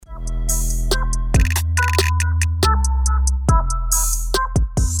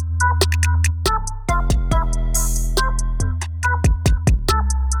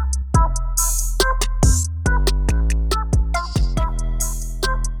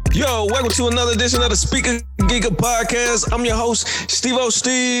Yo, welcome to another edition of the Speaker Geeker Podcast. I'm your host,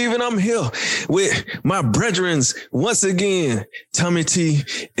 Steve, and I'm here with my brethrens once again, Tommy T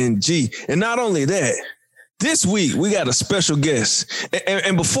and G. And not only that, this week we got a special guest.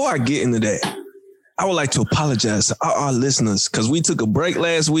 And before I get into that, I would like to apologize to our listeners because we took a break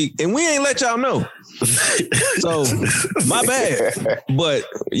last week and we ain't let y'all know. So my bad. But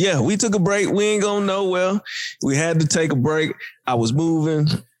yeah, we took a break. We ain't gonna know. Well, we had to take a break. I was moving.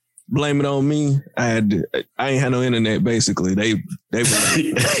 Blame it on me. I ain't had no internet. Basically, they were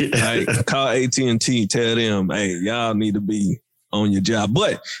like, call AT&T, tell them, hey, y'all need to be on your job.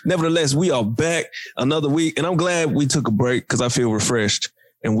 But nevertheless, we are back another week, and I'm glad we took a break because I feel refreshed,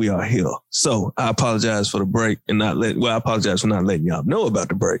 and we are here. So I apologize for the break and I apologize for not letting y'all know about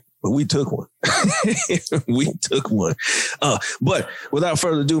the break. But we took one. But without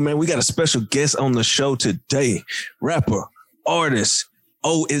further ado, man, we got a special guest on the show today. Rapper, artist,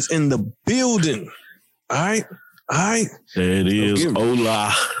 is in the building. All right. There it is.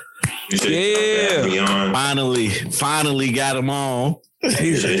 Hola. Yeah. Finally got him on.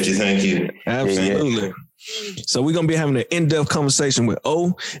 Thank you. Absolutely. Yeah. So we're going to be having an in-depth conversation with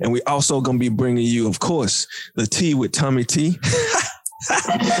O, and we also going to be bringing you, of course, the Tea with Tommy T.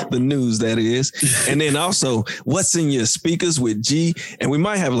 The news, that is. And then also what's in your speakers with G. And we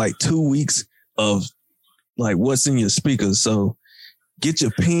might have like 2 weeks of like what's in your speakers. So get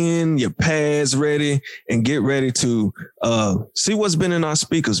your pen, your pads ready, and get ready to see what's been in our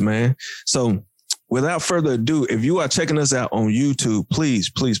speakers, man. So without further ado, if you are checking us out on YouTube,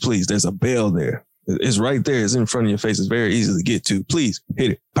 please, there's a bell there. It's right there. It's in front of your face. It's very easy to get to. Please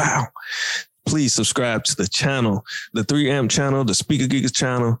hit it. Bow. Please subscribe to the channel, the 3Amp channel, the Speaker Geekers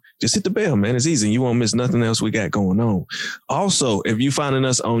channel. Just hit the bell, man. It's easy. You won't miss nothing else we got going on. Also, if you're finding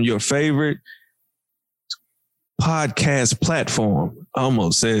us on your favorite podcast platform, I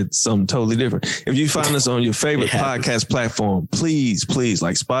almost said something totally different. If you find us on your favorite podcast platform, please,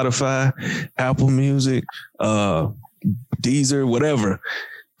 like Spotify, Apple Music, Deezer, whatever,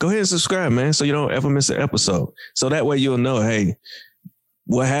 go ahead and subscribe, man, so you don't ever miss an episode. So that way you'll know, hey,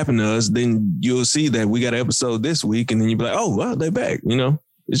 what happened to us? Then you'll see that we got an episode this week, and then you'll be like, oh, wow, they're back. You know,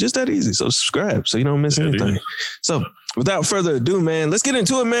 it's just that easy. So subscribe so you don't miss anything. So without further ado, man, let's get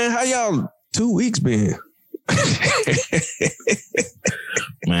into it, man. How y'all 2 weeks been?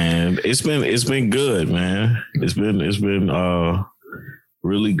 Man, it's been good, man. It's been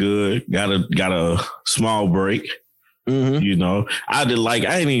really good. Got a small break. Mm-hmm. You know, I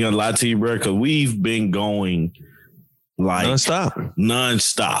ain't even gonna lie to you, bro, because we've been going like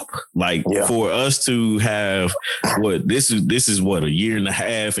nonstop. Like for us to have this is what, a year and a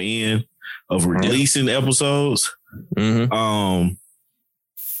half in of releasing episodes. Mm-hmm.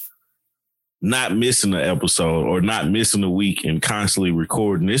 Not missing an episode or not missing a week and constantly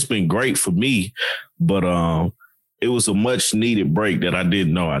recording. It's been great for me, but it was a much needed break that I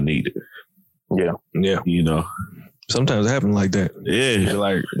didn't know I needed. Yeah. You know, sometimes it happens like that. Yeah,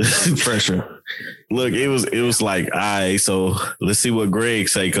 like pressure. Look, it was like, all right, so let's see what Greg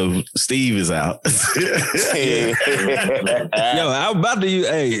say because Steve is out. Yo, I'm about to use.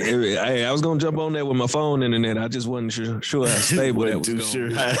 Hey, I was gonna jump on there with my phone internet. I just wasn't sure how stable that was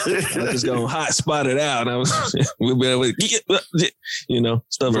going. I was just gonna hotspot it out. And I was we'll be able to,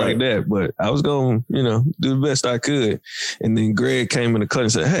 stuff like that. But I was gonna, do the best I could. And then Greg came in the cut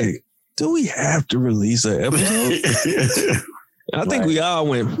and said, "Hey, do we have to release an episode?" I think we all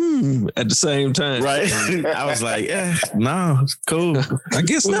went, at the same time. Right. I was like, no, it's cool. I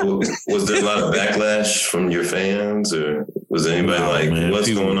guess not. Was there a lot of backlash from your fans, or was anybody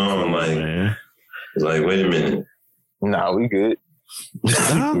what's going on? Like, wait a minute. Nah, we good.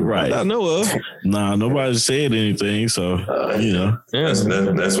 Right. I know of. Nah, nobody said anything. So, Yeah. That's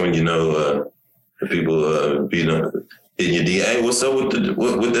when the people in your DM. Hey, what's up with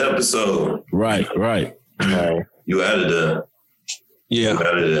the episode? Right. You added Yeah,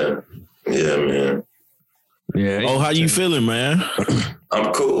 man. Yeah. Oh, how you feeling, man?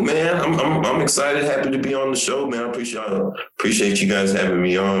 I'm cool, man. I'm excited, happy to be on the show, man. I appreciate you guys having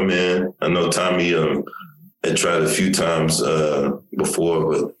me on, man. I know Tommy had tried a few times before,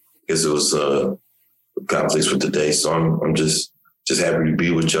 but I guess it was conflicts with the day. So I'm just happy to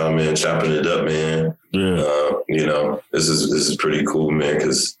be with y'all, man. Chopping it up, man. Yeah. This is pretty cool, man.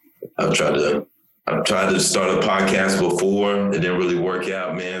 Because I've tried to start a podcast before. It didn't really work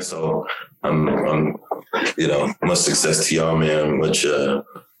out, man. So I'm much success to y'all, man. This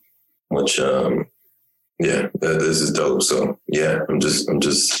is dope. So yeah, I'm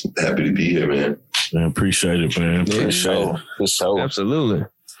just happy to be here, man. I appreciate it, man. Appreciate it. For sure. Absolutely.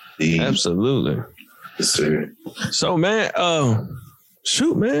 Absolutely. Yes, sir. So, man,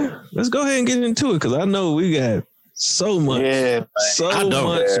 Shoot, man. Let's go ahead and get into it because I know we got so much. Yeah, I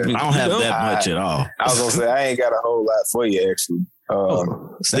don't have that much at all. I was gonna say I ain't got a whole lot for you actually.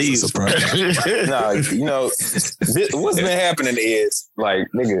 Steve, surprise. No, you know, what's been happening is like,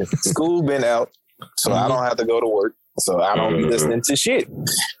 nigga, school been out, so I don't have to go to work, so I don't be listening to shit.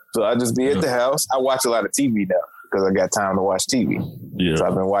 So I just be at the house. I watch a lot of TV now because I got time to watch TV. Yeah. So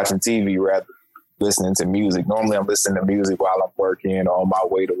I've been watching TV rather than listening to music. Normally I'm listening to music while I'm working or on my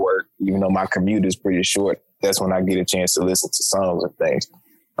way to work, even though my commute is pretty short. That's when I get a chance to listen to songs and things.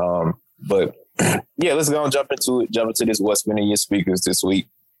 But yeah, let's go and jump into it. Jump into this What's Been in Your Speakers this week.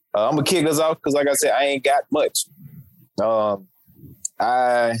 I'm going to kick us off because, like I said, I ain't got much.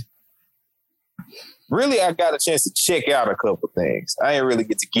 I got a chance to check out a couple things. I ain't really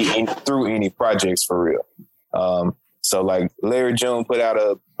get to get through any projects for real. So like Larry June put out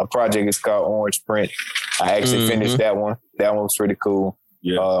a project. It's called Orange Print. I actually finished that one. That one was pretty cool.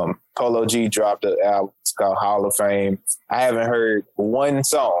 Yeah. Polo G dropped an album. It's called Hall of Fame. I haven't heard one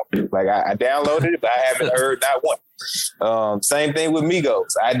song. Like I downloaded it, but I haven't heard not one. Same thing with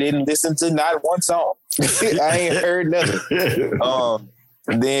Migos. I didn't listen to not one song. I ain't heard nothing.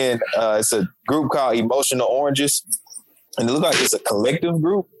 Then it's a group called Emotional Oranges, and it looks like it's a collective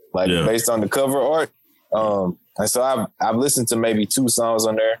group, based on the cover art. And so I've listened to maybe 2 songs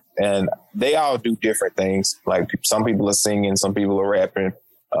on there, and they all do different things. Like some people are singing, some people are rapping.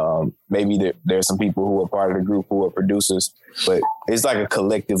 Maybe there's some people who are part of the group who are producers, but it's like a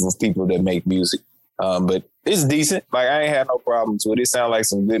collective of people that make music. But it's decent. Like I ain't had no problems with it. It sounds like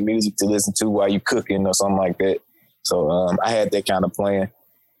some good music to listen to while you cooking or something like that. So I had that kind of playing.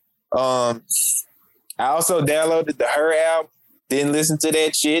 I also downloaded the Her album. Didn't listen to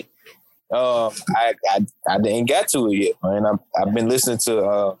that shit. I didn't get to it yet, man. I've been listening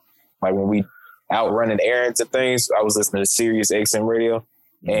to like when we out running errands and things. I was listening to Sirius XM radio,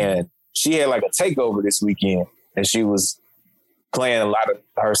 and she had like a takeover this weekend, and she was playing a lot of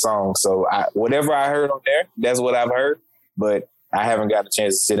her songs. So whatever I heard on there, that's what I've heard. But I haven't got a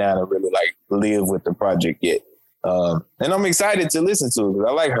chance to sit down and really like live with the project yet. And I'm excited to listen to it because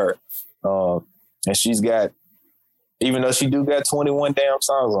I like her. And she's got, even though she do got 21 damn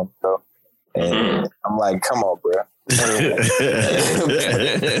songs on it, though. And I'm like, come on, bro. But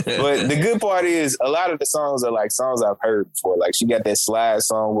the good part is a lot of the songs are like songs I've heard before. Like she got that Slide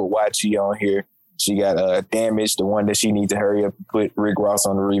song with YG on here. She got Damage, the one that she needs to hurry up and put Rick Ross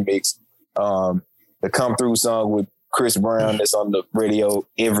on the remix. The Come Through song with Chris Brown that's on the radio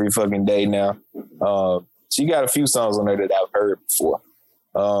every fucking day now. She got a few songs on there that I've heard before.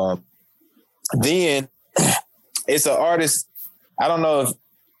 Then it's an artist, I don't know if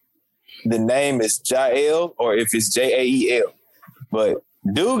the name is Jael or if it's Jael, but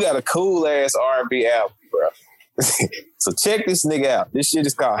dude got a cool ass R&B album, bro. So check this nigga out. This shit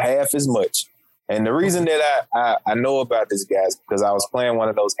is called Half As Much. And the reason that I know about this guy is because I was playing one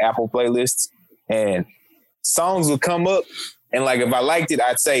of those Apple playlists and songs would come up and like if I liked it,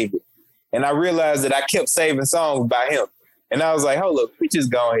 I'd save it. And I realized that I kept saving songs by him. And I was like, hold up, we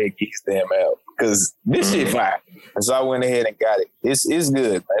just go ahead and get this damn album because this shit fire. And so I went ahead and got it. It's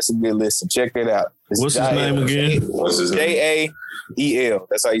good. That's a good listen. Check it out. What's his name again? Jael.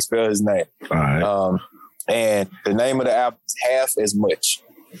 That's how you spell his name. All right. And the name of the album is Half As Much.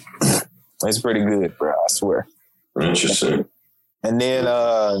 It's pretty good, bro. I swear. Interesting. And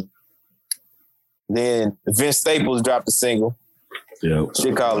then Vince Staples dropped a single. Yeah.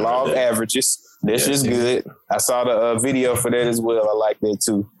 Shit called Law of Averages. This is good. I saw the video for that as well. I like that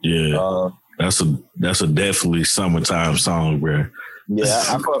too. Yeah. That's a definitely summertime song, bro. Yeah,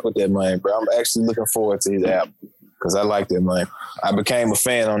 I fuck with that, man, bro. I'm actually looking forward to his album because I like that, man. I became a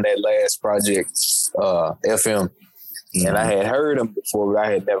fan on that last project, FM. And I had heard him before, but I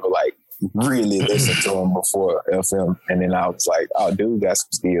had never like really listened to him before FM. And then I was like, oh, dude got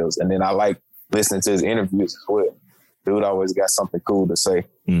some skills. And then I like listening to his interviews as well. Dude always got something cool to say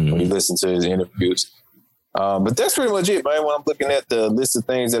when you listen to his interviews. But that's pretty much it, man. When I'm looking at the list of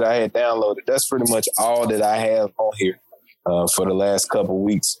things that I had downloaded, that's pretty much all that I have on here for the last couple of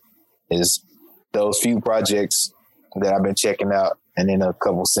weeks is those few projects that I've been checking out and then a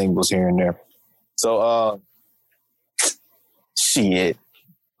couple singles here and there. So, shit.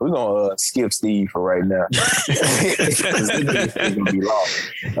 We're going to skip Steve for right now. It's going to be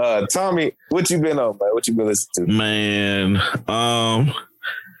long. Tommy, what you been on, man? What you been listening to? Man,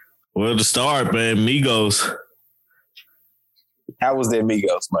 well, to start, man, Migos. How was that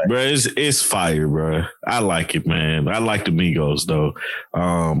Migos, man? Bro, it's fire, bro. I like it, man. I like the Migos, though.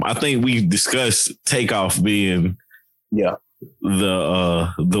 I think we discussed Takeoff being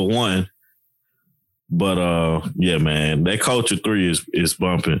the one. But yeah, man, that Culture 3 is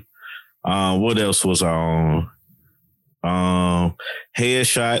bumping. What else was on?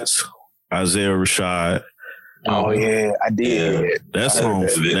 Headshots, Isaiah Rashad. Oh yeah, I did. Yeah. That's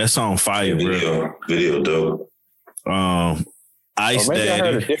on fire, bro. Video dope. Ice maybe Daddy. I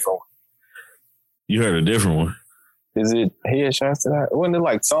heard a different one. You heard a different one. Is it Headshots tonight? Wasn't it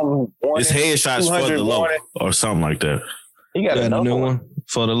like something? It's Headshots for the low or something like that. He got a new one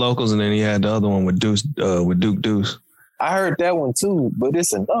for the locals, and then he had the other one with Deuce, with Duke Deuce. I heard that one too, but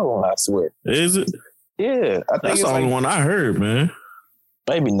it's another one, I swear. Is it? Yeah, I think that's the only one I heard, man.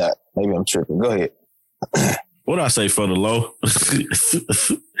 Maybe not. Maybe I'm tripping. Go ahead. What I say for the low? For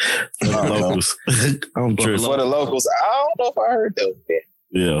the locals. I'm tripping. For the locals, I don't know if I heard that one.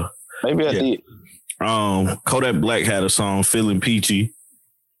 Yeah. Maybe I did. Kodak Black had a song, Feeling Peachy.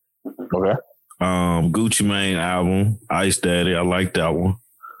 Okay. Gucci Mane album, Ice Daddy. I like that one.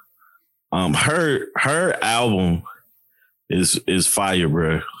 Her album is fire,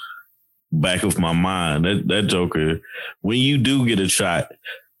 bro. Back of my mind. That Joker. When you do get a shot,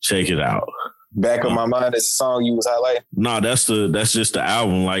 check it out. Back of my mind is a song you was highlighting? No, that's just the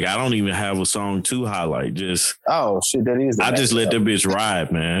album. Like, I don't even have a song to highlight. Just that is. I just let that bitch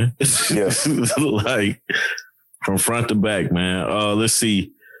ride, man. Yeah. Like from front to back, man. Let's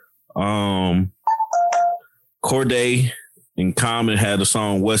see. Corday and Common had a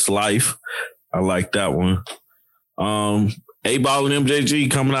song Westlife. I like that one. A-Ball and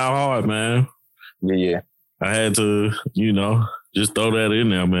MJG coming out hard, man. Yeah. I had to, just throw that in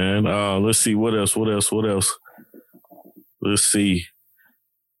there, man. Let's see what else. Let's see.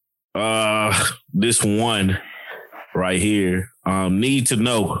 This one right here. Need to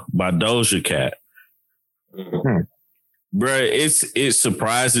Know by Doja Cat. Bruh, it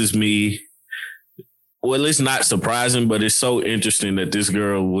surprises me. Well, it's not surprising, but it's so interesting that this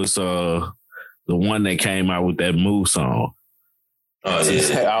girl was the one that came out with that Move song.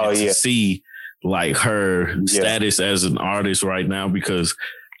 To see like her status as an artist right now, because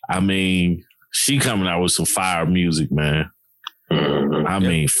I mean, she coming out with some fire music, man. I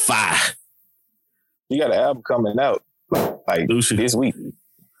mean, fire. You got an album coming out like this week.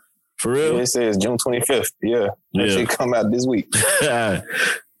 For real? It says June 25th. Yeah. That shit come out this week.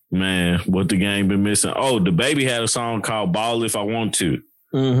 Man, what the game been missing? Oh, the baby had a song called Ball If I Want To.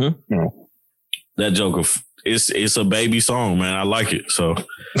 Mm-hmm. That Joker, it's a baby song, man. I like it. So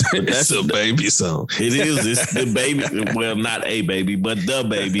that's a baby song. It is. It's the baby. Well, not a baby, but the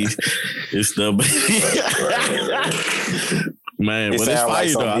baby. It's the baby. Man, but it's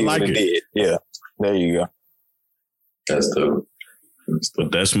fire though. I like it. Yeah. There you go. That's dope.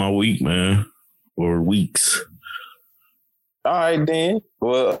 But that's my week, man. Or weeks. All right, then.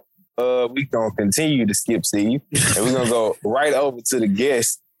 Well, we gonna continue to skip Steve, and we're gonna go right over to the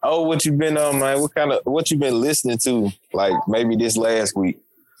guest. Oh, what you been on, man? What you been listening to? Like maybe this last week.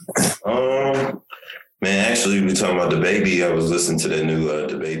 Man, actually, we talking about DaBaby. I was listening to the new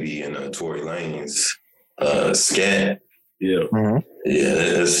DaBaby and Tory Lanez Scat. Yeah,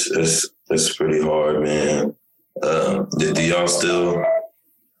 yeah, it's pretty hard, man. Do y'all still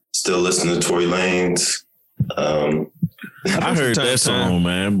listen to Tory Lanez? I heard that song,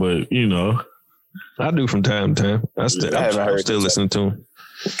 man, but I do from time to time. I'm still listening to him.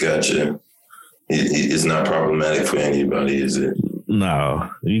 Gotcha. It's not problematic for anybody, is it? No,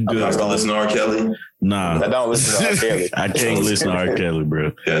 you good. I'm not gonna listen to R. Kelly. Nah, I don't listen to R. Kelly. I can't listen to R. Kelly,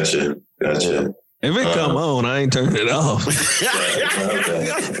 bro. Gotcha. If it come on, I ain't turning it off.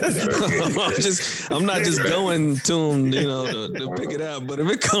 I'm not just going to them, to pick it out. But if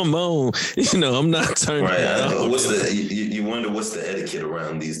it come on, I'm not turning it off. You wonder what's the etiquette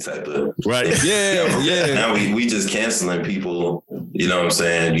around these type of Yeah. Now we just canceling people. You know what I'm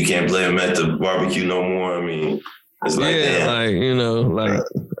saying? You can't play them at the barbecue no more. I mean, it's like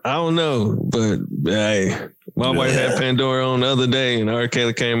I don't know, but hey. My wife had Pandora on the other day, and R.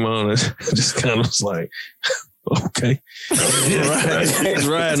 Kelly came on, and just kind of was like, okay. It's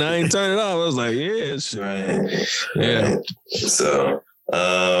right. And I ain't turning it off. I was like, yeah, sure. Right. Yeah. So,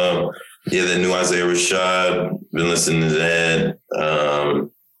 the new Isaiah Rashad, been listening to that.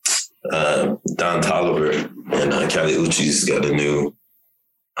 Don Toliver and Kali Uchis got a new.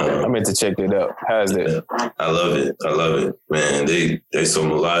 I meant to check it out. How's it? I love it, man. They so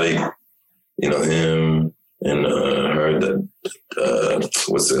melodic. Him. And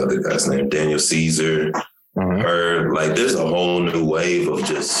what's the other guy's name? Daniel Caesar. Her, like, there's a whole new wave of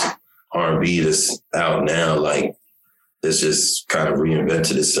just R&B that's out now. Like, it's just kind of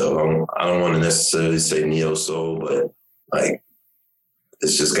reinvented itself. I don't want to necessarily say neo soul, but like,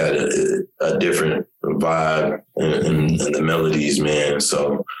 it's just got a different vibe and the melodies, man.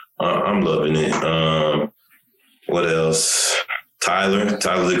 So I'm loving it. What else? Tyler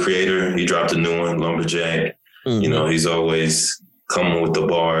the Creator. He dropped a new one, Lumberjack. Mm-hmm. You know, he's always coming with the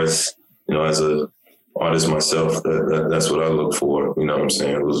bars. You know, as a artist myself, that's what I look for. You know what I'm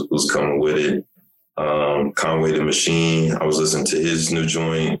saying? Who's coming with it. Conway the Machine. I was listening to his new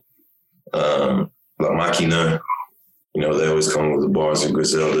joint, La Machina. You know, they always come with the bars of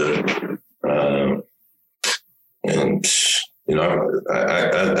Griselda. And you know,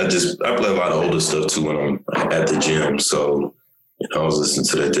 I play a lot of older stuff too when I'm at the gym. So, you know, I was listening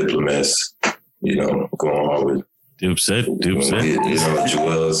to the Diplomats, you know, going hard with Dipset. You know,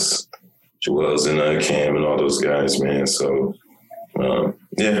 Joel's and Cam and all those guys, man. So,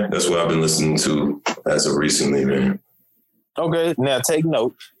 yeah, that's what I've been listening to as of recently, man. Okay, now take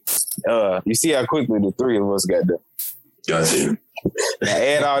note. You see how quickly the three of us got done. Gotcha. Now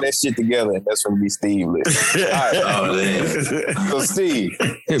add all that shit together, and that's gonna be Steve list. All right. Oh, damn. So Steve,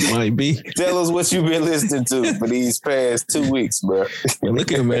 it might be. Tell us what you've been listening to for these past 2 weeks, bro.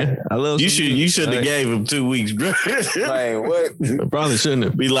 Look at him, man. I love you. Should have gave him 2 weeks, bro. Man, what? Probably shouldn't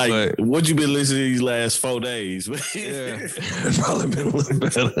have. Be like, what you been listening to these last 4 days? Yeah, probably been a little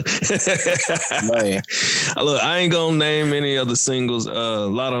better. Man, look, I ain't gonna name any other singles. A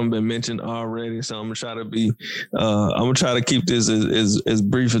lot of them been mentioned already, so I'm gonna try to be. I'm gonna try to keep this as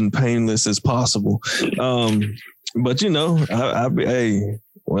brief and painless as possible. But you know, hey,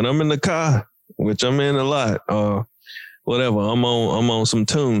 when I'm in the car, which I'm in a lot, whatever, I'm on some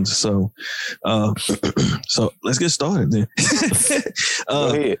tunes. So, so let's get started then.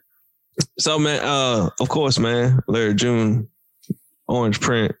 Go ahead. So man, of course, man, Larry June, Orange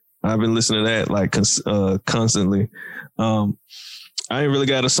Print. I've been listening to that like constantly. I ain't really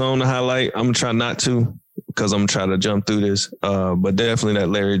got a song to highlight. I'm gonna try not to, because I'm trying to jump through this. But definitely that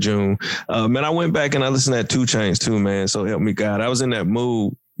Larry June. Man, I went back and I listened to that 2 Chainz too, man. So help me God. I was in that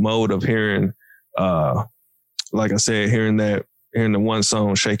mode of hearing, like I said, hearing the one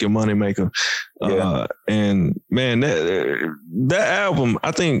song, Shake Your Money Maker. Yeah. And man, that album,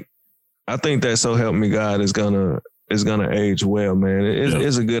 I think that So Help Me God is gonna age well, man.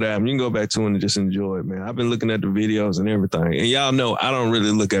 It's a good album. You can go back to it and just enjoy it, man. I've been looking at the videos and everything, and y'all know I don't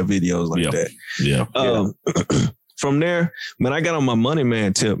really look at videos like that. Yeah. From there, man, I got on my Money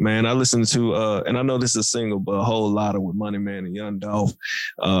Man tip, man. I listened to, and I know this is a single, but a whole lot of with Money Man and Young Dolph.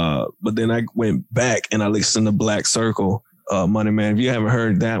 But then I went back and I listened to Black Circle, Money Man. If you haven't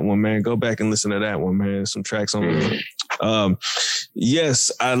heard that one, man, go back and listen to that one, man. Some tracks on there.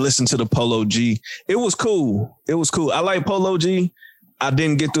 Yes, I listened to the Polo G. It was cool. I like Polo G. I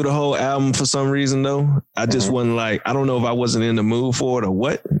didn't get through the whole album for some reason though. I just wasn't like, I don't know if I wasn't in the mood for it or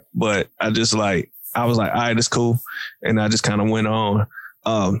what, but I was like, all right, it's cool. And I just kind of went on.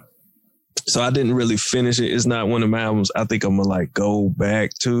 So I didn't really finish it. It's not one of my albums I think I'm gonna like go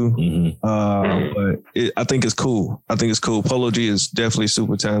back to. But I think it's cool. Polo G is definitely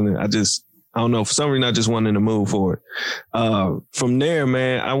super talented. I don't know. For some reason, I just wasn't in the mood for it. From there,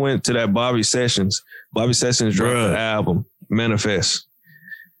 man, I went to that Bobby Sessions. Bobby Sessions dropped the album, Manifest.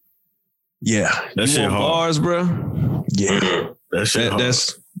 Yeah. That shit hard. Bars, bro? Yeah. That shit hard.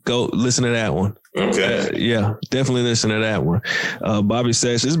 Go listen to that one. Okay. Yeah, definitely listen to that one. Bobby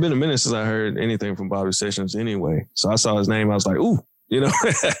Sessions. It's been a minute since I heard anything from Bobby Sessions anyway. So I saw his name. I was like, ooh. You know, I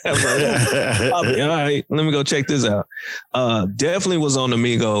was like, all right, let me go check this out. Definitely was on the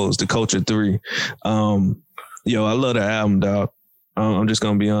Migos, The Culture 3. Yo, I love the album, dog. I'm just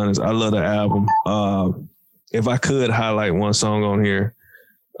going to be honest. I love the album. If I could highlight one song on here,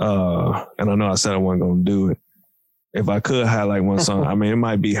 and I know I said I wasn't going to do it. If I could highlight one song, I mean, it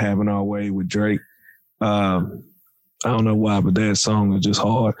might be Having Our Way with Drake. I don't know why, but that song is just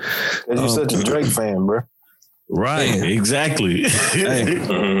hard. You're such a Drake fan, bro. Right, man. Exactly. Hey,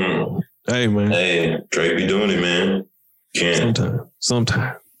 man. Hey, Drake be doing it, man.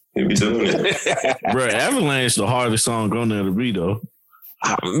 Sometime. He be doing it. Bro, Avalanche the hardest song on there to be, though.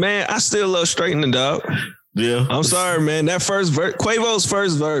 Man, I still love Straightening, dog. Yeah. I'm sorry, man. That first verse, Quavo's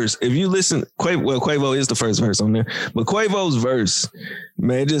first verse, if you listen, Quavo is the first verse on there, but Quavo's verse,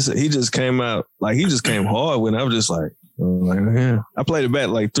 man, he just came out, like, he just came hard when I was just like, yeah. I played it back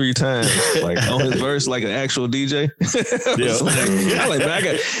like 3 times, like on his verse, like an actual DJ.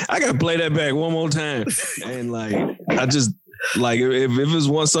 I got to play that back one more time. And like, I just, like, if it was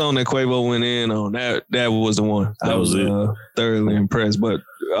one song that Quavo went in on, that was the one. That was it. Thoroughly impressed. But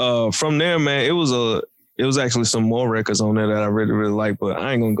from there, man, it was actually some more records on there that I really, really like, but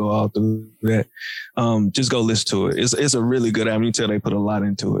I ain't gonna go all through that. Just go listen to it. It's a really good album. You tell they put a lot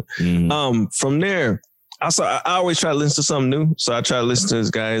into it. Mm-hmm. From there, I always try to listen to something new. So I try to listen to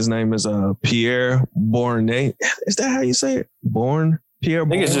this guy. His name is Pierre Bourne. Is that how you say it? Bourne? Pierre I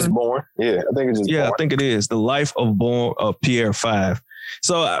think it's Bourne? just Bourne. Yeah, I think it's just Yeah, Bourne. I think it is. The Life of Bourne of Pierre 5.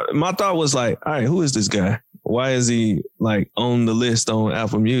 So my thought was like, all right, who is this guy? Why is he like on the list on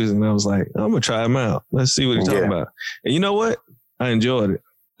Apple Music? And I was like, I'm gonna try him out. Let's see what he's talking about. And you know what? I enjoyed it.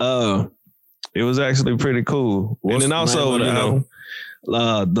 It was actually pretty cool. What's and then the also, name of the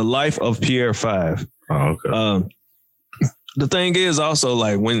album? The Life of Pierre 5. Oh, okay. The thing is also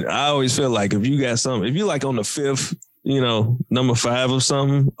like when I always feel like if you got something, if you like on the 5th, number 5 of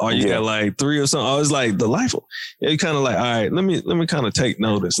something, or you got like 3 or something, I was like the life. It's kind of like, all right, let me kind of take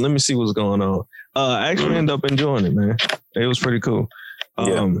notice. Let me see what's going on. I actually end up enjoying it, man. It was pretty cool.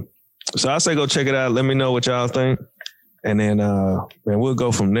 So I say go check it out. Let me know what y'all think, and then man, we'll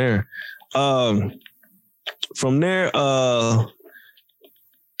go from there. From there, a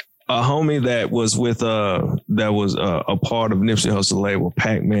homie that was with a part of Nipsey Hussle label,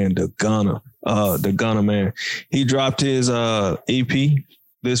 Pac-Man, the Gunna Man. He dropped his EP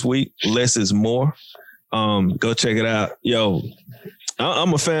this week. Less is more. Go check it out. Yo,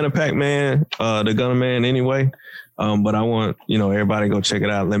 I'm a fan of Pac-Man, the Gunna Man anyway. But I want everybody go check it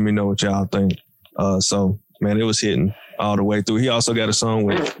out. Let me know what y'all think. So man, it was hitting all the way through. He also got a song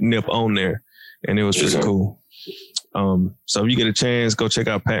with Nip on there, and it was pretty cool. So if you get a chance, go check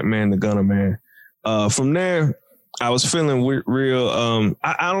out Pac-Man, the Gunna Man. From there, I was feeling real.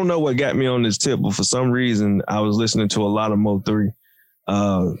 I don't know what got me on this tip, but for some reason, I was listening to a lot of Mo3.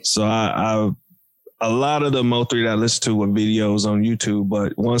 So a lot of the Mo3 that I listened to were videos on YouTube,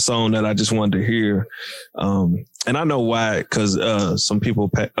 but one song that I just wanted to hear, and I know why, because some people,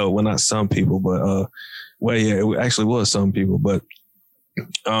 well, not some people, but well, yeah, it actually was some people, but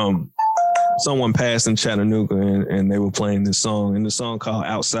someone passed in Chattanooga and they were playing this song, and the song called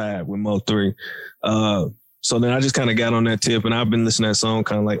Outside with Mo3. So then I just kind of got on that tip, and I've been listening to that song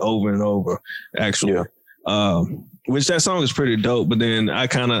kind of like over and over, actually. Yeah. Which that song is pretty dope, but then I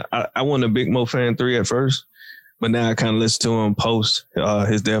wasn't a big Mo fan 3 at first, but now I kind of listen to him post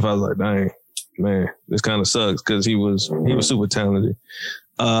his death. I was like, dang, man, this kind of sucks, because he was super talented.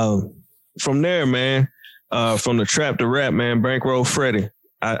 From there, man, from the trap to rap, man, Bankroll Freddie.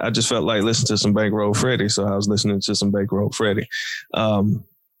 I just felt like listening to some Bankroll Freddie, so I was listening to some Bankroll Freddie.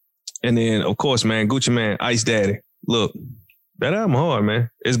 And then, of course, man, Gucci Mane, Ice Daddy. Look, that album hard,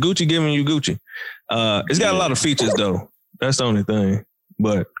 man. It's Gucci giving you Gucci. It's got a lot of features, though. That's the only thing.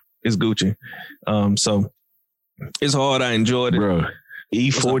 But it's Gucci. So it's hard. I enjoyed it. Bro,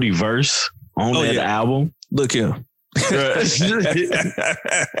 E40 verse on that album. Look here. Hey,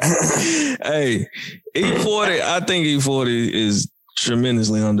 E40, I think E40 is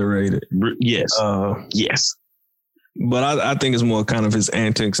tremendously underrated. Yes. Yes. But I think it's more kind of his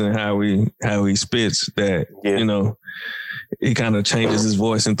antics and how he spits that, he kind of changes his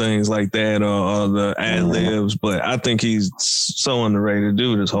voice and things like that, or the ad libs. But I think he's so underrated.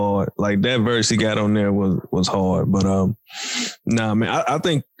 Dude is hard. Like that verse he got on there was hard. But nah, man, I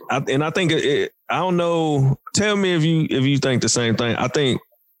think I don't know. Tell me if you think the same thing. I think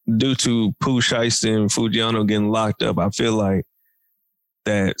due to Pooh Shiesty and Fujiano getting locked up, I feel like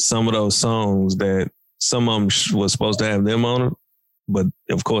that some of those songs that some of them was supposed to have them on it, but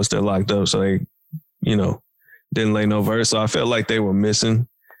of course they're locked up, so they, didn't lay no verse. So I felt like they were missing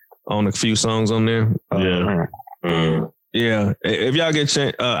on a few songs on there. Yeah. If y'all get a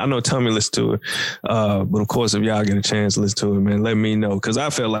chance, I know Tommy listened to it, but of course, if y'all get a chance to listen to it, man, let me know, because I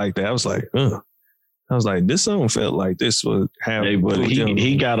felt like that. I was like, this song felt like this would have. Hey, but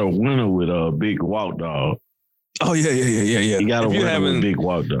he got a winner with Big Walk Dog. Oh yeah. He got a winner with Big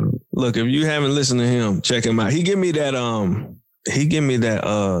Walk Dog. Look, if you haven't listened to him, check him out. He give me that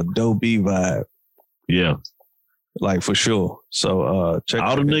Doe B vibe. Yeah. Like for sure. So check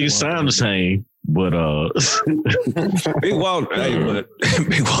all the niggas sound the same, but Big Walt, but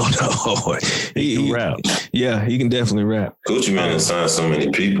Big Walt, he can rap. Yeah, he can definitely rap. Gucci Mane has signed so many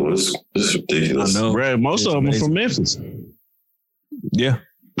people. It's ridiculous. I know. Bro, most of them are from Memphis. Yeah.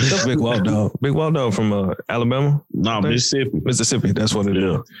 Big Walt Dog. Big Walt Dog from Alabama? No, Mississippi. That's what it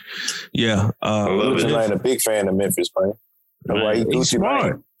is. Yeah. Gucci Mane a big fan of Memphis, man. He's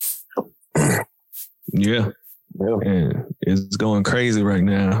smart. Yeah. And it's going crazy right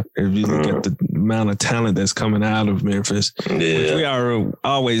now. If you look at the amount of talent that's coming out of Memphis, which we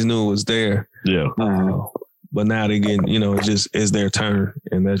always knew was there. Yeah. But now they get, it's their turn,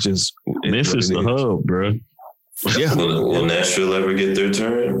 and that's just Memphis the hub, bro. Yeah. Will Nashville ever get their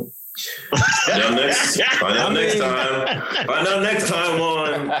turn? Find out next time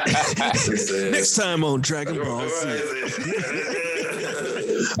on. Next time on Dragon Ball Z.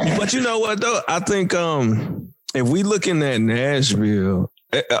 But you know what though? I think if we looking at Nashville,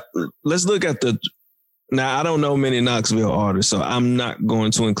 let's look at Now, I don't know many Knoxville artists, so I'm not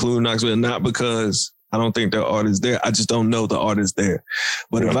going to include Knoxville, not because I don't think there are artists there. I just don't know the artists there.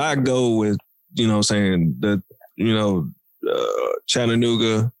 But if I go with,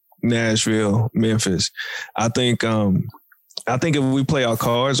 Chattanooga, Nashville, Memphis, I think if we play our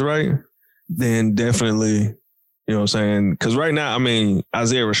cards right, then definitely, because right now, I mean,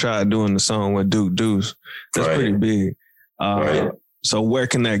 Isaiah Rashad doing the song with Duke Deuce, that's pretty big. So where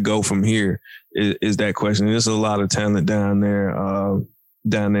can that go from here is that question. There's a lot of talent down there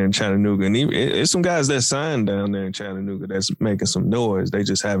in Chattanooga. And it's some guys that signed down there in Chattanooga that's making some noise. They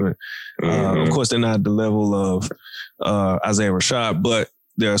just haven't, of course, they're not at the level of Isaiah Rashad, but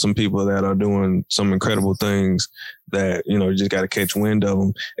there are some people that are doing some incredible things that, you just got to catch wind of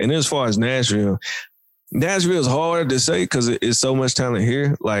them. And as far as Nashville is hard to say because it's so much talent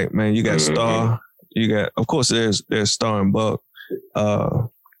here. Like, man, you got Star, of course, there's Star and Buck.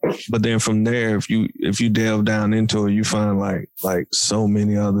 But then from there, if you delve down into it, you find like so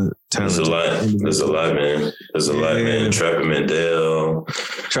many other talents. There's a lot, man. Man. Trapper Mandel.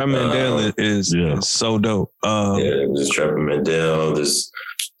 Is so dope. There's Trapper Mandel. There's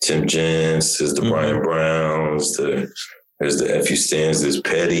Tim Jens. There's the Brian Browns. There's the F.U. Stans. There's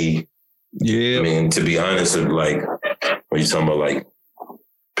Petty. Yeah. I mean, to be honest, like when you're talking about like,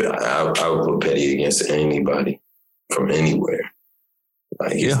 I would put Petty against anybody from anywhere.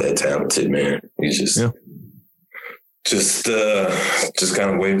 Like he's that talented, man. He's just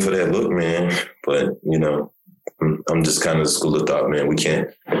kind of waiting for that look, man. But I'm just kind of the school of thought, man. You can't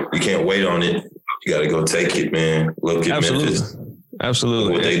wait on it. You got to go take it, man. Look at Memphis.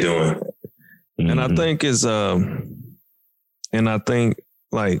 Absolutely. What they doing. And I think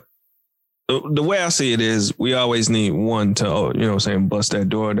like the way I see it is we always need one to, bust that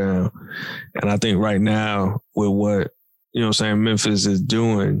door down. And I think right now with what, Memphis is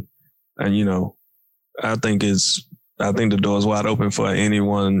doing, and, I think the door is wide open for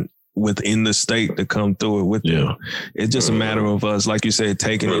anyone within the state to come through it with them. It's just a matter of us, like you said,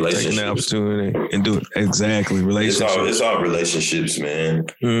 taking the opportunity and do it. Exactly. Relationships. It's all relationships, man.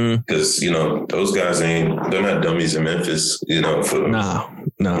 Because, those guys they're not dummies in Memphis, for the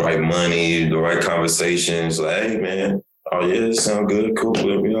right money, the right conversations. Like, hey, man, oh, yeah, it sounds good. Cool.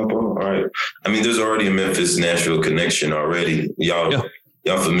 All right. I mean, there's already a Memphis-Nashville connection already. Y'all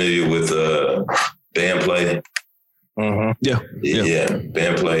familiar with Bandplay? Yeah.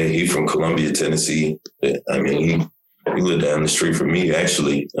 Bandplay. He from Columbia, Tennessee. I mean, he lived down the street from me,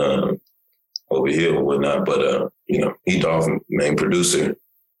 actually, over here or whatnot. But, he Dolph, main producer.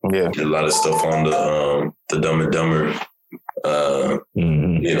 Yeah. Did a lot of stuff on the Dumb and Dumber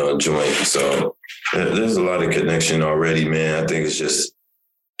joint. So there's a lot of connection already, man. I think it's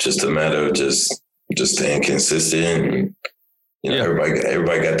just a matter of just staying consistent. And,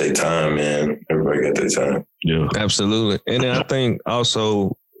 everybody got their time, man. Everybody got their time. Yeah, absolutely. And then I think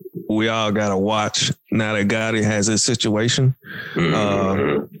also we all got to watch now that Gotti has his situation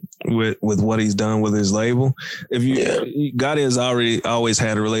with what he's done with his label. Gotti has always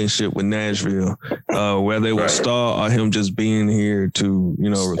had a relationship with Nashville, whether it was Star or him just being here to,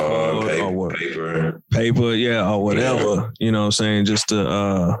 record or what, paper, or whatever, just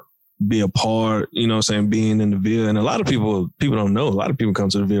to be a part, being in the Ville. And a lot of people don't know. A lot of people come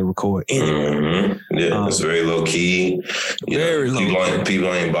to the Ville record anyway. Yeah, it's very low key. Very low key.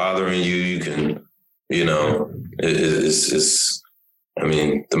 People ain't bothering you. You can, it's I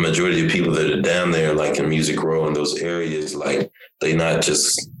mean, the majority of people that are down there, like in Music Row in those areas, like they're not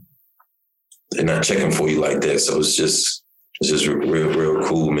checking for you like that. So it's just real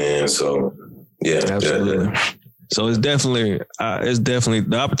cool, man. So yeah, absolutely. Yeah. So it's definitely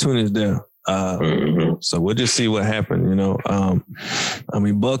the opportunity is there. So we'll just see what happened, I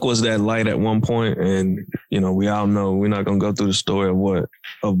mean, Buck was that light at one point, and we all know we're not gonna go through the story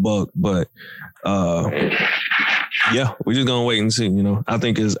of Buck, but we're just gonna wait and see. I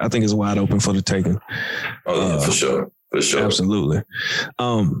think it's wide open for the taking. Oh yeah, for sure, absolutely.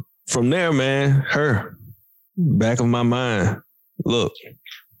 From there, man, her back of my mind. Look,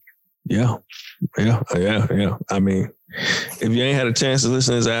 yeah. I mean, if you ain't had a chance to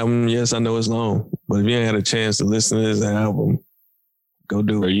listen to this album, yes, I know it's long, but if you ain't had a chance to listen to this album, go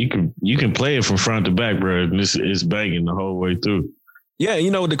do it. You can play it from front to back, bro. And it's banging the whole way through. Yeah,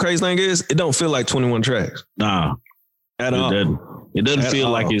 you know what the crazy thing is? It don't feel like 21 tracks. Nah. At all. It doesn't feel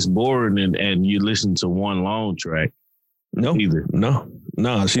like it's boring and you listen to one long track. No. Either. No,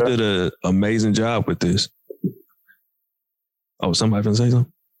 she did an amazing job with this. Oh, somebody finna say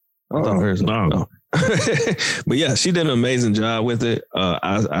something? I thought I heard something. No. But yeah, she did an amazing job with it.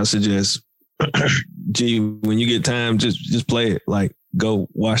 I suggest, G, when you get time, just play it. Like, go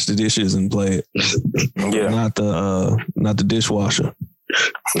wash the dishes and play it. Yeah. Not the dishwasher.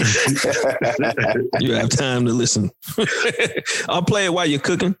 You have time to listen. I'll play it while you're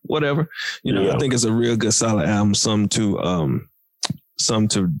cooking, whatever. I think it's a real good solid album. Some to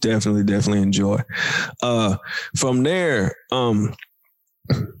definitely enjoy. From there, I'm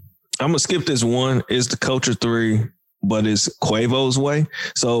gonna skip this one. It's the Culture 3, but it's Quavo's Way.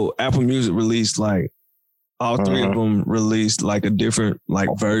 So Apple Music released like all three of them released like a different like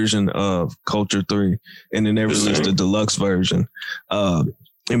version of Culture 3, and then they released the deluxe version.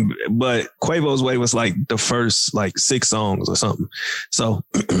 But Quavo's Way was like the first like 6 songs or something. So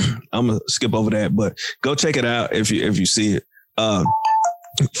I'm gonna skip over that, but go check it out if you see it.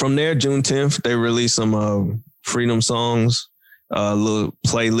 From there, June 10th, they released some Freedom songs, a little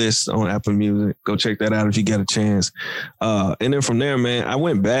playlist on Apple Music. Go check that out if you get a chance. And then from there, man, I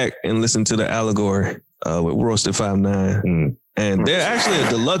went back and listened to the Allegory with Roasted 5'9". And they're actually a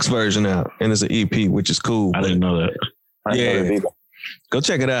deluxe version out, and it's an EP, which is cool. I didn't know that. Yeah. Go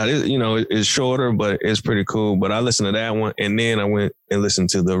check it out. It's shorter, but it's pretty cool. But I listened to that one, and then I went and listened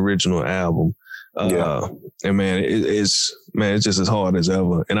to the original album. And man, it's just as hard as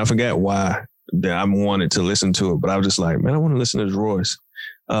ever. And I forgot why that I wanted to listen to it, but I was just like, man, I want to listen to Royce.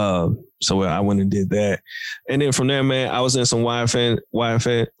 So I went and did that. And then from there, man, I was in some YFN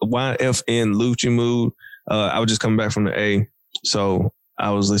Lucci mood. I was just coming back from the A. So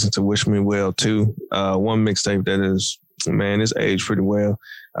I was listening to Wish Me Well too. One mixtape that is, man, it's aged pretty well.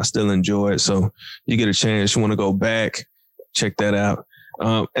 I still enjoy it. So you get a chance, you want to go back, check that out.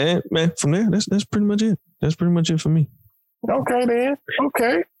 And man, from there, that's pretty much it. That's pretty much it for me. Okay, then.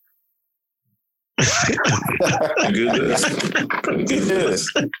 Okay. Good.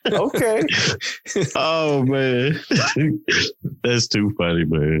 Okay. Oh man, that's too funny,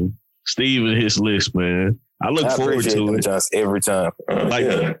 man. Steve and his list, man. I look forward to it just every time.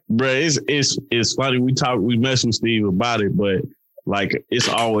 Bro, it's funny. We mess with Steve about it, but like it's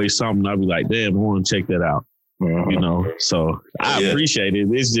always something I'll be like, damn, I want to check that out. So I appreciate it.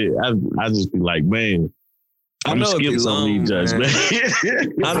 It's just I just be like, man, I know skip some of these judges, man.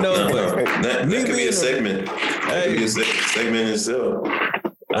 I know, but that could be a segment. That could be a segment itself.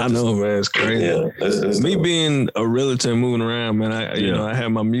 I know, man. It's crazy. Yeah, that's me being a realtor and moving around, man. I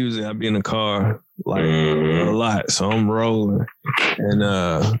have my music. I be in the car like a lot, so I'm rolling,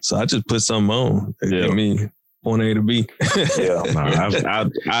 and so I just put something on to get me point A to B.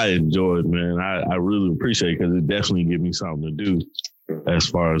 I enjoy it, man. I really appreciate it because it definitely gives me something to do as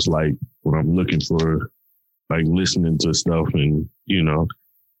far as like when I'm looking for like listening to stuff, and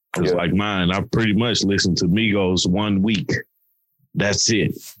it's like mine. I pretty much listen to Migos 1 week. That's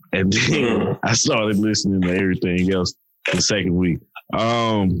it. And then I started listening to everything else the second week.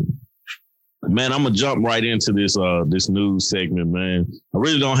 Man, I'm gonna jump right into this news segment, man. I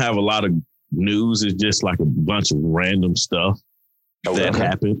really don't have a lot of news. It's just like a bunch of random stuff that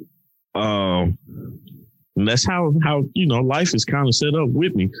happened. And that's how life is kind of set up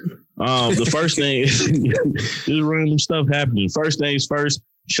with me. The first thing is just random stuff happening. First things first,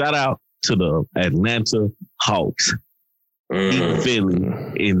 shout out to the Atlanta Hawks. In Philly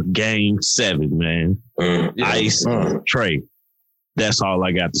in Game 7, man. Ice, Trey. That's all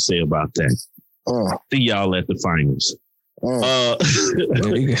I got to say about that. See y'all at the finals. You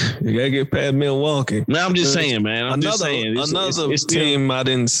gotta get past Milwaukee. No, I'm just saying, man. Another team I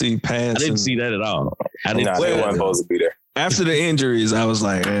didn't see pass. I didn't see that at all. They weren't supposed to be there. After the injuries, I was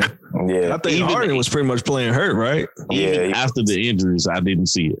like, I think Harden was pretty much playing hurt, right? Even after the injuries, I didn't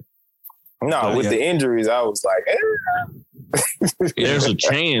see it. No, with the injuries, I was like, there's a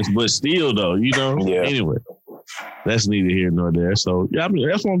chance, but still, though, Yeah. Anyway, that's neither here nor there. So yeah,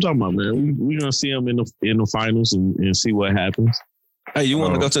 that's what I'm talking about, man. We're gonna see them in the finals and see what happens. Hey, you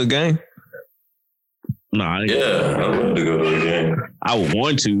want to go to the game? No, I'd love to go to the game. I would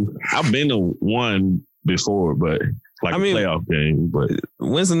want to. I've been to one before, but a playoff game. But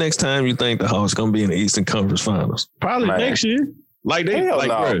when's the next time you think the Hawks gonna be in the Eastern Conference Finals? Probably next year. Like they bro.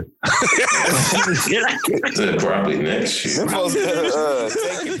 Probably next year. They're supposed to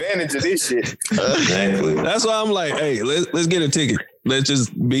take advantage of this shit. Exactly. That's why I'm like, hey, let's get a ticket. Let's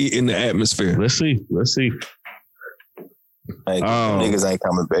just be in the atmosphere. Let's see. Hey, niggas ain't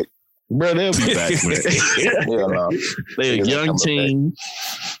coming back. Bro, they'll be back, man. They're a young team.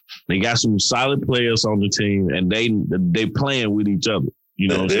 They got some solid players on the team, and they playing with each other.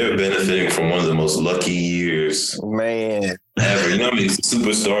 They're benefiting from one of the most lucky years, man, ever. You know how many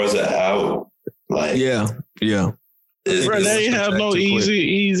superstars are out? Like, yeah. Bro, they ain't have no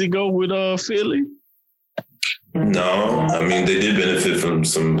easy go with Philly. No, I mean they did benefit from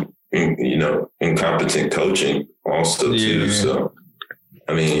some, incompetent coaching also too. So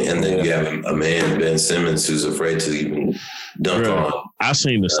I mean, and then you have a man, Ben Simmons, who's afraid to even dunk on. I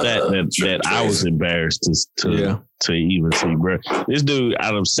seen the stat that I was embarrassed to even see, bro. This dude,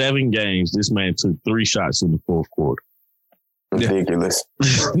 out of 7 games, this man took 3 shots in the fourth quarter. Ridiculous.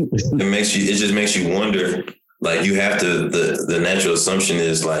 It just makes you wonder. Like, you have to. The natural assumption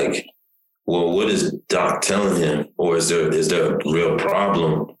is like, well, what is Doc telling him, or is there a real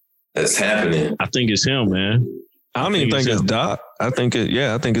problem that's happening? I think it's him, man. I don't even think it's Doc. I think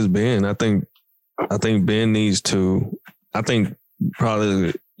it's Ben. I think Ben needs to. I think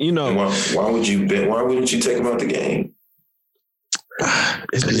probably, Why wouldn't you take him out the game?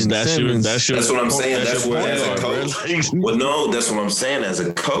 That's what I'm saying. That's where, as a coach. Well, no, that's what I'm saying. As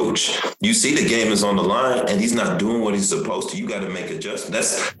a coach, you see the game is on the line, and he's not doing what he's supposed to. You got to make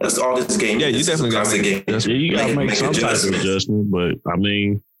adjustments. That's all this game. Yeah, you definitely got to make adjustments. Yeah, you got to make some type of adjustment. But I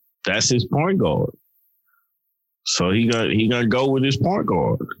mean, that's his point guard. So he gonna go with his point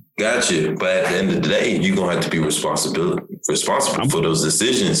guard. Gotcha. But at the end of the day, you're gonna have to be responsible for those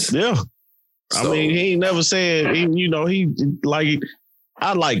decisions. Yeah. So, I mean, he ain't never said,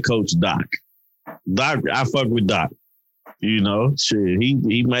 I like Coach Doc. I fuck with Doc. Shit,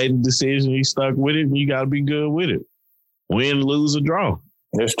 he made a decision, he stuck with it, and you gotta be good with it. Win, lose, or draw.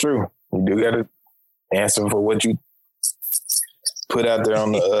 That's true. You do gotta answer for what you put out there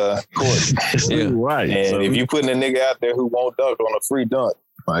on the court. Yeah, right. And if you putting a nigga out there who won't dunk on a free dunk,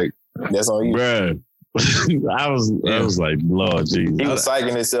 like, that's on you. Bruh. I was like, Lord Jesus. He was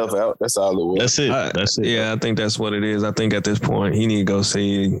psyching himself out. That's all it was. That's it. Yeah, I think that's what it is. I think at this point he need to go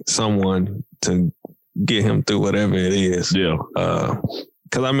see someone to get him through whatever it is. Yeah.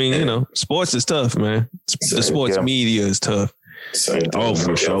 Because I mean, sports is tough, man. The sports media is tough. Oh,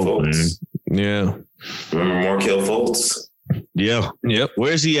 for sure, man. Yeah. Remember Markelle Fultz? Yeah. Yep.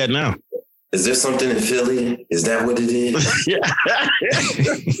 Where's he at now? Is there something in Philly? Is that what it is? Yeah.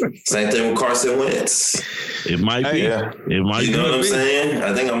 Same thing with Carson Wentz. It might be. Yeah. It might be. You know what I'm saying?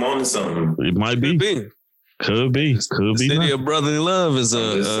 I think I'm on to something. It might be. Could be. The city of brotherly love is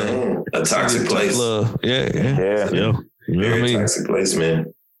a toxic place. Love. Yeah. Very toxic place,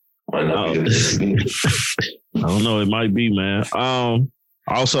 man. Might not be the place to be. I don't know. It might be, man.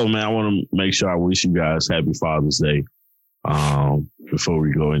 Also, man, I want to make sure I wish you guys happy Father's Day. Before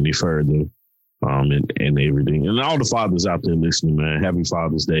we go any further, and everything, and all the fathers out there listening, man, happy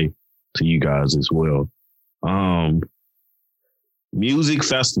Father's Day to you guys as well. Music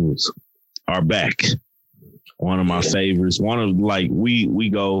festivals are back. One of my favorites. We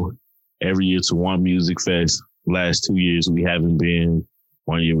go every year to one music fest. Last 2 years we haven't been.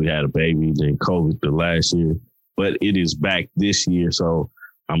 1 year we had a baby, then COVID the last year, but it is back this year. So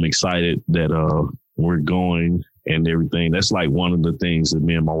I'm excited that we're going and everything. That's like one of the things that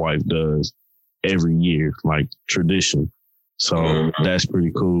me and my wife does every year, like tradition. So that's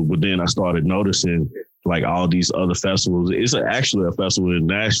pretty cool. But then I started noticing like all these other festivals. It's actually a festival in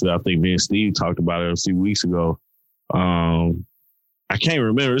Nashville. I think me and Steve talked about it a few weeks ago. I can't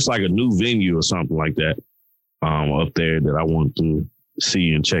remember. It's like a new venue or something like that up there that I want to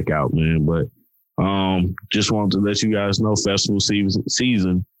see and check out, man. But just wanted to let you guys know festival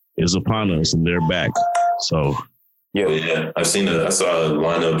season is upon us and they're back. So yeah. I saw a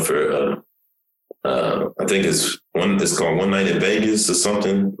lineup for I think it's called One Night in Vegas or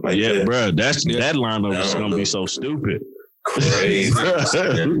something like that. Yeah, bro, that lineup is gonna be so stupid. Crazy.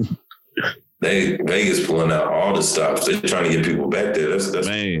 Vegas pulling out all the stops. They're trying to get people back there. That's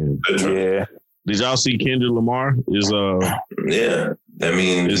man. Yeah. Did y'all see Kendrick Lamar? Yeah. I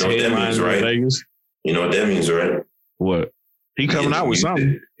mean, you know what that means, right? Vegas? You know what that means, right? What? He coming out with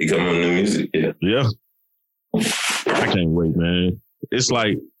something. He coming with new music, yeah. Yeah. I can't wait, man. It's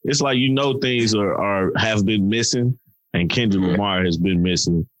like things have been missing, and Kendrick Lamar has been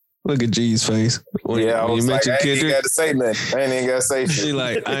missing. Look at G's face. When you mentioned Kendrick, I ain't got to say nothing. I ain't even got to say shit. She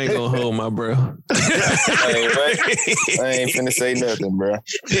like, I ain't gonna hold my breath. I ain't finna say nothing, bro.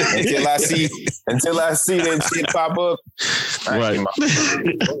 Until I see that shit pop up. Right.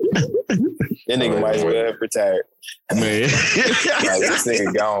 That nigga might as well have retired. Man. Like, this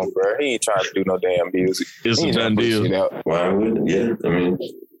nigga gone, bro. He ain't trying to do no damn music. It's a done deal. Why would? Yeah, I mean,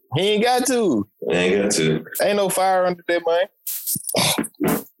 he ain't got to. He ain't got to. Ain't no fire under that,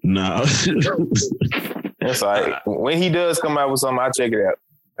 man. No. That's all right. When he does come out with something, I'll check it out.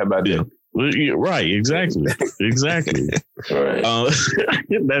 How about that? Right, exactly. Right.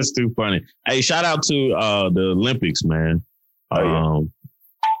 That's too funny. Hey, shout out to the Olympics, man. All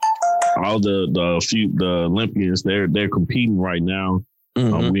the Olympians, they're competing right now.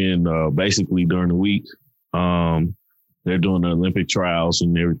 Basically during the week. They're doing the Olympic trials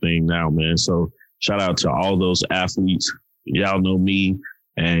and everything now, man. So shout out to all those athletes. Y'all know me.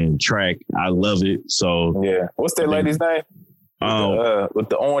 and track. I love it. So yeah. What's that lady's name? With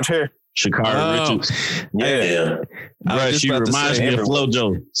the orange hair. Shakara Richards. Yeah. Bro, she reminds me of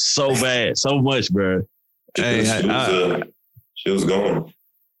FloJo so bad, so much, bro. She was going.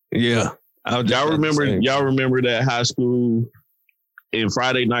 Yeah. Y'all remember that high school in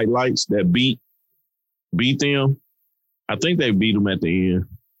Friday Night Lights that beat them? I think they beat them at the end.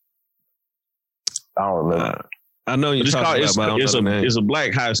 I don't remember. I know you're talking about. It's a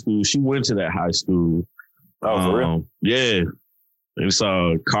black high school. She went to that high school. Oh, for real? Yeah. It's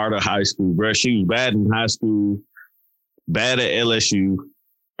Carter High School, bro. She was bad in high school, bad at LSU.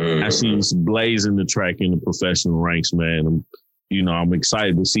 And she's blazing the track in the professional ranks, man. I'm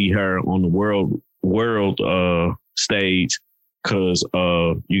excited to see her on the world stage because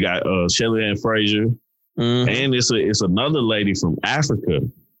you got Shelly Ann Frazier, and it's another lady from Africa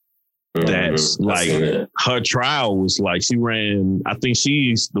that's like her trial was like she ran. I think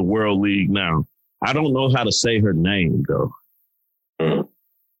she's the World League now. I don't know how to say her name though.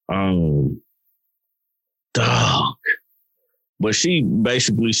 Dog. But she's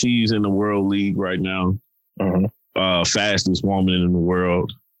in the World League right now. Fastest woman in the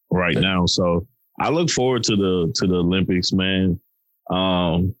world right now. So I look forward to the Olympics, man.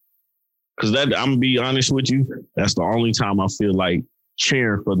 Because I'm gonna be honest with you, that's the only time I feel like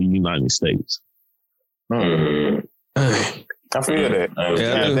cheering for the United States. I feel that. I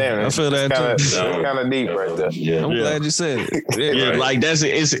feel that too. It's kind of deep right there. Yeah. I'm glad you said it. Yeah, right. Like that's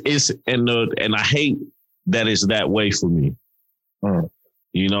it's and I hate that it's that way for me.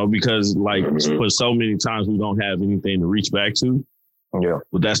 Because like for so many times we don't have anything to reach back to. Yeah.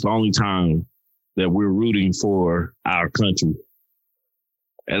 But that's the only time that we're rooting for our country.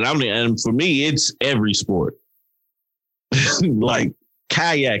 And for me, it's every sport. Like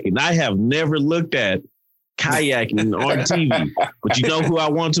kayaking. I have never looked at kayaking on TV. But you know who I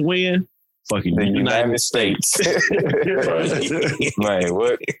want to win? Fucking the United States. Man,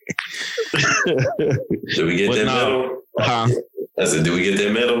 what? Did we get that medal? Huh? I said, did we get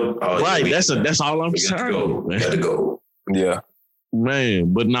that medal? Oh, right. That's all I'm saying. Gotta go. Yeah.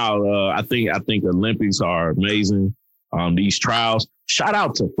 Man, but no, I think Olympics are amazing. These trials. Shout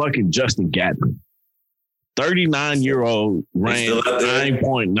out to fucking Justin Gatlin. 39-year-old ran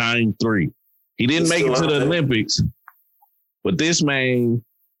 9.93. He didn't make it to the Olympics, but this man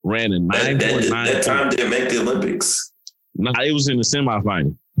ran a 9.9. That time didn't make the Olympics. No, it was in the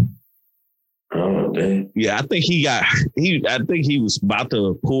semifinal. Oh, dang. Yeah, I think he was about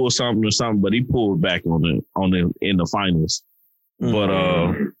to pull something, but he pulled back in the finals. But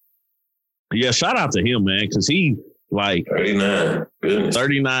yeah, shout out to him, man, because he like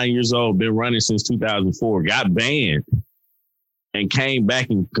 39 years old, been running since 2004, got banned and came back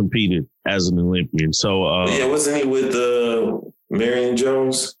and competed as an Olympian. So wasn't he with Marion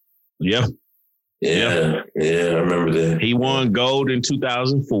Jones? Yeah. Yeah, I remember that. He won gold in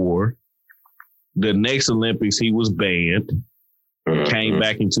 2004. The next Olympics, he was banned. Came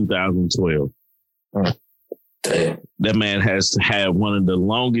back in 2012. Damn. That man has had one of the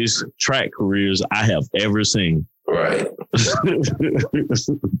longest track careers I have ever seen. Right.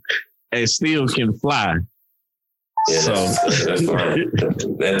 And still can fly. Yeah, so that's fine.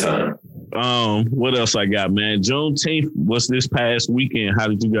 That time. What else I got, man? Juneteenth was this past weekend. How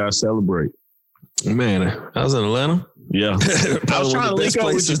did you guys celebrate? Man, I was in Atlanta. Yeah. I was trying to link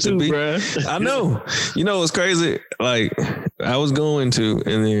up with you too, bro. I know. You know what's crazy? Like, I was going to,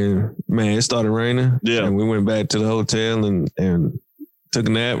 and then, man, it started raining. Yeah. And we went back to the hotel and took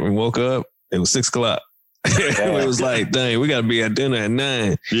a nap and woke up. It was 6 o'clock. It was like, dang, we got to be at dinner at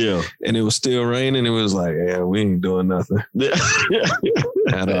 9. Yeah. And it was still raining. It was like, yeah, we ain't doing nothing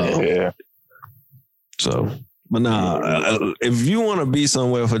at all. Yeah. So, but nah, if you want to be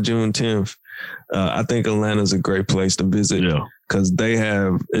somewhere for Juneteenth, I think Atlanta's a great place to visit. Yeah. Because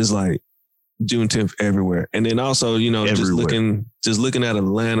it's like Juneteenth everywhere. And then also, just looking at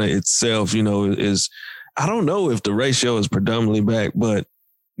Atlanta itself, is, I don't know if the ratio is predominantly back, but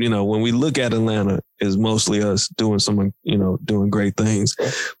when we look at Atlanta, it's mostly us doing doing great things,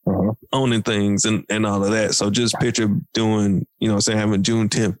 owning things and all of that. So just picture doing, having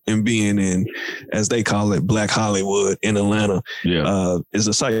Juneteenth and being in, as they call it, Black Hollywood in Atlanta. Yeah. Is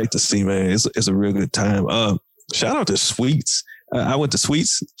a sight to see, man. It's a real good time. Shout out to Sweets. I went to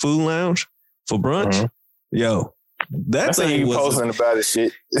Sweets Food Lounge for brunch. Yo. That thing was posting about this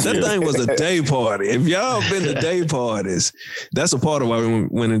shit. That thing was a day party. If y'all been to day parties, that's a part of why we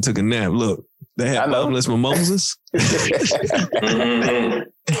went and took a nap. Look, they had bottomless mimosas. As soon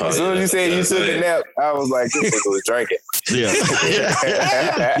as you said you took a nap, I was like, this nigga was drinking. Yeah.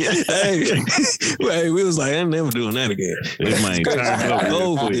 Hey, we was like, I'm never doing that again. This man turned up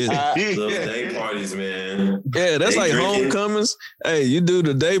real quick. Those day parties, man. Yeah, that's Day like drinking. homecomings. Hey, you do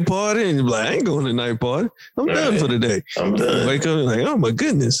the day party and you're like, I ain't going to night party. I'm done for the day. I'm done. Wake up and like, oh my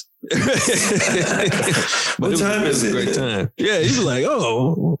goodness. What time is it? Great time. Yeah, you be like,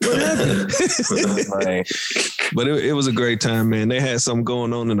 oh, what happened? But it was a great time, man. They had something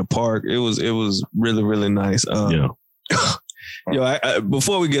going on in the park. It was really, really nice. Yeah. Yo, I,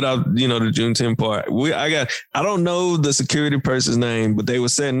 before we get out, the Juneteenth part, I don't know the security person's name, but they were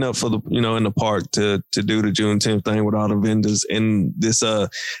setting up for the, in the park to do the Juneteenth thing with all the vendors. And this, I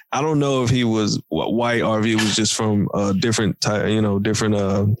don't know if he was white or if he was just from a different type, different,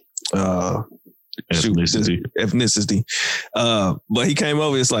 ethnicity. But he came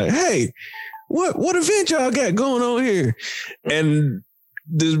over. It's like, hey, what event y'all got going on here? And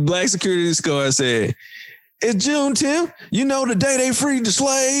this black security guard said, it's Juneteenth. The day they freed the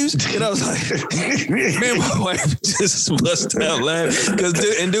slaves. And I was like, man, my wife just busted out laughing.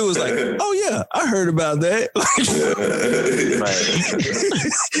 And dude was like, oh yeah, I heard about that.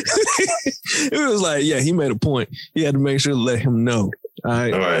 It was like, yeah, he made a point. He had to make sure to let him know. All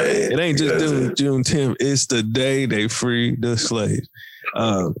right. It ain't just Juneteenth. It's the day they freed the slaves.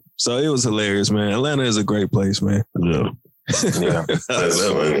 So it was hilarious, man. Atlanta is a great place, man. Yeah. Yeah, that's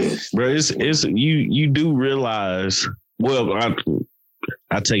funny, bro. It's you do realize. Well,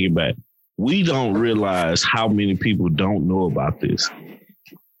 I take it back. We don't realize how many people don't know about this.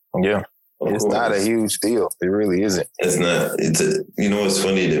 Yeah, it's not a huge deal. It really isn't. It's not. What's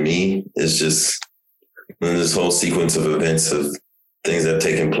funny to me is just this whole sequence of events of things that have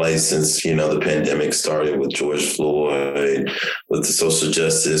taken place since, the pandemic started with George Floyd, with the social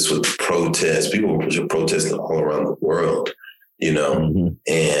justice, with protests. People were protesting all around the world,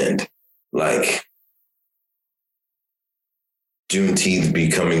 and like Juneteenth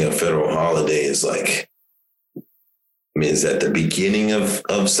becoming a federal holiday is like, is that the beginning of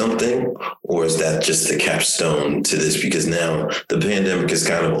something, or is that just the capstone to this? Because now the pandemic is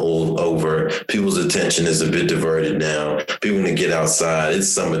kind of over. People's attention is a bit diverted now. People want to get outside. It's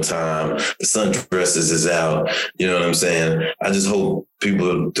summertime. The sundresses is out. You know what I'm saying? I just hope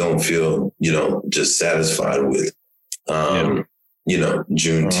people don't feel, just satisfied with,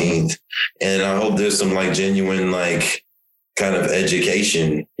 Juneteenth. And I hope there's some genuine, kind of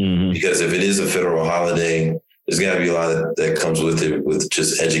education, because if it is a federal holiday, there's got to be a lot that comes with it, with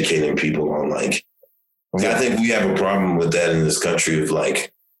just educating people on I think we have a problem with that in this country of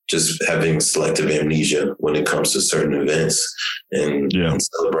just having selective amnesia when it comes to certain events and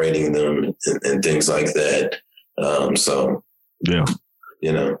celebrating them and things like that. Yeah.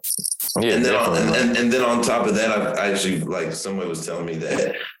 And then on top of that, I actually someone was telling me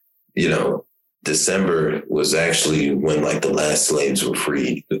that, December was actually when the last slaves were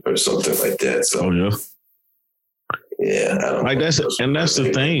freed or something like that. So, yeah, that's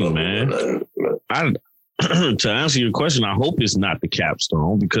the thing, man. To answer your question, I hope it's not the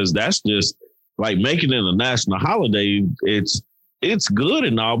capstone, because that's just making it a national holiday. It's good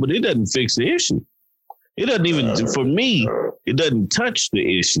and all, but it doesn't fix the issue. It doesn't even, for me, it doesn't touch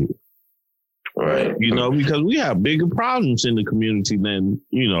the issue. Right. Because we have bigger problems in the community than,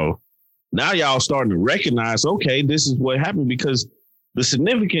 now y'all starting to recognize, okay, this is what happened, because the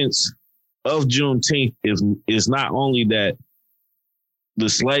significance of Juneteenth is not only that the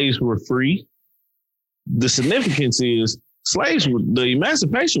slaves were free. The significance is the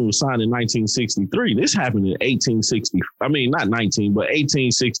emancipation was signed in 1963. This happened in 1860. I mean, not 19, but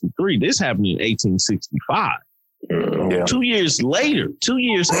 1863. This happened in 1865. Yeah. 2 years later, 2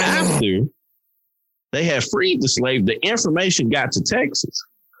 years after they had freed the slave, the information got to Texas.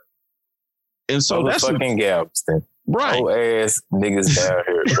 And so that's fucking Galveston. Right. Old ass niggas down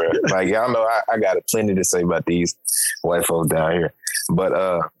here, bro. Y'all know I got plenty to say about these white folks down here. But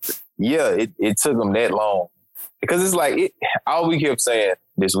it took them that long. Because it's all we kept saying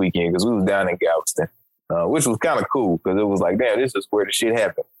this weekend, because we was down in Galveston, which was kind of cool, because it was damn, this is where the shit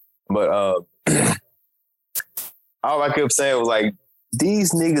happened. But all I kept saying was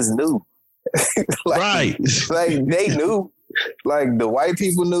these niggas knew. Right. They knew. The white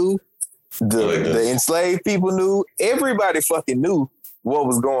people knew. The enslaved people knew. Everybody fucking knew what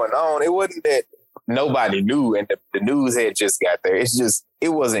was going on. It wasn't that nobody knew and the news had just got there. It's just, it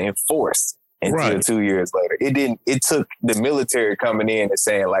wasn't enforced until 2 years later. It took the military coming in and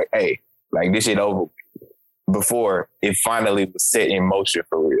saying hey, this shit over before it finally was set in motion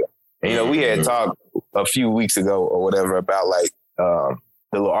for real. And, we had talked a few weeks ago or whatever about the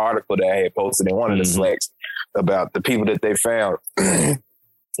little article that I had posted in one of the Slacks about the people that they found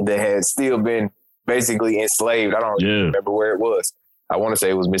that had still been basically enslaved. I don't remember where it was. I want to say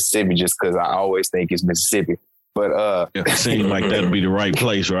it was Mississippi just because I always think it's Mississippi. But it seemed like that'd be the right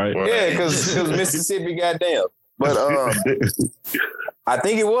place, right? Yeah, because Mississippi, goddamn. But I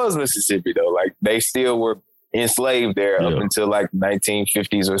think it was Mississippi though. Like they still were enslaved there up until like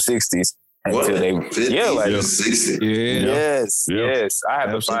 1950s or 60s. Until they, 60s. Yes. I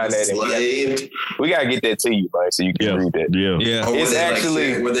have to find that. We gotta get that to you, man, so you can read that. Yeah. It's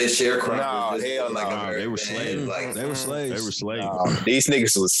actually were they sharecroppers? No, hell no. They were slaves. They were slaves. These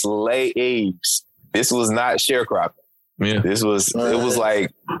niggas was slaves. This was not sharecropping. Yeah. This was. It was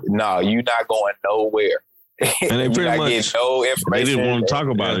like, no, you're not going nowhere. And they pretty much get no information. They didn't want to talk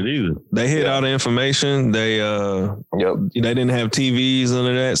about it either. They hid all the information. They they didn't have TVs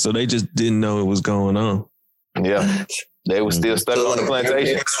under that, so they just didn't know what was going on. Yeah. They were still stuck on the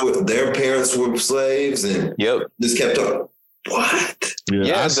plantation. Their parents were slaves and just kept on. What?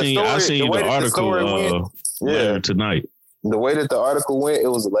 Yeah, I seen the article later tonight. The way that the article went, it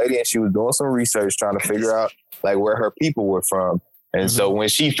was a lady and she was doing some research trying to figure out like where her people were from. And so when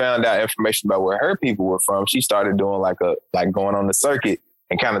she found out information about where her people were from, she started doing like going on the circuit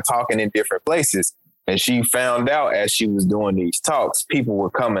and kind of talking in different places. And she found out as she was doing these talks, people were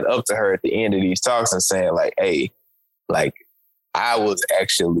coming up to her at the end of these talks and saying like, hey, like I was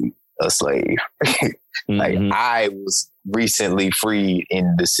actually a slave. Like I was recently freed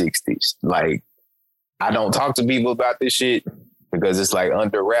in the 60s. Like I don't talk to people about this shit because it's like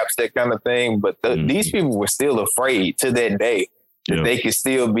under wraps, that kind of thing. But these people were still afraid to that day that they could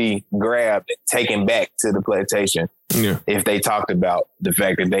still be grabbed and taken back to the plantation if they talked about the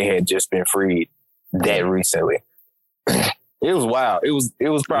fact that they had just been freed that recently. It was wild. It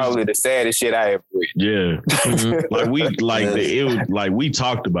was probably the saddest shit I ever read. Yeah. We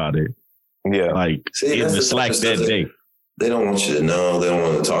talked about it. Yeah. Like in the Slack that day. They don't want you to know. They don't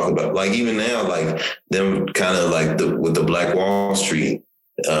want to talk about it. Like even now, like them kind of like with the Black Wall Street,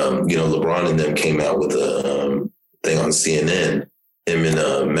 LeBron and them came out with a thing on CNN. Him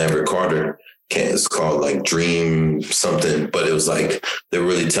and Maverick Carter. It's called like Dream something, but it was like they're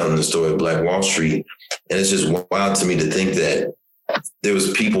really telling the story of Black Wall Street. And it's just wild to me to think that there was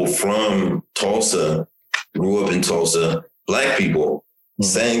people from Tulsa, grew up in Tulsa, Black people,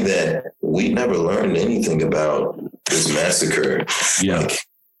 saying that we never learned anything about this massacre. Like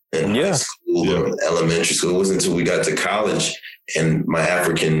in high school or elementary school. It wasn't until we got to college and my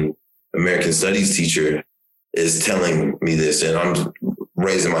African American studies teacher is telling me this, and I'm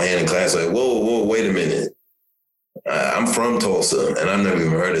raising my hand in class like, whoa, wait a minute. I'm from Tulsa, and I've never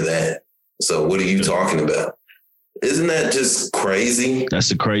even heard of that. So what are you talking about? Isn't that just crazy? That's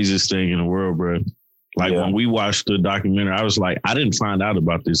the craziest thing in the world, bro. Like when we watched the documentary, I was like, I didn't find out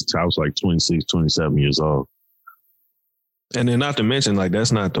about this until I was like 26, 27 years old. And then not to mention, like,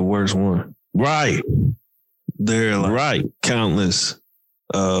 that's not the worst one. Right. There are like countless.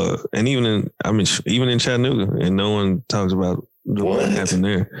 And even in Chattanooga, and no one talks about what happened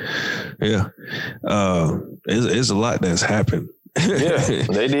there. Yeah. It's a lot that's happened. Yeah,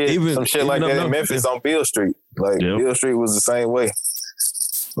 they did some shit like that in Memphis on Beale Street. Like Beale Street was the same way.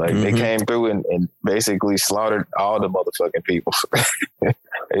 Like they came through and basically slaughtered all the motherfucking people.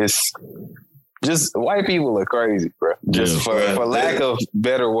 It's just white people are crazy, bro. Just for lack of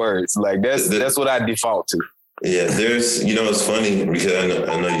better words. Like that's what I default to. Yeah, there's, it's funny because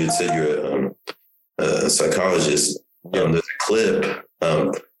I know you said you're a psychologist. There's a clip.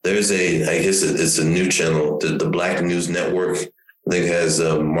 There's I guess it's a new channel, the Black News Network. I think it has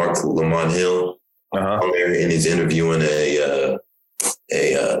Mark Lamont Hill on there, and he's interviewing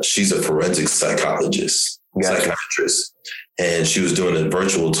she's a forensic psychologist, psychiatrist, and she was doing a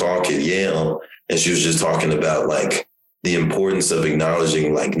virtual talk at Yale, and she was just talking about like the importance of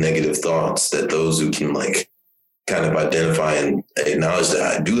acknowledging like negative thoughts, that those who can like kind of identify and acknowledge that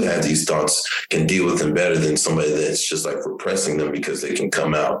I do have these thoughts can deal with them better than somebody that's just like repressing them because they can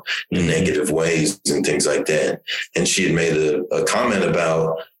come out in negative ways and things like that. And she had made a comment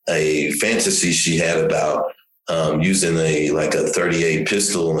about a fantasy she had about using a 38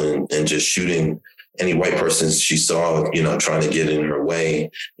 pistol and just shooting any white person she saw, trying to get in her way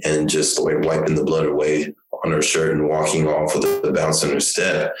and just like wiping the blood away on her shirt and walking off with a bounce in her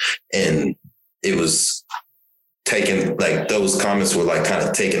step. And it was taken, like those comments were like kind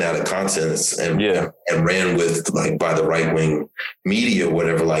of taken out of context and ran with like by the right wing media or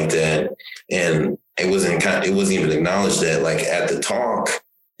whatever like that. And it wasn't even acknowledged that like at the talk,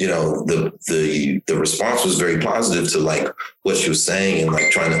 the response was very positive to like what she was saying, and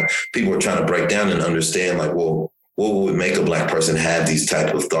like people were trying to break down and understand like, well, what would make a Black person have these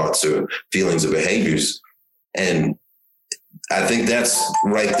type of thoughts or feelings or behaviors? And I think that's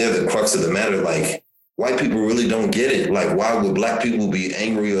right there, the crux of the matter. Like, white people really don't get it. Like, why would black people be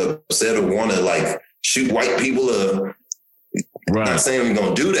angry or upset or want to like shoot white people? Right. Not saying we're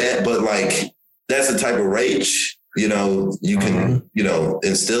going to do that, but like, that's the type of rage, you know, you can, you know,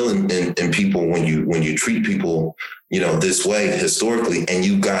 instill in people when you treat people, you know, this way historically, and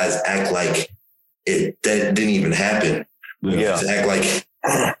you guys act like that didn't even happen. Yeah. Just act like,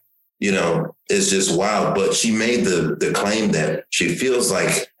 you know, it's just wild. But she made the claim that she feels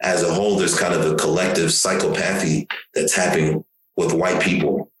like as a whole, there's kind of a collective psychopathy that's happening with white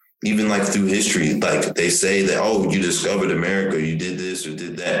people, even like through history. Like they say that, oh, you discovered America, you did this or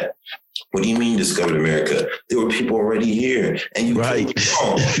did that. What do you mean discovered America? There were people already here, and you right.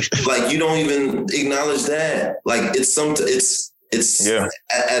 Like you don't even acknowledge that. Like it's yeah.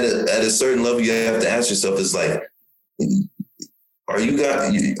 At a certain level, you have to ask yourself, it's like, are you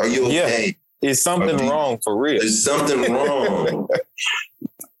okay? Yeah. Is something wrong for real? Is something wrong?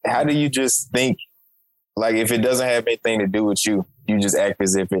 How do you just think, like, if it doesn't have anything to do with you, you just act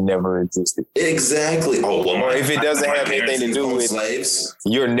as if it never existed? Exactly. Oh, well, or if it doesn't have anything to do with slaves,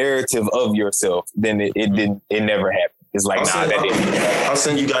 your narrative of yourself, then it never happened. It's like, that didn't happen. I'll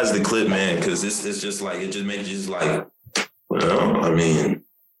send you guys the clip, man, because it's just like, it just makes you just like, well, I mean,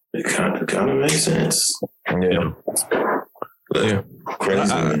 it kind of makes sense. Yeah. Yeah.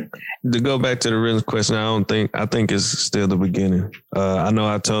 Crazy. To go back to the real question, I think it's still the beginning. I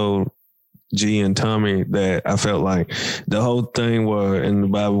know I told G and Tommy that I felt like the whole thing where in the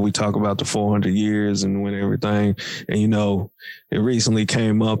Bible we talk about the 400 years and when everything, and you know, it recently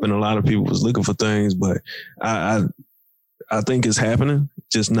came up and a lot of people was looking for things, but I think it's happening,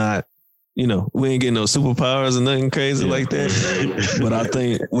 just not, you know, we ain't getting no superpowers or nothing crazy like that. But I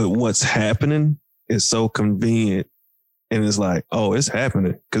think with what's happening, it's so convenient. And it's like, oh, it's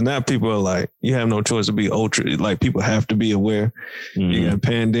happening. Because now people are like, you have no choice to be ultra. Like, people have to be aware. Mm-hmm. You got a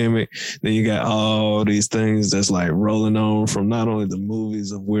pandemic. Then you got all these things that's like rolling on from not only the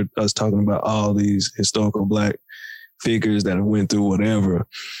movies of us talking about all these historical Black figures that have went through whatever,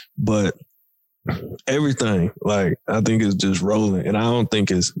 but everything. Like, I think it's just rolling. And I don't think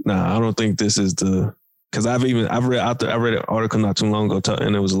this is the... Because I read an article not too long ago,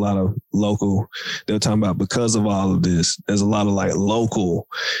 and there was a lot of local. They were talking about, because of all of this, there's a lot of like local,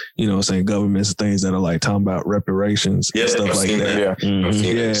 you know, saying governments and things that are like talking about reparations and stuff like that. Yeah.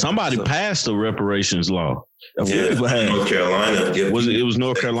 Mm-hmm. Yeah. Somebody passed the reparations law. North Carolina. Yeah. It was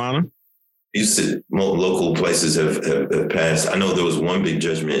North Carolina? You said local places have passed. I know there was one big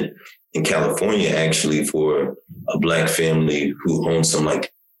judgment in California actually for a Black family who owned some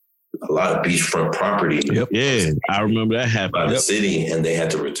like a lot of beachfront property. Yep. Yeah, I remember that happened. By the city, and they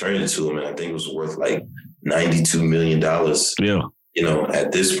had to return it to them, and I think it was worth like $92 million. Yeah, you know,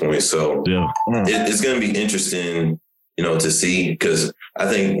 at this point. So yeah, it's going to be interesting, you know, to see, because I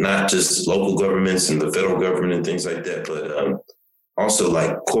think not just local governments and the federal government and things like that, but also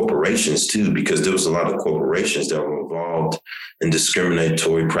like corporations too, because there was a lot of corporations that were involved in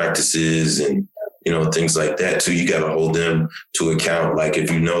discriminatory practices and, you know, things like that too. You got to hold them to account. Like, if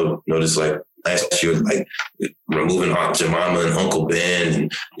you notice, like last year, like removing Aunt Jemima and Uncle Ben,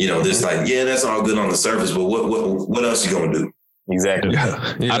 and, you know, this, like, yeah, that's all good on the surface, but what else you gonna do? Exactly.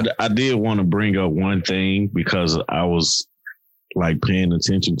 Yeah. I did want to bring up one thing, because I was like paying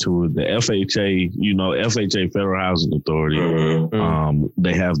attention to it. The FHA, you know, FHA, Federal Housing Authority, mm-hmm.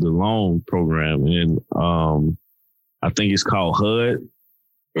 They have the loan program, and I think it's called HUD.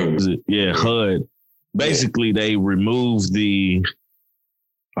 Mm-hmm. HUD. Basically, they remove the,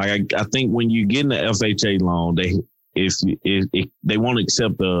 like, I think when you get in the FHA loan, they won't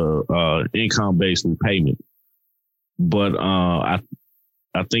accept the income-based repayment. But I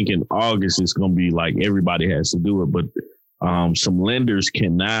think in August it's going to be like everybody has to do it. But some lenders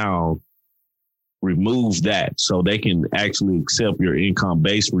can now remove that, so they can actually accept your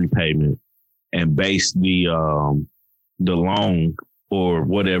income-based repayment and base the loan or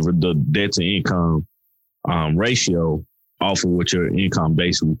whatever the debt to income ratio off of what your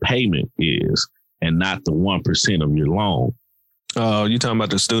income-based repayment is, and not the 1% of your loan. Oh, you talking about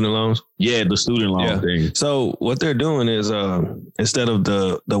the student loans? Yeah, the student loan thing. So what they're doing is instead of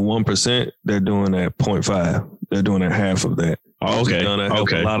the 1%, they're doing at 0.5. They're doing at half of that. Oh, okay.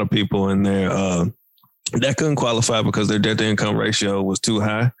 Help a lot of people in there that couldn't qualify because their debt to income ratio was too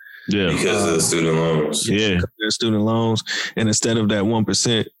high. Yeah, because of the student loans. Yeah, their student loans, and instead of that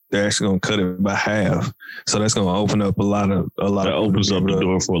 1%, they're actually going to cut it by half. So that's going to open up a lot. That opens up the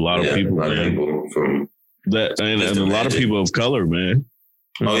door for a lot of people. A lot of people from that, and a lot of people of color, man.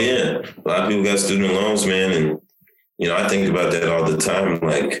 Oh yeah, a lot of people got student loans, man, and you know, I think about that all the time.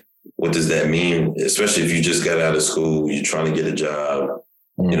 Like, what does that mean? Especially if you just got out of school, you're trying to get a job.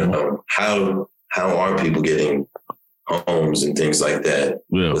 You know, how are people getting homes and things like that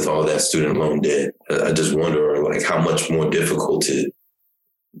with all that student loan debt? I just wonder, like, how much more difficult is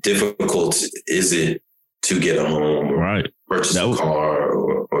it to get a home or purchase a car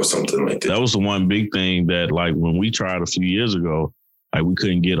or something like that? That was the one big thing that, like, when we tried a few years ago, like, we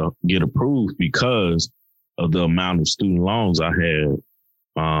couldn't get approved because of the amount of student loans I had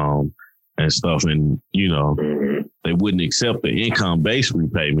and stuff. And, you know, they wouldn't accept the income-based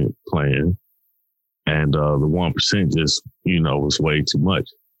repayment plan. And the 1% just, you know, was way too much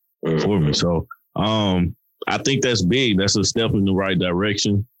for me. So I think that's big. That's a step in the right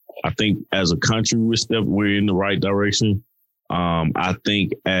direction. I think as a country, we're in the right direction. I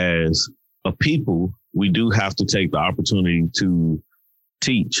think as a people, we do have to take the opportunity to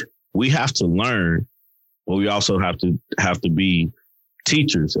teach. We have to learn, but we also have to be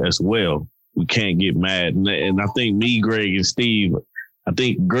teachers as well. We can't get mad. And I think Greg and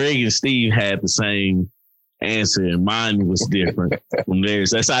Steve had the same answer, and mine was different from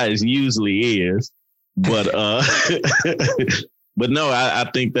theirs. That's how it usually is. But but no, I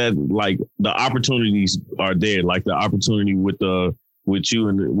think that, like, the opportunities are there. Like the opportunity with you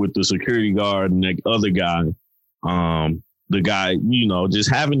and with the security guard and that other guy, the guy, you know, just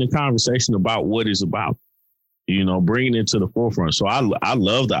having the conversation about what it's about, you know, bringing it to the forefront. So I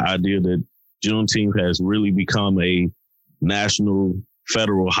love the idea that Juneteenth has really become a national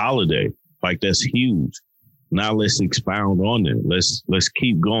federal holiday. Like, that's huge. Now let's expound on it. Let's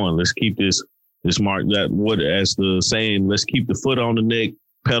keep going. Let's keep this mark, that what, as the saying, let's keep the foot on the neck,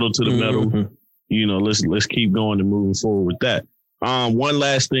 pedal to the metal. You know, let's keep going and moving forward with that. One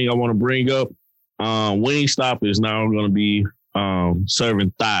last thing I want to bring up. Wingstop is now going to be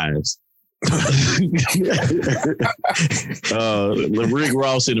serving thighs. Rick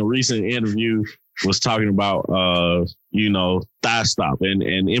Ross in a recent interview was talking about you know, Thigh Stop and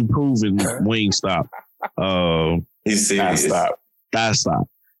improving Wingstop. He's serious. Thigh Stop.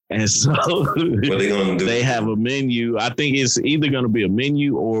 And so they have a menu. I think it's either going to be a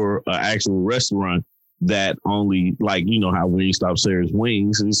menu or an actual restaurant that only, like, you know how Wingstop serves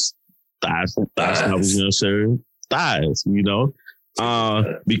wings, is Thigh Stop is going to serve thighs, you know,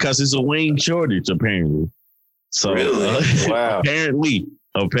 because it's a wing shortage apparently. So really? Wow.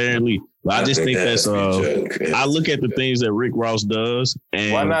 Apparently. But I just think that's I look at the things that Rick Ross does,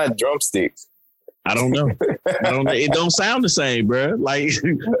 and why not drumsticks? I don't know. It don't sound the same, bro. Like,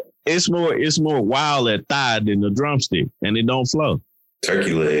 it's more wild at thigh than the drumstick, and it don't flow.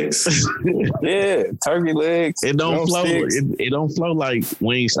 Turkey legs. Yeah, turkey legs. It don't flow. It don't flow like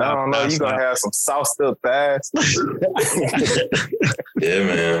Wingstop. I don't know. You gonna have some sauced up thighs. Yeah,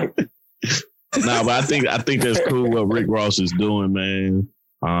 man. Nah, but I think that's cool what Rick Ross is doing, man.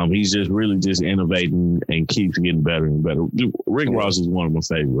 He's just really just innovating and keeps getting better and better. Rick Ross is one of my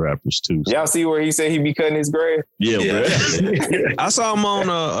favorite rappers too. So. Y'all see where he said he be cutting his grass? Yeah. I saw him on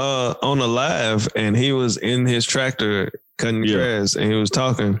a live, and he was in his tractor cutting grass, and he was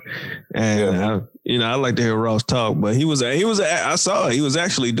talking. And I like to hear Ross talk, but I saw he was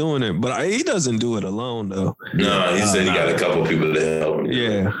actually doing it, but he doesn't do it alone though. No, he said he got a couple people to help him.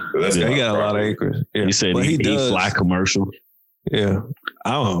 Yeah, he got a lot of acres. Yeah. He said he fly commercial. Yeah.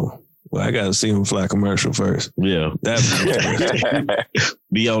 Oh, well, I got to see him fly commercial first. Yeah.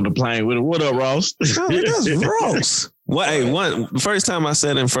 Be on the plane with him. What up, Ross? Oh, that's Ross. The first time I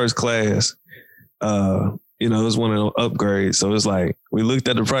sat in first class, it was one of the upgrades. So it's like, we looked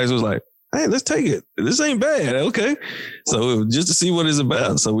at the price, it was like, hey, let's take it. This ain't bad. Okay. So just to see what it's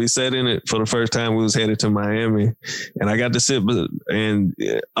about. So we sat in it for the first time. We was headed to Miami, and I got to sit, and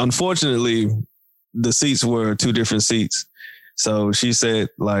unfortunately, the seats were two different seats. So she said,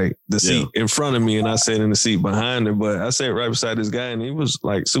 like, the seat in front of me, and I sat in the seat behind her. But I sat right beside this guy, and he was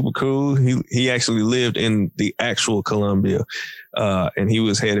like super cool. He actually lived in the actual Columbia, and he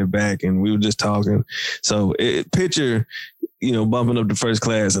was headed back, and we were just talking. So picture, bumping up to first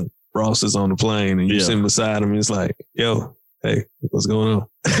class, and Ross is on the plane, and you're sitting beside him, and it's like, yo, hey, what's going on?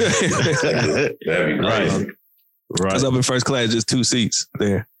 That'd be crazy. Right. I was up in first class, just two seats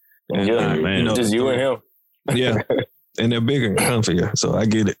there. And, man. Just you and him. Yeah. And they're bigger and comfier, so I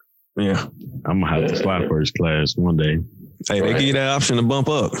get it. Yeah. I'm going to have to fly first class one day. Hey, they give you that option to bump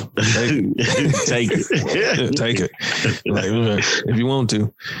up. Take it. Take it. Like, if you want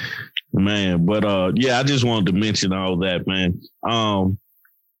to. Man, but I just wanted to mention all that, man.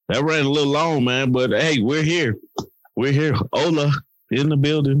 That ran a little long, man, but hey, we're here. We're here. Ola in the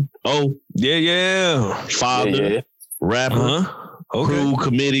building. Oh, yeah. Father, rapper, Crew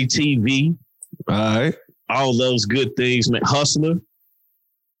Committee TV. All right. All those good things, man. Hustler.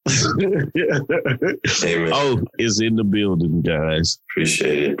 Amen. Oh, is in the building, guys.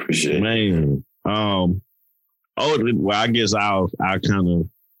 Appreciate it. Man. Well, I guess I'll kind of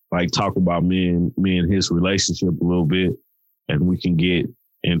like talk about me and his relationship a little bit, and we can get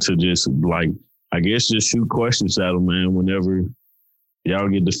into just like, I guess just shoot questions at him, man, whenever y'all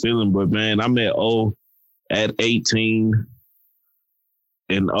get the feeling. But man, I met O at 18,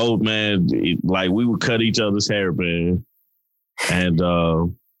 and man, like we would cut each other's hair, man. And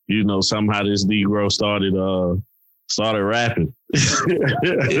somehow this Negro started rapping.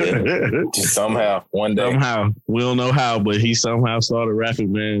 Just somehow, one day. Somehow. We don't know how, but he somehow started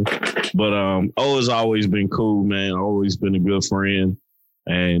rapping, man. But O has always been cool, man. Always been a good friend,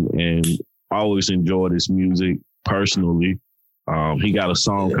 and always enjoyed his music personally. He got a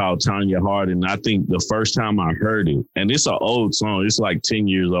song called Tanya Harding. I think the first time I heard it, and it's an old song, it's like 10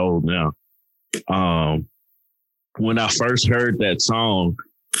 years old now. When I first heard that song,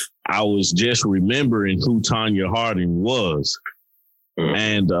 I was just remembering who Tanya Harding was.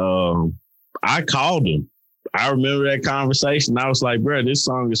 And I called him. I remember that conversation. I was like, bro, this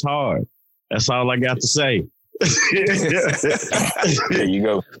song is hard. That's all I got to say. There you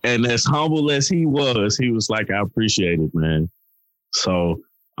go. And as humble as he was like, I appreciate it, man. So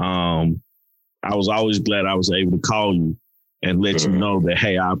I was always glad I was able to call you and let you know that,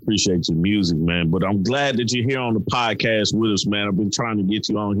 hey, I appreciate your music, man. But I'm glad that you're here on the podcast with us, man. I've been trying to get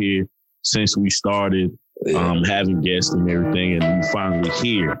you on here since we started having guests and everything, and you finally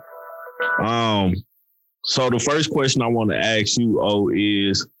here. So the first question I want to ask you, O,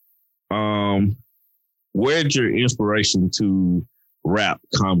 is where'd your inspiration to rap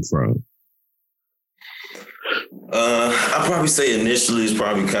come from? I'd probably say initially it's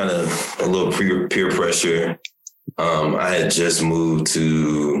probably kind of a little peer pressure. I had just moved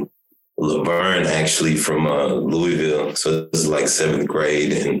to Laverne, actually, from Louisville. So it was like 7th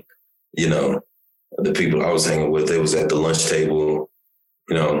grade. And, the people I was hanging with, they was at the lunch table,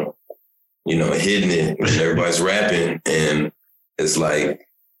 hitting it, and everybody's rapping. And it's like,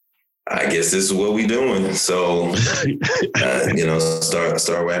 I guess this is what we doing. So, start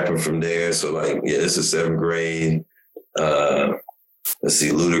rapping from there. So like, yeah, this is 7th grade. Let's see,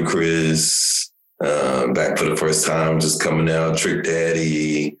 Ludacris, back for the first time, just coming out, Trick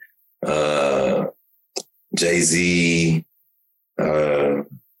Daddy, Jay-Z.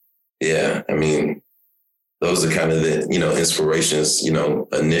 Yeah, I mean, those are kind of the, inspirations,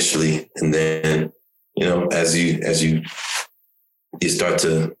 initially. And then, as you start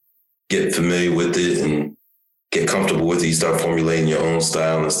to get familiar with it and get comfortable with it, you start formulating your own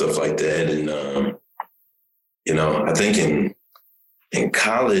style and stuff like that. And, I think in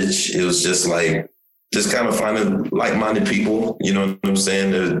college, it was just kind of finding like-minded people, you know what I'm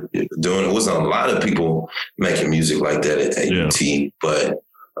saying? It wasn't a lot of people making music like that at UT, but,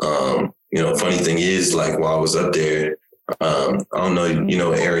 funny thing is, like, while I was up there, I don't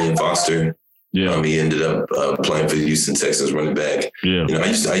know, Arian Foster. Yeah. He ended up playing for the Houston Texans running back. Yeah. I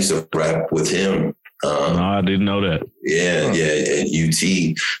used to rap with him. No, I didn't know that. Yeah, at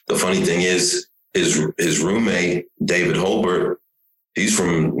UT. The funny thing is, his roommate, David Holbert, he's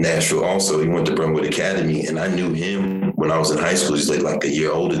from Nashville also. He went to Brentwood Academy, and I knew him when I was in high school. He's like a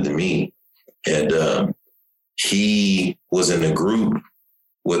year older than me. And he was in a group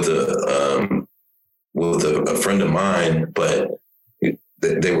with a friend of mine, but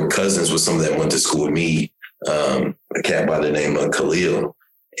they were cousins with someone that went to school with me, a cat by the name of Khalil.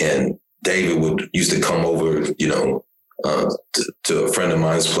 And David used to come over, to a friend of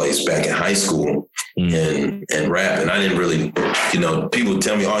mine's place back in high school and rap. And I didn't really, people would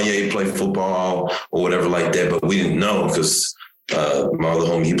tell me, oh yeah, he played football or whatever like that, but we didn't know because my other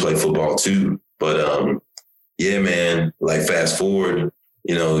homie, he played football too. But yeah, man, like fast forward,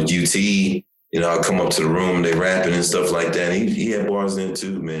 UT, I come up to the room, they rapping and stuff like that. And he had bars in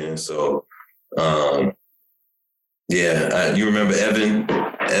too, man. So, you remember Evan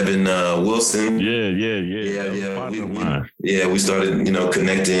Wilson? Yeah. We started,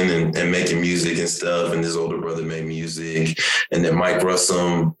 connecting and making music and stuff. And his older brother made music. And then Mike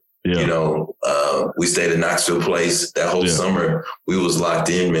Russum, we stayed at Knoxville Place that whole summer. We was locked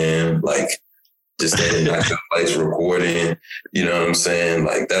in, man. Like, just staying in Knoxville Place recording, you know what I'm saying?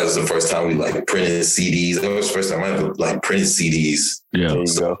 Like, that was the first time we printed CDs. That was the first time I ever printed CDs. Yeah.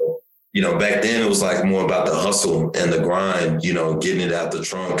 So, back then it was more about the hustle and the grind, getting it out the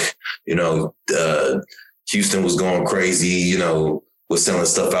trunk. Houston was going crazy, was selling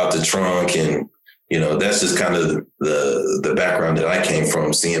stuff out the trunk. And, that's just kind of the background that I came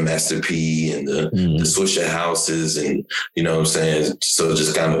from, seeing Master P and the Swisher houses and, you know what I'm saying? So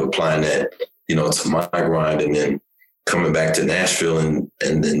just kind of applying that, to my grind. And then, coming back to Nashville and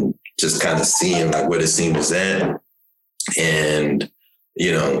then just kind of seeing like where the scene was at and,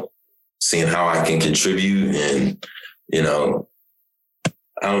 you know, seeing how I can contribute and, you know,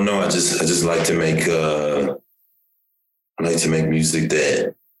 I don't know. I just like to make music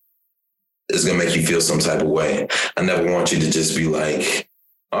that is gonna make you feel some type of way. I never want you to just be like,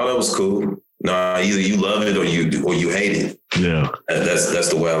 "Oh, that was cool." No, either you love it or you hate it. Yeah, that's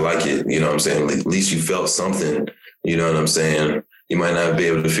the way I like it. You know what I'm saying? At least you felt something. You know what I'm saying? You might not be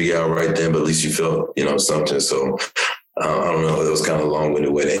able to figure out right then, but at least you felt, you know, something. So I don't know. It was kind of a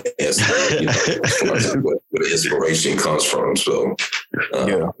long-winded way to answer, you know, where the inspiration comes from. So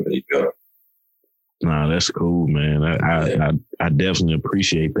there you go. Nah, that's cool, man. I definitely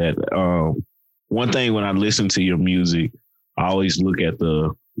appreciate that. One thing when I listen to your music, I always look at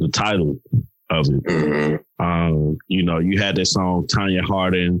the title of it. Mm-hmm. You know, you had that song Tanya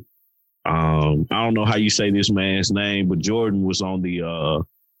Harding. I don't know how you say this man's name, but Jordan was on the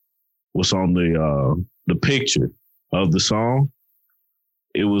picture of the song.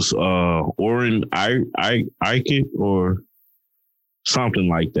 It was Oren Ike or something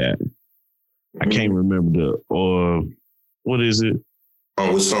like that. I can't remember what is it?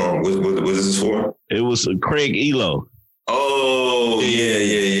 Oh, which song? What is this for? It was Craig Elo. Oh,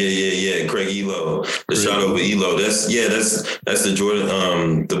 yeah. Craig Elo. The shot over Elo. That's the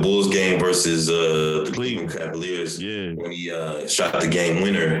Jordan, the Bulls game versus the Cleveland Cavaliers. Yeah. When he shot the game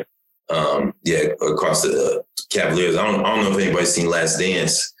winner. Across the Cavaliers. I don't know if anybody's seen Last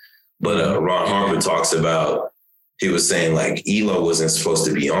Dance, but Ron Harper talks about, he was saying like Elo wasn't supposed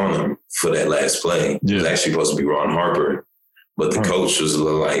to be on him for that last play. Yeah. It was actually supposed to be Ron Harper. But the coach was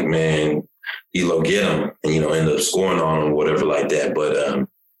like, man, Elo, get him, and, you know, end up scoring on him, whatever like that. But,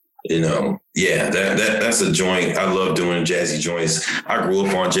 you know, yeah, that's a joint. I love doing jazzy joints. I grew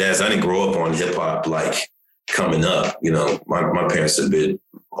up on jazz. I didn't grow up on hip hop like coming up. You know, my parents are a bit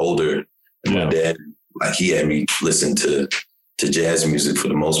older. And my dad, like, he had me listen to jazz music for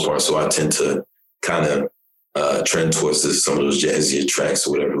the most part. So I tend to kind of trend towards some of those jazzier tracks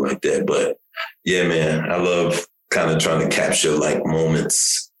or whatever like that. But yeah, man, I love kind of trying to capture like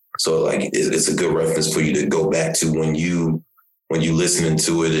moments. So like it's a good reference for you to go back to when you listening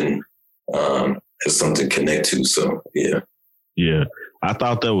to it and has something to connect to. So yeah. Yeah. I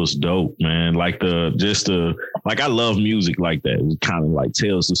thought that was dope, man. Like I love music like that. It kind of like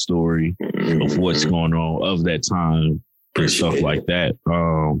tells the story of what's going on of that time and stuff like that.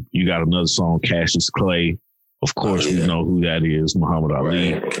 You got another song, Cassius Clay. Of course, we know who that is, Muhammad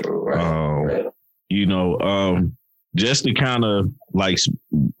Ali. Right. You know, just to kind of like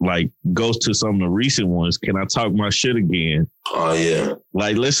go to some of the recent ones. Can I talk my shit again? Oh yeah.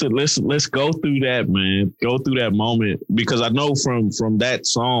 Like let's go through that, man. Go through that moment, because I know from that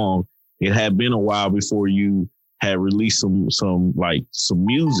song, it had been a while before you had released some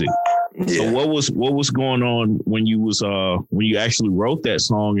music. Yeah. So what was going on when you actually wrote that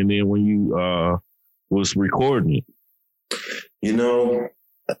song, and then when you was recording it? You know,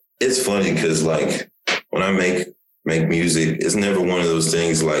 it's funny because like when I make music, it's never one of those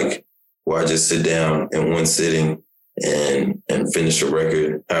things like where I just sit down in one sitting and finish a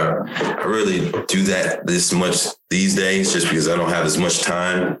record. I really do that this much these days just because I don't have as much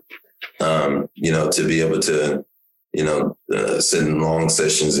time, you know, to be able to, you know, sit in long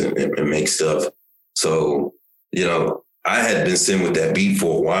sessions and make stuff. So, you know, I had been sitting with that beat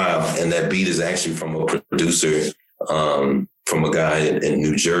for a while, and that beat is actually from a producer, from a guy in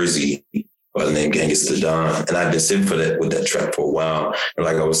New Jersey by the name Genghis Don. And I've been sitting with that track for a while. And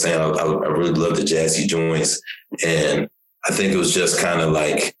like I was saying, I really love the jazzy joints. And I think it was just kind of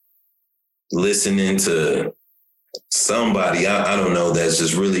like listening to somebody, I don't know, that's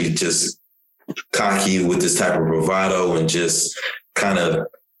just really just cocky with this type of bravado and just kind of,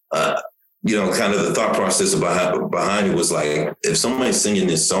 you know, kind of the thought process behind it was like, if somebody's singing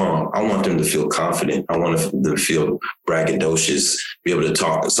this song, I want them to feel confident. I want them to feel braggadocious, be able to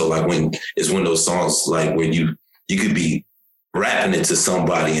talk. So like when those songs, like where you could be rapping it to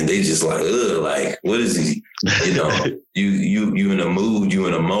somebody and they just like, ugh, like, what is he? You know, you in a mood, you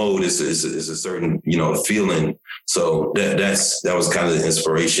in a mode, it's a certain, you know, feeling. So that was kind of the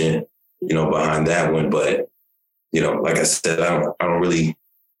inspiration, you know, behind that one. But, you know, like I said, I don't really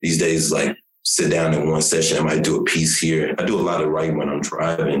these days, like, sit down in one session. I might do a piece here. I do a lot of writing when I'm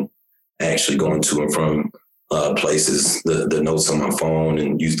driving, actually going to and from places, the notes on my phone,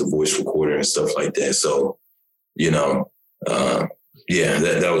 and use the voice recorder and stuff like that. So, you know, that's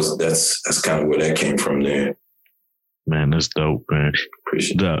kind of where that came from there. Man, that's dope, man.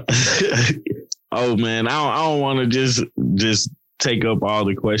 Appreciate it. Oh man, I don't want to just take up all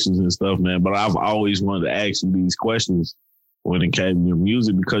the questions and stuff, man. But I've always wanted to ask you these questions when it came to your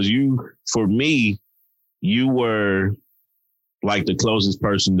music, because for me, you were like the closest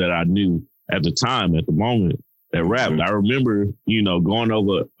person that I knew at the time, at the moment, that rapped. I remember, going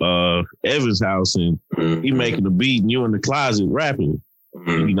over Evan's house and he making a beat and you in the closet rapping.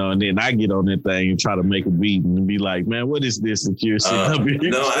 And then I get on that thing and try to make a beat and be like, man, what is this that you're sitting up here?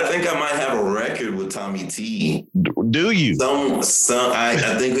 No, I think I might have a record with Tommy T. Do you?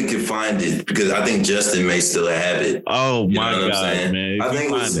 I think we can find it, because I think Justin may still have it. Oh my God, man. I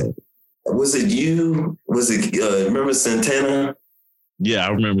think was it you? Was it, remember Santana? Yeah, I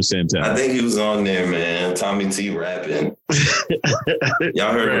remember Santana. I think he was on there, man. Tommy T rapping.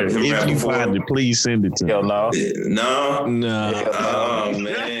 Y'all heard him rap before? If you find it, please send it to me. Hell no. No? Oh,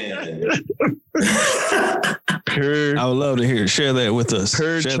 man. I would love to hear it. Share that with us.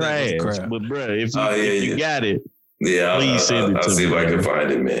 Trash. But, bro, if you got it, yeah, please send it to me. I'll see if I can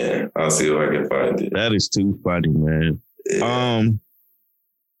find it, man. I'll see if I can find it. That is too funny, man. Yeah.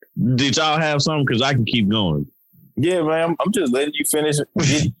 Did y'all have something? Because I can keep going. Yeah, man. I'm just letting you finish.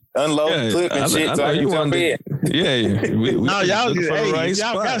 Unload, clip, and shit. So I can jump in. No, y'all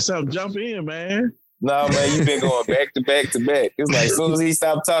got something. Jump in, man. No, man, you've been going back to back to back. It's like as soon as he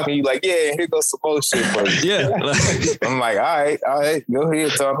stopped talking, you like, yeah, here goes some more shit for you. Yeah. I'm like, all right, go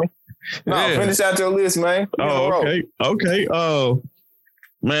ahead, Tommy. No, finish out your list, man. Okay.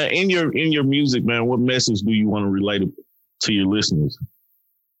 Man, in your music, man, what message do you want to relate to your listeners?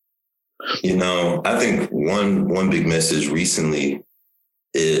 I think one big message recently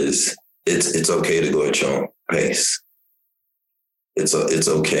is it's okay to go at your own pace. It's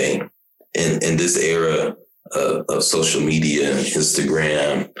okay. In this era of social media,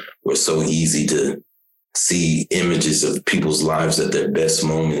 Instagram, where it's so easy to see images of people's lives at their best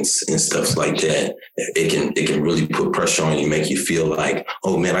moments and stuff like that, it can really put pressure on you, make you feel like,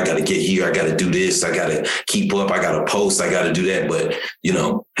 oh man, I got to get here. I got to do this. I got to keep up. I got to post. I got to do that. But,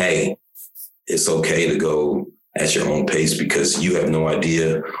 hey, it's okay to go at your own pace, because you have no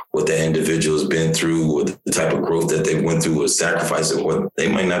idea what that individual has been through, or the type of growth that they went through, or sacrifice, or what they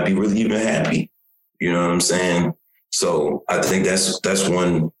might not be really even happy. You know what I'm saying? So I think that's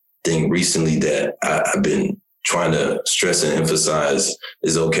one thing recently that I've been trying to stress and emphasize.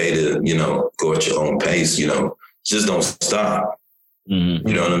 Is okay to, go at your own pace, just don't stop. Mm-hmm.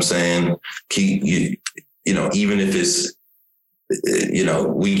 You know what I'm saying? Keep even if it's,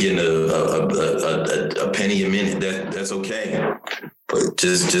 we getting a penny a minute, that's okay. But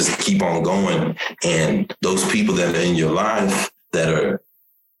just keep on going. And those people that are in your life that are,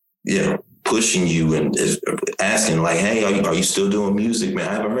 pushing you and asking like, hey, are you still doing music, man?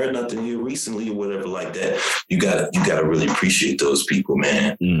 I haven't heard nothing here recently, or whatever like that. You gotta really appreciate those people,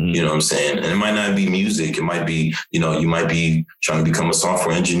 man. Mm-hmm. You know what I'm saying? And it might not be music. It might be, you might be trying to become a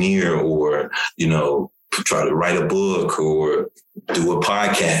software engineer, or, try to write a book or do a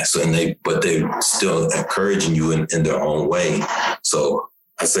podcast, but they're still encouraging you in their own way. So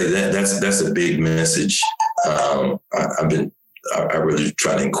I say that's a big message. I really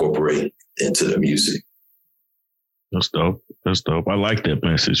try to incorporate into the music. That's dope. I like that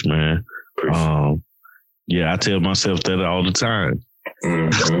message, man. I tell myself that all the time.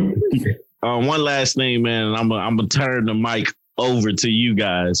 Mm-hmm. One last thing, man. I'm gonna turn the mic over to you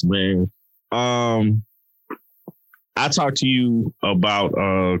guys, man. I talked to you about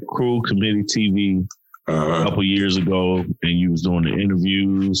Cruel Committee TV a couple years ago, and you was doing the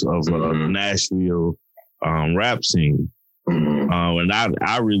interviews of the Nashville rap scene. And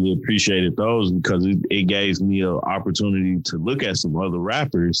I really appreciated those, because it gave me an opportunity to look at some other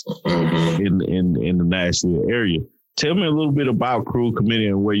rappers in the Nashville area. Tell me a little bit about Cruel Committee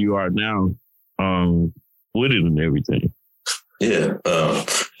and where you are now with it and everything. Yeah.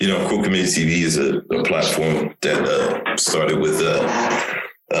 Cruel Committee TV is a platform that started with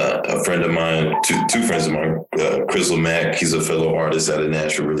a friend of mine, two friends of mine, Chris Mack. He's a fellow artist out of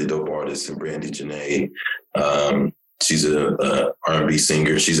Nashville, really dope artist, and Brandy Janae. She's a R&B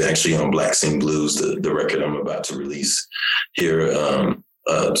singer. She's actually on Black Sing Blues, the record I'm about to release here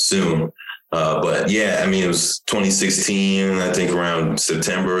soon. But yeah, it was 2016, I think around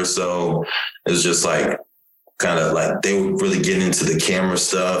September or so. It was just like, kind of like they were really getting into the camera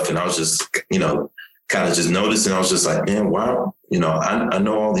stuff. And I was just, kind of just noticing. I was just like, man, wow, I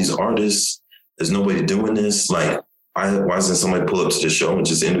know all these artists. There's nobody doing this. Like, why doesn't somebody pull up to the show and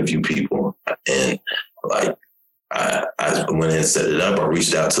just interview people? And like, I went and set it up. I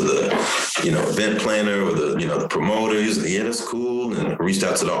reached out to the, event planner or the promoter. He was like, yeah, that's cool. And I reached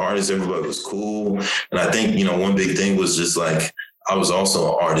out to the artists. Everybody was cool. And I think, one big thing was just like, I was also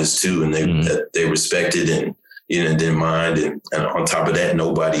an artist too. And they respected and, didn't mind. And on top of that,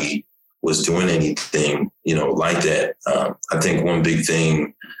 nobody was doing anything, like that. I think one big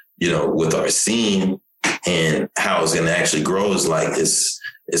thing, with our scene and how it's going to actually grow is like, it's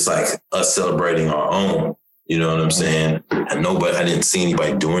like us celebrating our own, you know what I'm saying? And I didn't see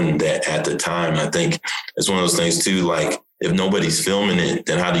anybody doing that at the time. I think it's one of those things too, like if nobody's filming it,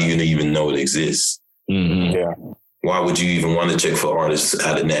 then how do you even know it exists? Mm-hmm. Yeah. Why would you even want to check for artists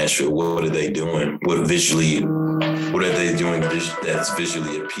out of Nashville? What are they doing? What are they doing that's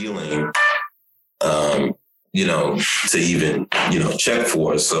visually appealing, to even, check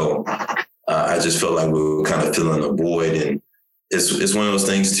for? So I just felt like we were kind of filling a void. And it's one of those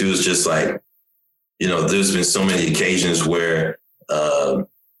things too, it's just like, there's been so many occasions where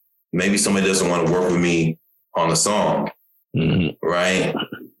maybe somebody doesn't want to work with me on a song, right?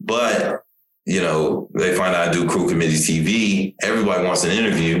 But they find out I do Crew Committee TV. Everybody wants an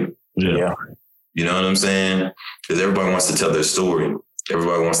interview. Yeah. You know what I'm saying? Because everybody wants to tell their story.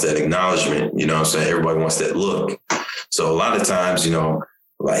 Everybody wants that acknowledgement. You know what I'm saying? Everybody wants that look. So a lot of times,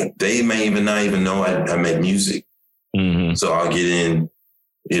 like they may not even know I make music. Mm-hmm. So I'll get in,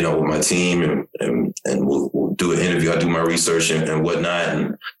 with my team and we'll do an interview. I do my research and whatnot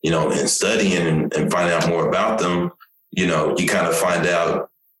and, and studying and finding out more about them. You kind of find out,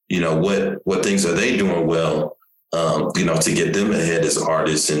 what things are they doing well, to get them ahead as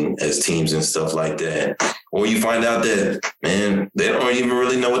artists and as teams and stuff like that. Or you find out that, man, they don't even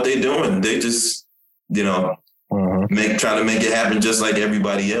really know what they're doing. They just, trying to make it happen just like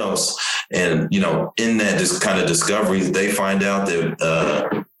everybody else. And, in that just kind of discovery, they find out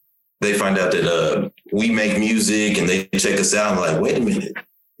that we make music and they check us out and like, wait a minute,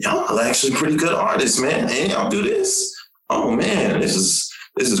 y'all are actually pretty good artists, man. And y'all do this. Oh man, this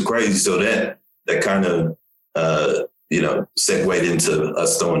is crazy. So that kind of, segued into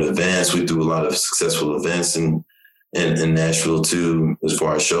us throwing events. We do a lot of successful events in Nashville too, as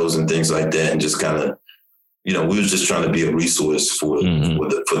far as shows and things like that. And just kind of, we were just trying to be a resource for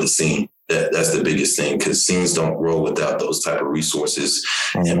the scene. That's the biggest thing, because scenes don't grow without those type of resources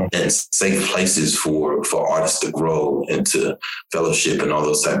and safe places for artists to grow and to fellowship and all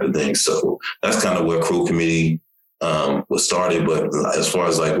those type of things. So that's kind of where Crew Committee was started. But as far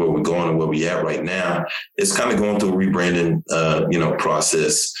as like where we're going and where we at right now, it's kind of going through a rebranding,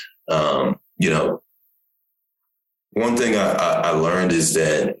 process. One thing I learned is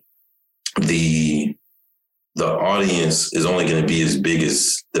that the audience is only going to be as big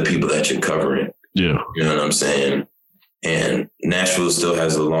as the people that you're covering. Yeah. You know what I'm saying? And Nashville still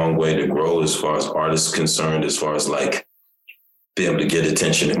has a long way to grow as far as artists concerned, as far as like being able to get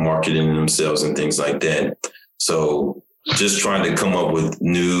attention and marketing themselves and things like that. So just trying to come up with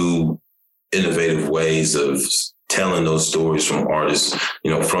new, innovative ways of telling those stories from artists,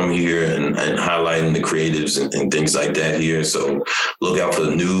 from here and highlighting the creatives and things like that here. So look out for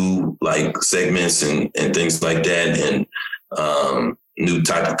new like segments and things like that, and new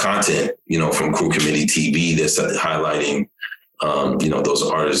type of content, from Crew Committee TV that's highlighting, those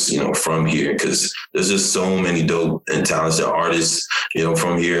artists, from here, because there's just so many dope and talented artists,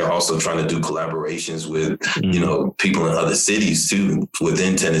 from here, also trying to do collaborations with, people in other cities too,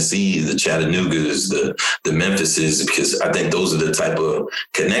 within Tennessee, the Chattanoogas, the Memphises, because I think those are the type of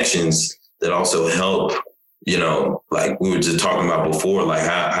connections that also help, like we were just talking about before, like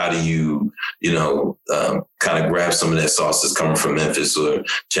how do you, kind of grab some of that sauce that's coming from Memphis or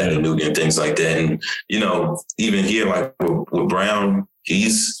Chattanooga and things like that. And, even here, like with Brown,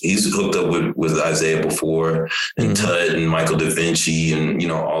 he's hooked up with Isaiah before, and Tud and Michael Da Vinci and,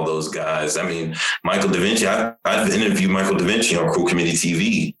 all those guys. I mean, Michael Da Vinci, I've interviewed Michael Da Vinci on Crew Committee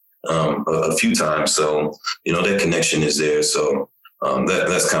TV a few times. So, that connection is there. So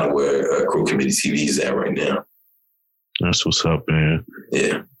that's kind of where Crew Committee TV is at right now. That's what's up, man.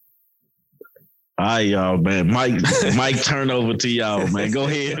 Yeah. All right, y'all, man. Mike, turn over to y'all, man. Go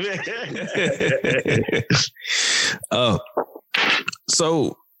ahead.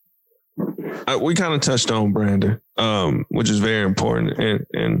 So we kind of touched on Brandon, which is very important,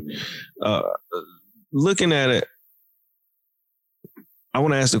 and looking at it, I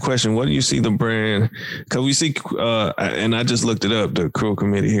want to ask the question: what do you see the brand? Because we see, and I just looked it up, the Crew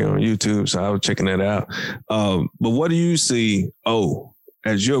Committee here on YouTube, so I was checking that out. But what do you see?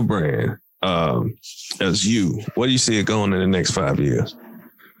 As your brand, as you, what do you see it going in the next 5 years?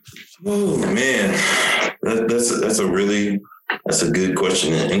 Oh man, that's a good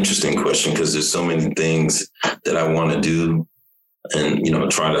question, an interesting question, because there's so many things that I want to do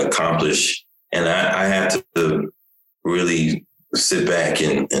and try to accomplish, and I have to really sit back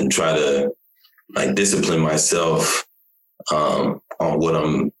and try to like discipline myself on what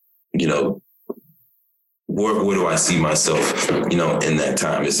I'm where do I see myself, you know, in that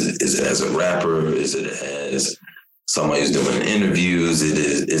time? Is it as a rapper? Is it as somebody who's doing interviews?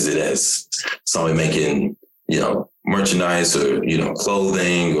 Is it as somebody making, you know, merchandise or, you know,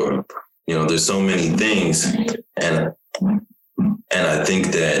 clothing, or, you know, there's so many things. And I think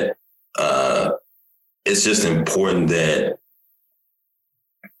that it's just important that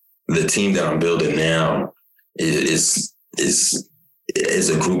the team that I'm building now is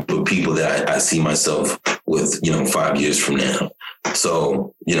a group of people that I see myself with, you know, 5 years from now.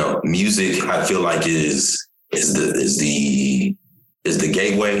 So, you know, music, I feel like is the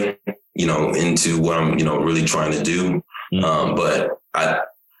gateway, you know, into what I'm, you know, really trying to do. But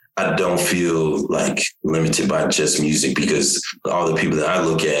I don't feel like limited by just music, because all the people that I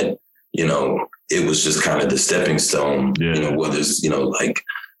look at, you know, it was just kind of the stepping stone, you know, whether it's, you know, like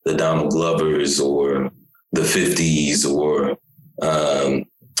the Donald Glovers or the 50s or,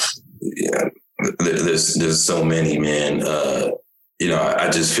 yeah, there's so many, man. You know, I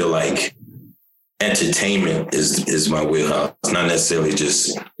just feel like entertainment is my wheelhouse. It's not necessarily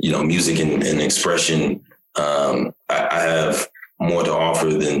just, you know, music and expression. I have more to offer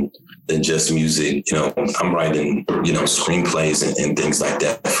than just music. You know, I'm writing, you know, screenplays and things like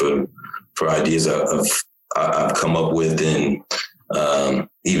that for ideas I've come up with, and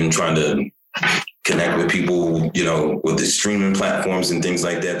even trying to connect with people, you know, with the streaming platforms and things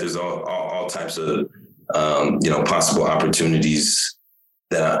like that. There's all types of, you know, possible opportunities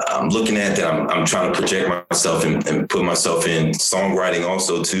that I'm looking at, that I'm trying to project myself and put myself in. Songwriting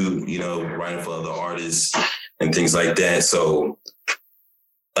also too, you know, writing for other artists and things like that. So,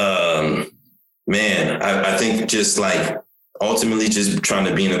 man, I think just like ultimately just trying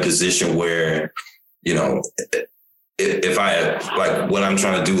to be in a position where, you know, if I like what I'm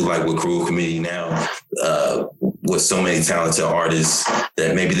trying to do, like with Cruel Committee now, with so many talented artists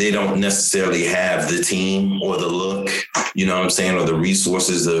that maybe they don't necessarily have the team or the look, you know what I'm saying, or the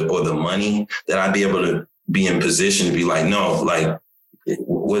resources or the money, that I'd be able to be in position to be like, no, like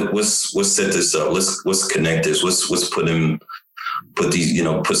let's set this up. Let's connect this. Let's put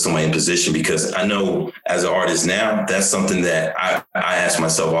somebody in position, because I know as an artist now, that's something that I ask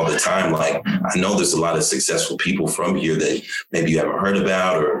myself all the time. Like, I know there's a lot of successful people from here that maybe you haven't heard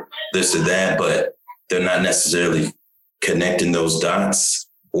about or this or that, but they're not necessarily connecting those dots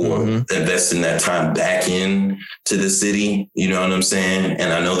or investing that time back in to the city. You know what I'm saying?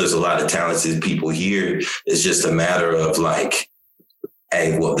 And I know there's a lot of talented people here. It's just a matter of like,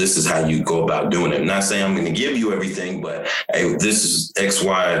 hey, well, this is how you go about doing it. I'm not saying I'm going to give you everything, but hey, this is X,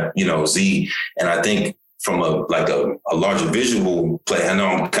 Y, you know, Z. And I think from a larger visual play, I know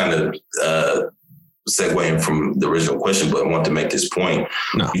I'm kind of segueing from the original question, but I want to make this point.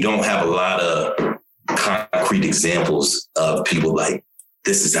 No. You don't have a lot of concrete examples of people like,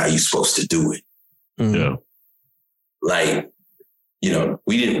 this is how you're supposed to do it. Mm-hmm. Yeah. Like, you know,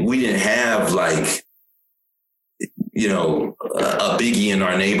 we didn't have like, you know, a Biggie in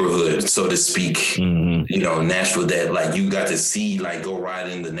our neighborhood, so to speak, you know, Nashville, that like you got to see, like go ride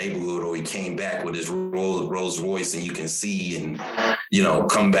in the neighborhood, or he came back with his Rolls Royce and you can see, and, you know,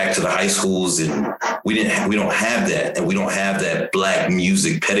 come back to the high schools. And we don't have that. And we don't have that Black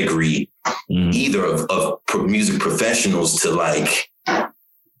music pedigree either of music professionals to like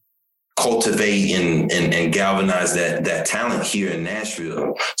cultivate and galvanize that talent here in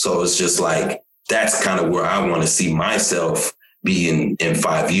Nashville. So it's just like, that's kind of where I want to see myself be in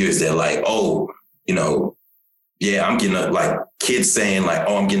 5 years. That like, oh, you know, yeah, I'm getting like kids saying like,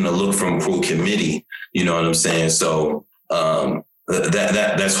 oh, I'm getting a look from Cruel Committee. You know what I'm saying? So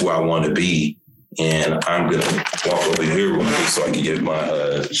that's where I want to be. And I'm going to walk over here real quick so I can get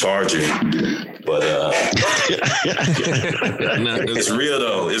my charger. But it's real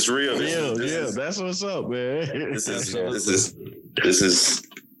though. It's real. Yeah, that's what's up, man. This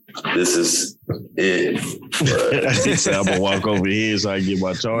is it. I'm gonna walk over here so I can get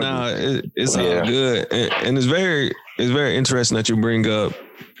my charger. No, it's all good, and it's very interesting that you bring up,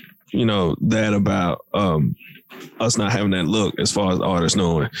 you know, that about us not having that look as far as artists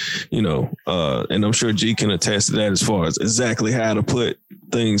knowing, you know, and I'm sure G can attest to that as far as exactly how to put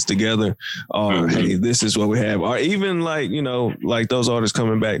things together. Hey, this is what we have. Or even like, you know, like those artists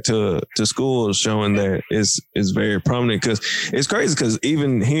coming back to school showing that is very prominent, because it's crazy, because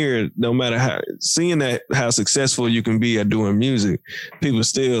even here, no matter how successful you can be at doing music, people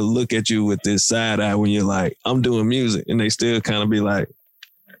still look at you with this side eye when you're like, I'm doing music, and they still kind of be like,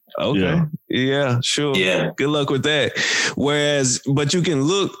 okay, yeah, sure. Yeah. Good luck with that. But you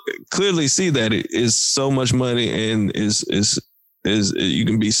can clearly see that it is so much money and is you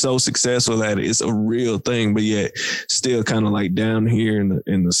can be so successful at it. It's a real thing, but yet still kind of like down here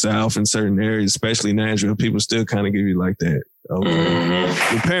in the South in certain areas, especially Nashville, people still kind of give you like that.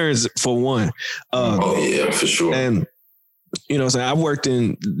 Okay. Your parents, for one. Oh yeah, for sure. And you know what I'm saying? I worked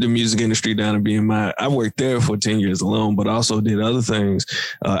in the music industry down in BMI. I worked there for 10 years alone, but also did other things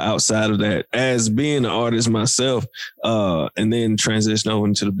outside of that as being an artist myself, and then transition over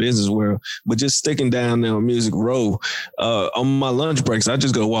into the business world. But just sticking down there on Music Row, on my lunch breaks, I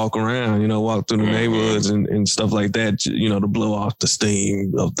just go walk around, walk through the neighborhoods and stuff like that, to blow off the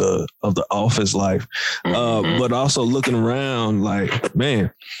steam of the office life. But also looking around like,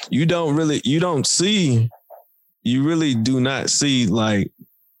 man, you really do not see, like,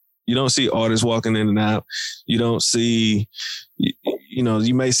 you don't see artists walking in and out. You don't see,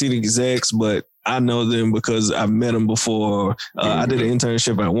 you may see the execs, but I know them because I've met them before. I did an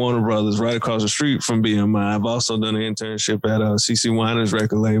internship at Warner Brothers right across the street from BMI. I've also done an internship at CeCe Winans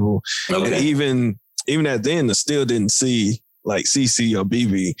record label. Okay. And even at then, I still didn't see like CeCe or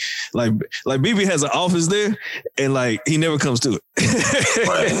BB. Like BB has an office there and like he never comes to it.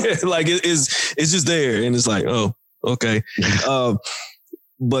 Right. Like it's just there and it's like, oh, okay.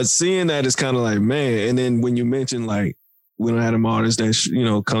 But seeing that is kind of like, man. And then when you mention like we don't have an artist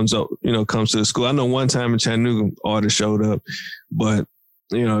that comes to the school. I know one time in Chattanooga, artist showed up, but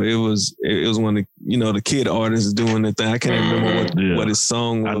it was one of the kid artists doing the thing. I can't remember what his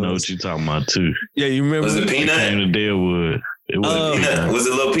song was. I know what you're talking about too. Yeah, you remember? Was it Peanut? Came to Deadwood. It was Peanut. Was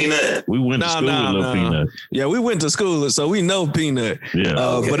it Lil Peanut? We went to school with Lil Peanut. Yeah, we went to school, so we know Peanut. Yeah.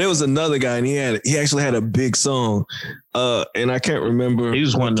 But it was another guy, and he actually had a big song. And I can't remember. He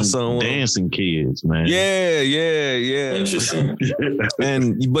was one of the dancing kids, man. Yeah. Interesting.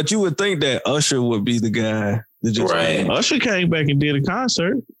 But you would think that Usher would be the guy that just Usher came back and did a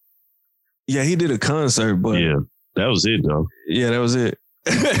concert. Yeah, he did a concert, but yeah, that was it though. Yeah, that was it.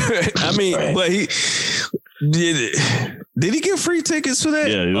 I mean, but he did he get free tickets for that?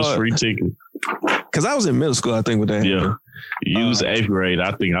 Yeah, it was free tickets. Because I was in middle school, I think, with that. Yeah. You was 8th grade.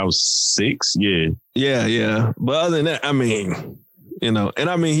 I think I was 6. Yeah. Yeah. But other than that, I mean, and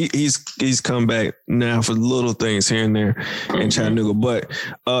I mean, he's come back now for little things here and there in Chattanooga. But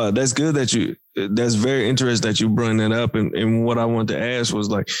that's good that's very interesting that you brought that up. And what I wanted to ask was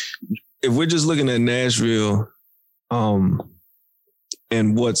like, if we're just looking at Nashville,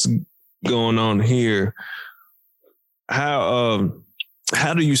 and what's going on here, how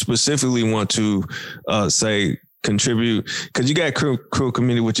do you specifically want to say contribute? Because you got crew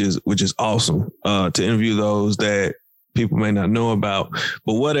committee, which is awesome to interview those that people may not know about.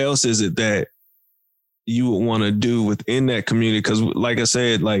 But what else is it that you would want to do within that community? Because like I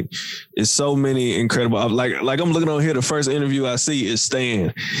said, like it's so many incredible, like I'm looking on here, the first interview I see is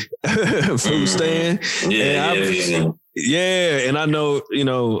Stan. Food Stan. Yeah, and I know,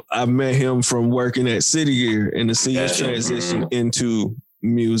 I met him from working at City Gear and to see his transition into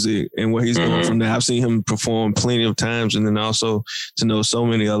music and where he's going from there. I've seen him perform plenty of times, and then also to know so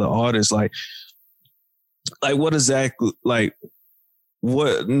many other artists. Like what exactly, like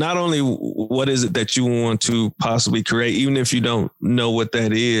what? Not only what is it that you want to possibly create, even if you don't know what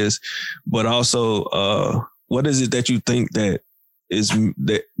that is, but also what is it that you think that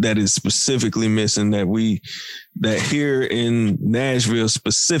is specifically missing that here in Nashville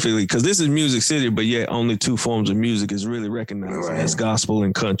specifically, because this is Music City, but yet only 2 forms of music is really recognized as gospel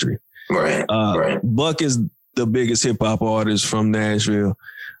and country. Right. Buck is the biggest hip hop artist from Nashville,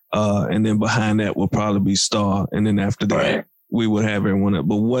 and then behind that will probably be Star, and then after that we would have everyone else.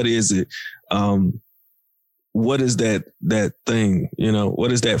 But what is it? What is that thing?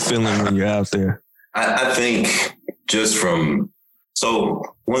 What is that feeling when you're out there? I think just from. So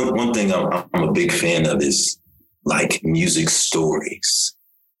one thing I'm a big fan of is like music stories.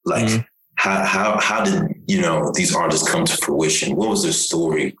 Like how did, these artists come to fruition? What was their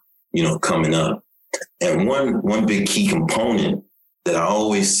story, coming up? And one big key component that I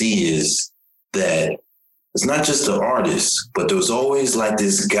always see is that it's not just the artist, but there's always like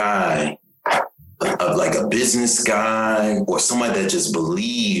this guy, like a business guy or somebody that just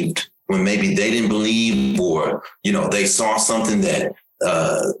believed when maybe they didn't believe, or, they saw something that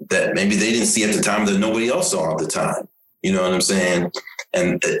maybe they didn't see at the time that nobody else saw at the time. You know what I'm saying?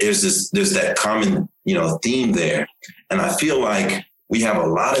 And there's that common, theme there. And I feel like we have a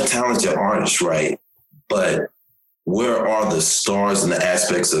lot of talented artists, right? But where are the stars and the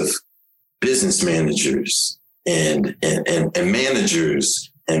aspects of business managers and managers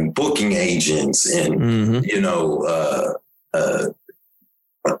and booking agents and,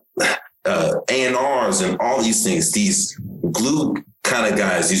 A&Rs and all these things, these glue kind of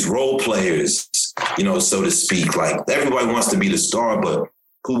guys, these role players, so to speak. Like everybody wants to be the star, but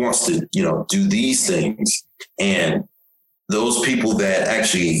who wants to, do these things? And those people that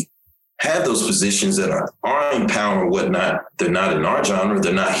actually have those positions that are in power and whatnot, they're not in our genre.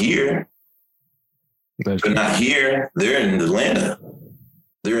 They're not here. They're not here. They're in Atlanta.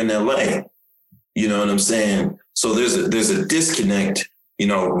 They're in LA. You know what I'm saying? So there's a disconnect,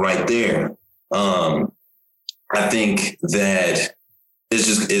 right there. I think that it's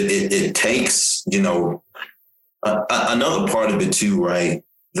just, it takes, another part of it too, right?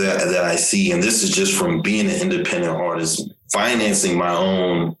 That I see, and this is just from being an independent artist, financing my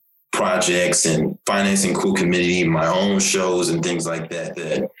own projects and financing Cool Committee, my own shows and things like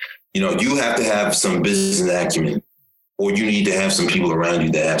that, you have to have some business acumen, or you need to have some people around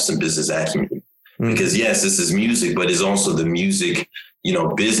you that have some business acumen. Mm-hmm. Because yes, this is music, but it's also the music,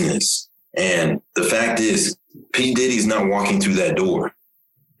 business. And the fact is, P. Diddy's not walking through that door.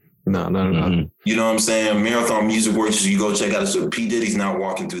 No. You know what I'm saying? Marathon Music Works, you go check out it. So P. Diddy's not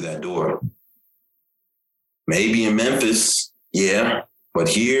walking through that door. Maybe in Memphis, yeah, but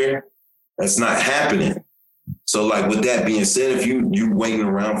here, that's not happening. So like with that being said, if you waiting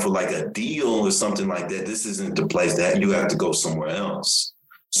around for like a deal or something like that, this isn't the place that you have to go somewhere else.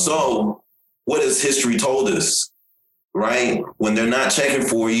 So what has history told us, right? When they're not checking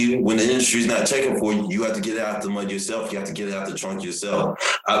for you, when the industry's not checking for you, you have to get out the mud yourself. You have to get out the trunk yourself.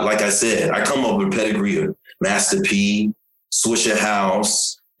 Like I said, I come up with a pedigree of Master P, Swisher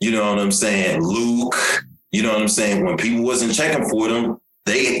House, you know what I'm saying? Luke, you know what I'm saying? When people wasn't checking for them,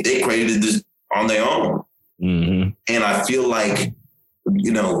 they created this on their own. Mm-hmm. And I feel like,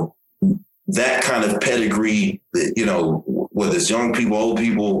 that kind of pedigree, whether it's young people, old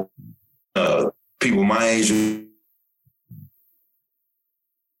people, people my age.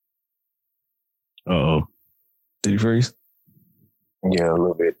 Uh-oh. Did he freeze? Yeah, a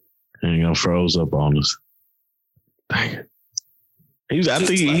little bit. And froze up on us. Dang. You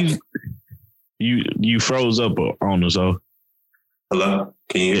froze up on us, though. Hello?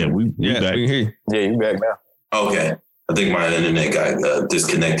 Can you hear me? We back. We can hear you. Yeah, you back now. Okay. I think my internet got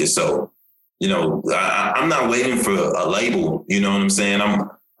disconnected. So, I'm not waiting for a label. You know what I'm saying?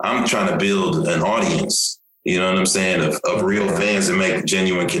 I'm trying to build an audience, you know what I'm saying, of real fans and make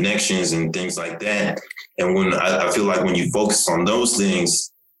genuine connections and things like that. And when I feel like when you focus on those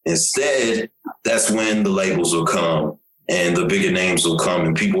things instead, that's when the labels will come and the bigger names will come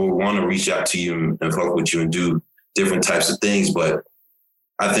and people will want to reach out to you and fuck with you and do different types of things. But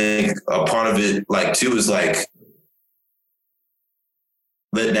I think a part of it, like, too, is like,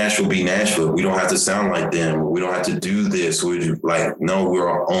 let Nashville be Nashville. We don't have to sound like them. We don't have to do this. We're like, no, we're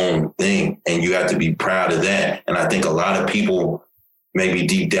our own thing. And you have to be proud of that. And I think a lot of people, maybe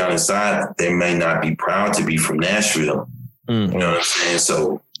deep down inside, they may not be proud to be from Nashville. You know what I'm saying?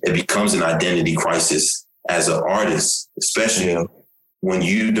 So it becomes an identity crisis as an artist, especially when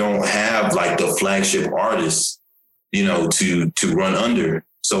you don't have like the flagship artist, to run under.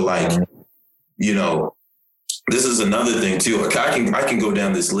 So like, this is another thing too. I can go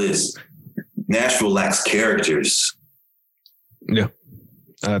down this list. Nashville lacks characters. Yeah.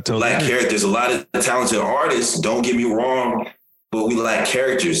 Lack characters. A lot of talented artists, don't get me wrong, but we lack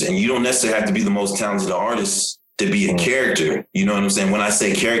characters. And you don't necessarily have to be the most talented artist to be a character. You know what I'm saying? When I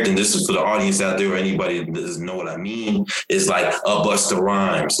say character, and this is for the audience out there or anybody that doesn't know what I mean, is like a Busta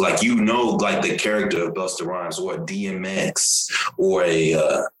Rhymes. Like, like the character of Busta Rhymes, or a DMX, or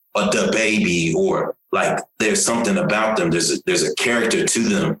a DaBaby, or like there's something about them. There's a character to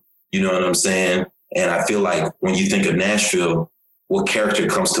them. You know what I'm saying? And I feel like when you think of Nashville, what character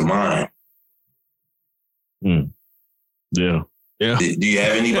comes to mind? Yeah. Yeah. Do you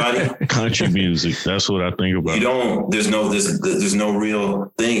have anybody? Country music. That's what I think about. You don't. There's no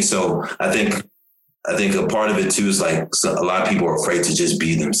real thing. So I think a part of it too is like a lot of people are afraid to just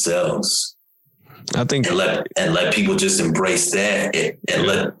be themselves. I think and let people just embrace that and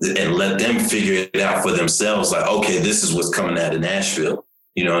let them figure it out for themselves. Like, okay, this is what's coming out of Nashville.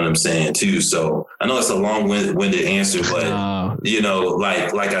 You know what I'm saying too. So I know it's a long-winded answer, but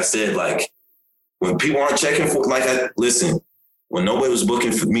like I said, like when people aren't checking for, listen. When nobody was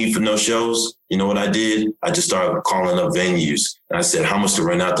booking for me for no shows, you know what I did? I just started calling up venues. And I said, how much to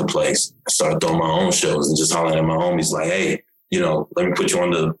rent out the place? I started throwing my own shows and just hollering at my homies like, hey, let me put you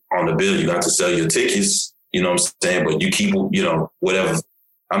on the bill. You got to sell your tickets, you know what I'm saying? But you keep, whatever.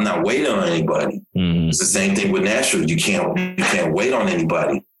 I'm not waiting on anybody. Mm-hmm. It's the same thing with Nashville. You can't wait on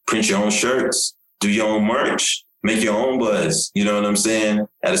anybody. Print your own shirts, do your own merch, make your own buzz. You know what I'm saying?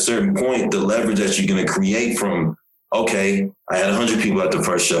 At a certain point, the leverage that you're going to create from, okay, I had 100 people at the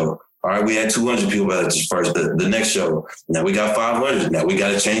first show. All right, we had 200 people at this first, the next show. Now we got 500. Now we got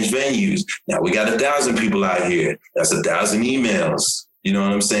to change venues. Now we got 1,000 people out here. That's 1,000 emails. You know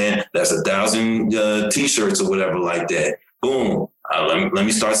what I'm saying? That's 1,000 T-shirts or whatever like that. Boom. Let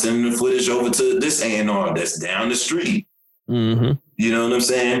me start sending the footage over to this A&R that's down the street. Mm-hmm. You know what I'm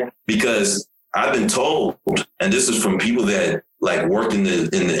saying? Because I've been told, and this is from people that like worked in the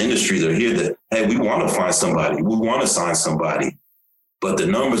industry, they're here that, hey, we want to find somebody. We want to sign somebody. But the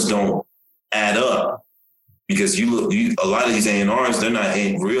numbers don't add up because a lot of these A&Rs, they're not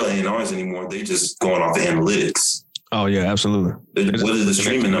real A&Rs anymore. They just going off of analytics. Oh yeah, absolutely. What does the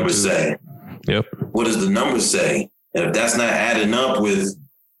streaming numbers say? Yep. What does the numbers say? And if that's not adding up with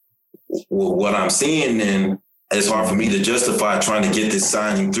what I'm seeing, then it's hard for me to justify trying to get this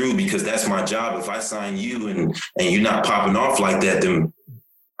signing through because that's my job. If I sign you and you're not popping off like that, then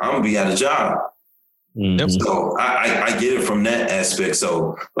I'm gonna be out of job. Yep. So I get it from that aspect.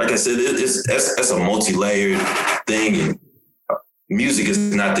 So like I said, that's a multi-layered thing, and music is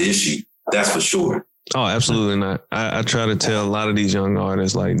not the issue. That's for sure. Oh, absolutely not. I try to tell a lot of these young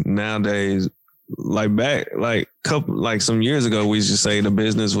artists, like nowadays, like back, like some years ago, we used to say the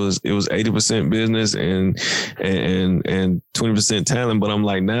business was 80% business and 20% talent. But I'm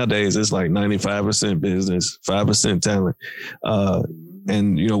like, nowadays it's like 95% business, 5% talent.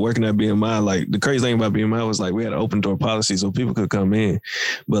 And, you know, working at BMI, like the crazy thing about BMI was like we had an open door policy so people could come in,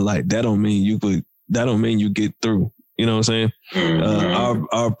 but like that don't mean you get through. You know what I'm saying?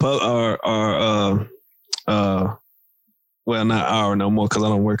 Well, not our no more because I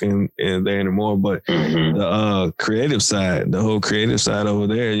don't work in there anymore. But the creative side, the whole creative side over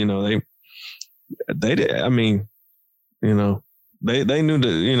there, you know, they did. I mean, you know, they knew that,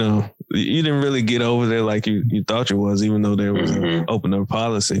 you know, you didn't really get over there like you thought you was, even though there was an open door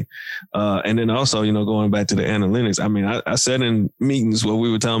policy. And then also, you know, going back to the analytics, I mean, I sat in meetings where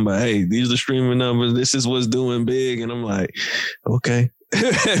we were talking about, hey, these are streaming numbers. This is what's doing big. And I'm like, okay.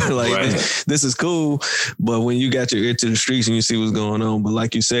 Like right. This is cool, but when you got your ear to the streets and you see what's going on, but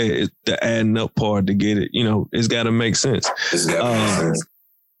like you said, it's the adding up part to get it, you know, it's got to make sense. It's got to make sense.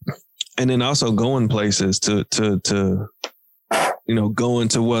 And then also going places to you know, going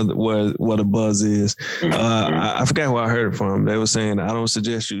to where the buzz is. I forgot where I heard it from. They were saying, I don't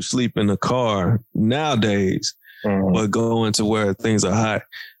suggest you sleep in the car nowadays, but going to where things are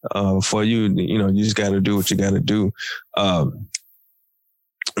hot. For you, you know, you just got to do what you got to do.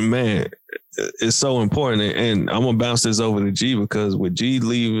 Man, it's so important. And I'm going to bounce this over to G because with G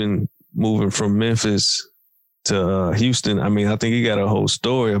moving from Memphis to Houston, I mean, I think he got a whole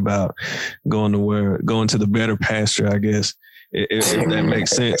story about going to the better pasture, I guess, if that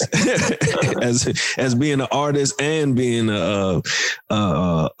makes sense. as being an artist and being a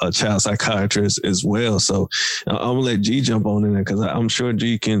child psychiatrist as well. So I'm going to let G jump on in there because I'm sure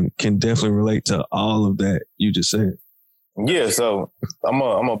G can definitely relate to all of that you just said. Yeah, so I'm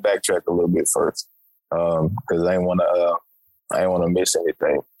gonna backtrack a little bit first, because I ain't wanna miss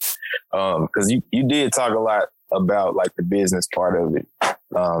anything. Because you did talk a lot about like the business part of it,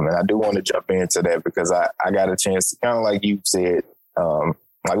 and I do want to jump into that because I got a chance to kind of like you said,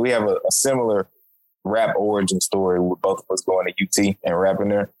 like we have a similar rap origin story with both of us going to UT and rapping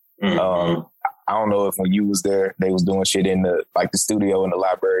there. I don't know if when you was there, they was doing shit in the studio in the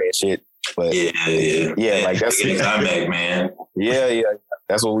library and shit. But yeah, like that's the man. Yeah,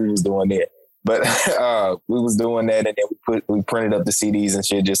 that's what we was doing there. But we was doing that, and then we printed up the CDs and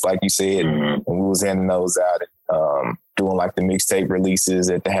shit, just like you said, and we was handing those out, doing like the mixtape releases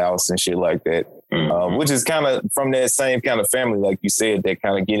at the house and shit like that, which is kind of from that same kind of family, like you said, that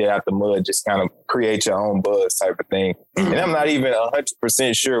kind of get it out the mud, just kind of create your own buzz type of thing. And I'm not even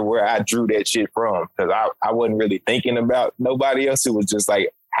 100% sure where I drew that shit from because I wasn't really thinking about nobody else. It was just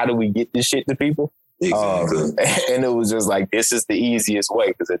like, how do we get this shit to people? Exactly. And it was just like, this is the easiest way.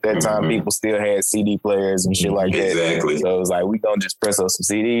 Because at that time, people still had CD players and shit like that. Exactly. So it was like, we going to just press up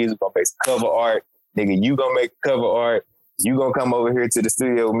some CDs. We're going to make some cover art. Nigga, you going to make cover art. You going to come over here to the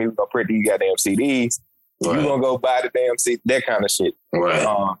studio with me. We're going to print these goddamn CDs. Right. You going to go buy the damn CD, that kind of shit. Right.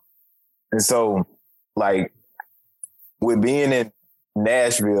 And so, like, with being in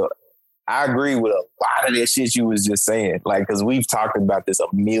Nashville, I agree with a lot of that shit you was just saying. Like, because we've talked about this a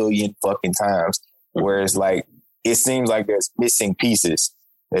million fucking times, where it's like, it seems like there's missing pieces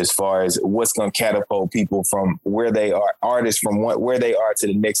as far as what's going to catapult people from where they are, artists from where they are to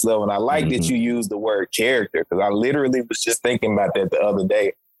the next level. And I like that you use the word character, because I literally was just thinking about that the other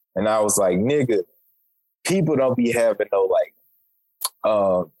day. And I was like, nigga, people don't be having no,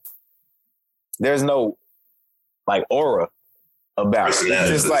 like, there's no, like, aura about it. It's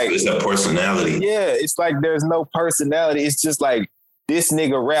just like, it's a personality. Yeah, it's like there's no personality. It's just like, this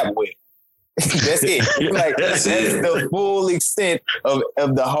nigga rap well. That's it. Like that's the full extent of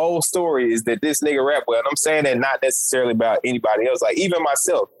the whole story is that this nigga rap well. And I'm saying that not necessarily about anybody else. Like even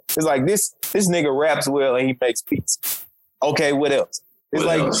myself, it's like this nigga raps well and he makes beats. Okay, what else? It's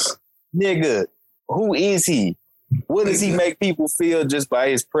what like, else? Nigga, who is he? What does he make people feel just by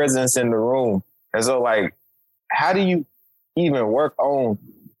his presence in the room? And so like, how do you even work on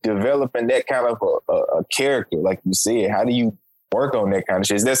developing that kind of a character? Like you said, how do you work on that kind of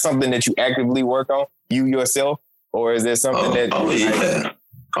shit? Is that something that you actively work on, you yourself, or is there something that?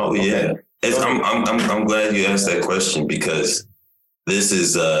 Oh yeah, yeah. I'm glad you asked that question because this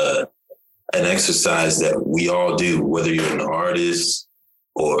is an exercise that we all do, whether you're an artist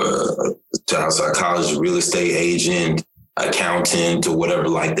or a child psychologist, real estate agent, accountant, or whatever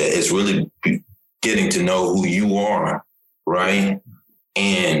like that. It's really getting to know who you are, right,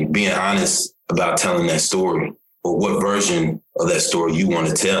 and being honest about telling that story. Or what version of that story you want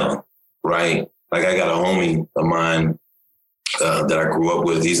to tell, right? Like I got a homie of mine that I grew up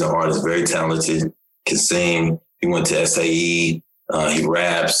with. He's an artist, very talented, can sing. He went to SAE. He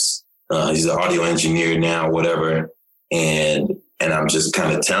raps. He's an audio engineer now, whatever. And I'm just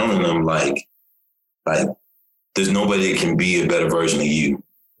kind of telling him like there's nobody that can be a better version of you.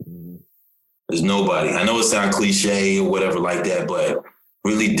 There's nobody. I know it sounds cliche or whatever like that, but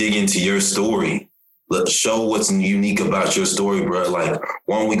really dig into your story. Let's show what's unique about your story, bro. Like,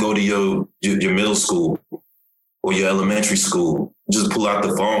 why don't we go to your middle school or your elementary school? Just pull out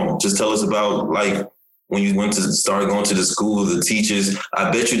the phone. Just tell us about, like, when you went to start going to the school, the teachers. I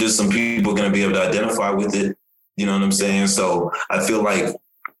bet you there's some people going to be able to identify with it. You know what I'm saying? So I feel like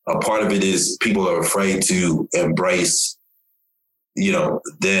a part of it is people are afraid to embrace, you know,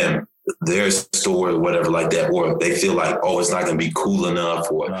 their story or whatever like that, or they feel like, oh, it's not going to be cool enough,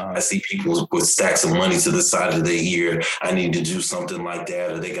 or I see people with stacks of money to the side of their ear, I need to do something like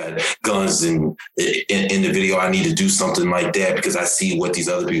that, or they got guns in the video, I need to do something like that because I see what these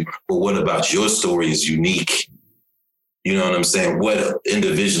other people, but what about your story is unique? You know what I'm saying? What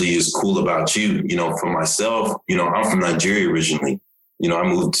individually is cool about you? You know, for myself, you know, I'm from Nigeria originally. You know, I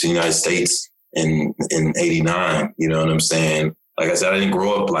moved to the United States in 89, you know what I'm saying? Like I said, I didn't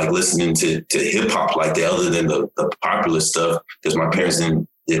grow up like listening to hip hop like that, other than the popular stuff, because my parents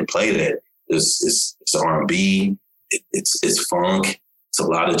didn't play that. It's R&B, it's funk, it's a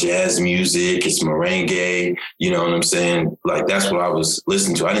lot of jazz music, it's merengue. You know what I'm saying? Like that's what I was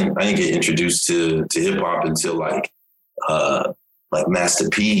listening to. I didn't get introduced to hip hop until like Master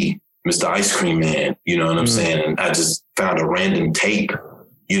P, Mr. Ice Cream Man. You know what I'm saying? And I just found a random tape,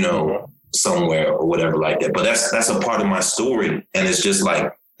 you know, somewhere or whatever like that. But that's a part of my story. And it's just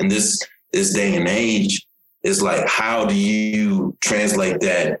like in this day and age, it's like, how do you translate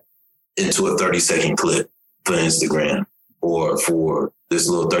that into a 30-second clip for Instagram or for this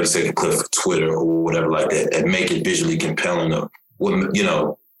little 30-second clip for Twitter or whatever like that, and make it visually compelling of what, you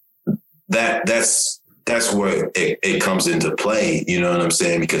know, that's where it comes into play. You know what I'm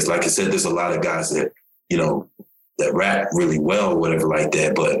saying? Because like I said, there's a lot of guys that, you know, that rap really well, whatever like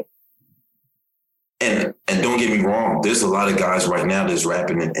that. But And don't get me wrong, there's a lot of guys right now that's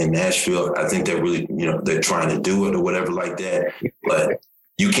rapping in Nashville. I think they're really, you know, they're trying to do it or whatever like that. But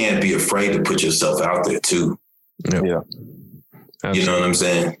you can't be afraid to put yourself out there too. Yeah. Absolutely. You know what I'm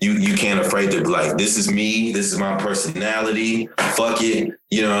saying? You can't afraid to be like, this is me, this is my personality, fuck it.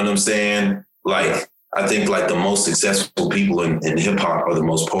 You know what I'm saying? Like, I think like the most successful people in hip hop are the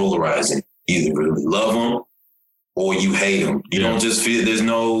most polarizing. You either really love them or you hate them. You don't just feel, there's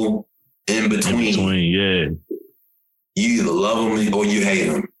no in between. Yeah. You either love them or you hate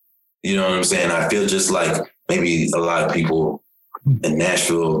them. You know what I'm saying? I feel just like maybe a lot of people in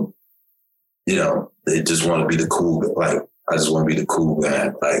Nashville, you know, they just want to be the cool, like, I just want to be the cool guy.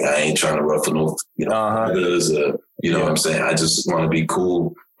 Like, I ain't trying to ruffle no, you know, you know what I'm saying? I just want to be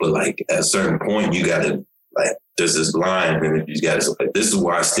cool. But like at a certain point, you got to, like, there's this line and you got to like, this is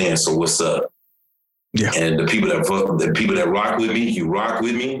where I stand. So what's up? Yeah. And the people that rock with me, you rock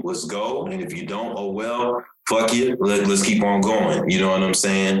with me, let's go. And if you don't, oh well, fuck it. Let's keep on going. You know what I'm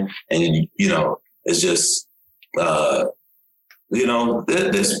saying? And you know, it's just, you know,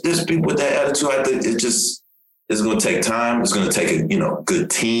 there's people with that attitude. I think it's going to take time. It's going to take a, you know, good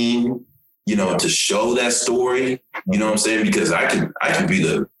team, you know, to show that story. You know what I'm saying? Because I can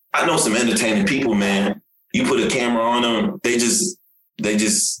I know some entertaining people, man. You put a camera on them, they can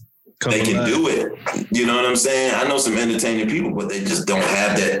do it. You know what I'm saying? I know some entertaining people, but they just don't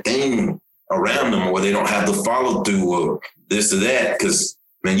have that thing around them, or they don't have the follow through or this or that. Because,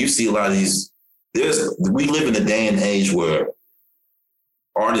 man, you see a lot of these, we live in a day and age where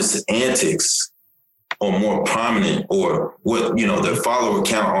artists' antics or more prominent, or what, you know, their follower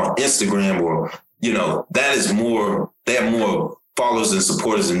count on Instagram, or, you know, that is more, they have more followers and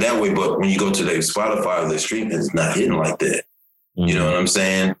supporters in that way. But when you go to their Spotify or their stream, it's not hitting like that. Mm-hmm. You know what I'm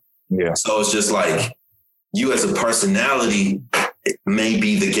saying? Yeah. So it's just like, you as a personality, it may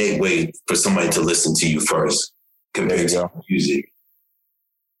be the gateway for somebody to listen to you first compared to music.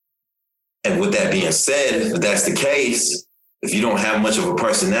 And with that being said, if that's the case, if you don't have much of a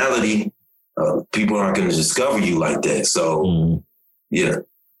personality, people aren't going to discover you like that. So, yeah,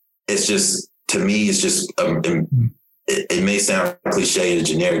 it's just, to me, it's just, it may sound cliche and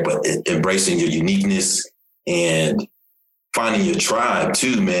generic, but embracing your uniqueness and finding your tribe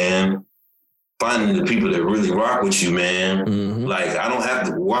too, man. Finding the people that really rock with you, man. Mm-hmm. Like, I don't have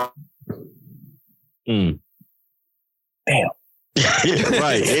to walk. Damn.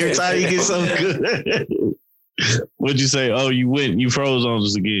 Right. Every time you get something good. What'd you say? Oh, you froze on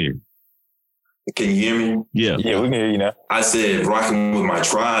us again. Can you hear me? Yeah, we can hear you now. I said, rocking with my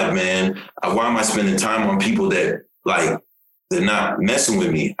tribe, man. Why am I spending time on people that, like, they're not messing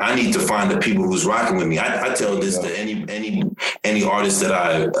with me? I need to find the people who's rocking with me. I tell this to any artist that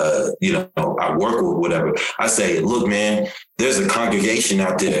I work with, whatever. I say, look, man, there's a congregation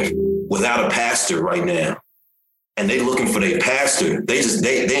out there without a pastor right now, and they looking for their pastor. They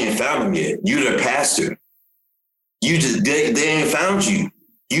ain't found him yet. You their pastor. They ain't found you.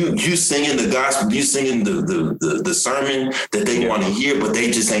 You singing the gospel, you singing the sermon that they want to hear, but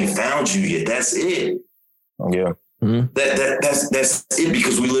they just ain't found you yet. That's it. Yeah. Mm-hmm. That's it,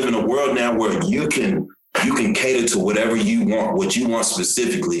 because we live in a world now where you can cater to whatever you want, what you want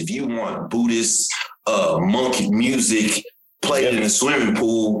specifically. If you want Buddhist monk music played in a swimming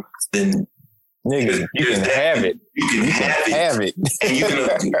pool, then nigga, you can have it. You can have it.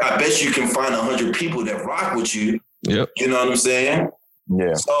 And I bet you can find 100 people that rock with you. Yep. You know what I'm saying?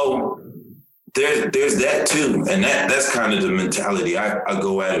 Yeah. So there's that too. And that's kind of the mentality I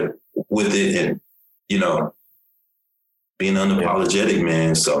go at it with it, and, you know, being unapologetic,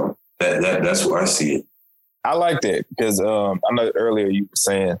 man. So that's where I see it. I like that, because I know earlier you were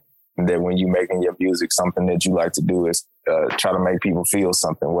saying that when you're making your music, something that you like to do is try to make people feel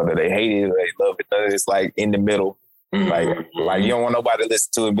something, whether they hate it or they love it. It's like in the middle. Mm-hmm. Like you don't want nobody to listen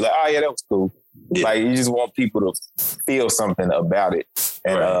to it and be like, oh yeah, that was cool. Yeah. Like, you just want people to feel something about it.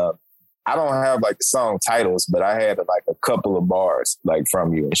 And I don't have like the song titles, but I had like a couple of bars like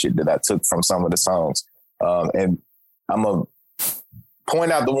from you and shit that I took from some of the songs. And I'm going to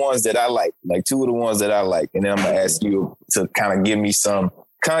point out the ones that I like two of the ones that I like. And then I'm going to ask you to kind of give me some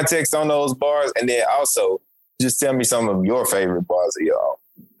context on those bars. And then also just tell me some of your favorite bars of y'all.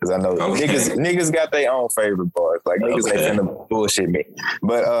 Because I know niggas got their own favorite bars. Like, niggas ain't finna bullshit me.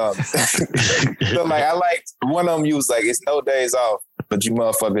 But so like, I liked one of them. You was like, it's no days off, but you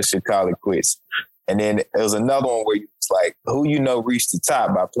motherfuckers should call it quits. And then there was another one where you was like, who you know reached the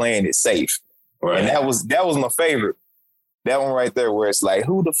top by playing it safe. Right. And that was my favorite. That one right there, where it's like,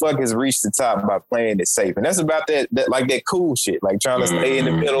 who the fuck has reached the top by playing it safe? And that's about that like that cool shit, like trying to stay in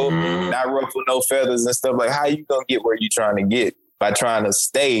the middle, not ruffle no feathers and stuff. Like, how you gonna get where you trying to get by trying to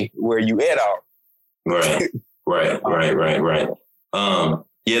stay where you at all? Right.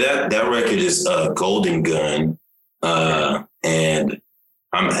 Yeah, that record is Golden Gun. And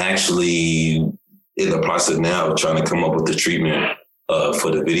I'm actually in the process now of trying to come up with the treatment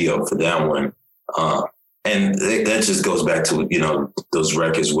for the video for that one. And that just goes back to, you know, those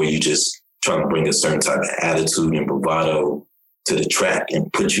records where you just trying to bring a certain type of attitude and bravado to the track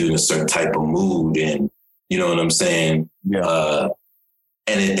and put you in a certain type of mood. And you know what I'm saying? Yeah.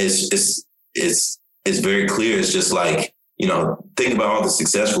 And it's very clear. It's just like, you know, think about all the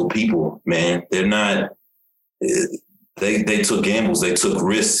successful people, man. They're not, they took gambles, they took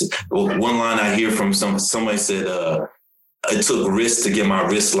risks. One line I hear from somebody said, it took risks to get my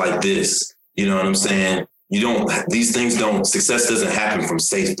wrist like this. You know what I'm saying? Success doesn't happen from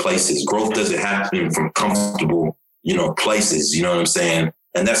safe places. Growth doesn't happen from comfortable, you know, places. You know what I'm saying?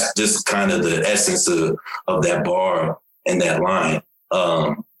 And that's just kind of the essence of that bar and that line.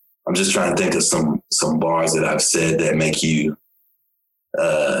 I'm just trying to think of some bars that I've said that make you,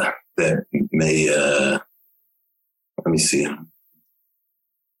 that may, let me see.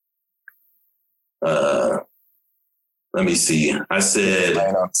 Let me see. I said,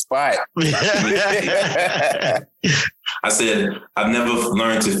 right on the spot. I said, I've never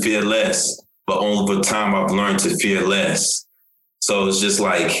learned to fear less, but over time I've learned to fear less. So it's just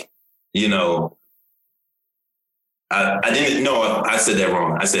like, you know, I didn't know, I said that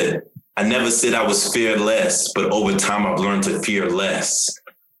wrong. I said, I never said I was fearless, but over time I've learned to fear less.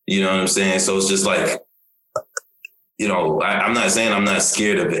 You know what I'm saying? So it's just like, you know, I'm not saying I'm not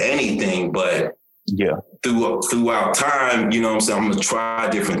scared of anything, but throughout time, you know what I'm saying, I'm gonna try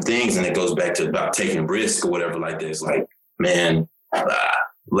different things, and it goes back to about taking risk or whatever like this. Like, man,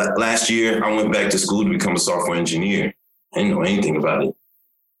 last year I went back to school to become a software engineer. I didn't know anything about it.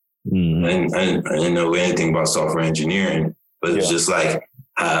 I didn't know anything about software engineering, but it's just like,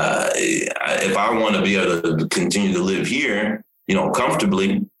 if I want to be able to continue to live here, you know,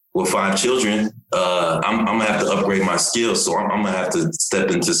 comfortably with 5 children, I'm gonna have to upgrade my skills. So I'm gonna have to step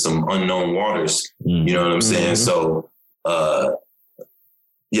into some unknown waters. You know what I'm saying? So,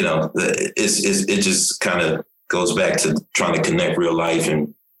 you know, it just kind of goes back to trying to connect real life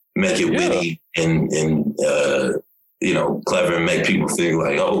and make it witty and you know, clever and make people think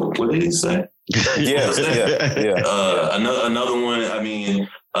like, oh, what did he say? Another one. I mean,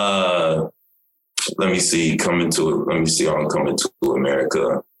 let me see. On Coming to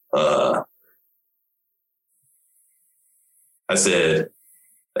America. I said,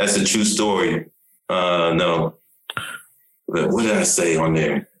 that's a true story. No. What did I say on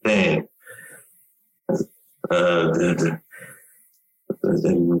there? Dang. Just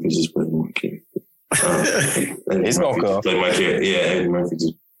play my character. It's gonna come. Play my character. Yeah, Eddie Murphy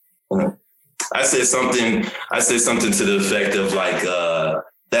just. I said something to the effect of like,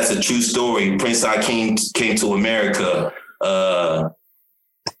 that's a true story. Prince Hakeem came to America.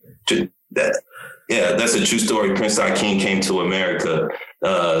 That's a true story. Prince Hakeem came to America.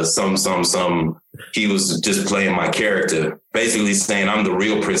 He was just playing my character, basically saying I'm the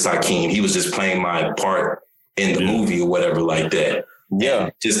real Prince Hakeem. He was just playing my part in the movie or whatever like that. Yeah,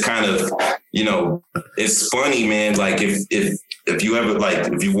 just kind of, you know, it's funny, man. Like if you ever, like,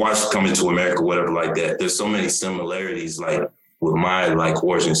 if you watched Coming to America, whatever like that, there's so many similarities, like with my like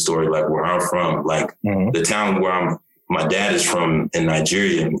origin story, like where I'm from, like the town where my dad is from in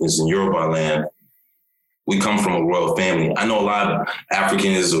Nigeria, is in Yoruba land. We come from a royal family. I know a lot of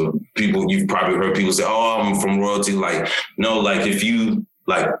Africans or people, you've probably heard people say, oh, I'm from royalty. Like, no, like if you,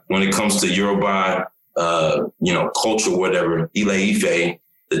 like when it comes to Yoruba, you know, culture, whatever, Ile-Ife,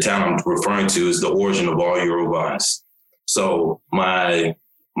 the town I'm referring to, is the origin of all Yorubas. So it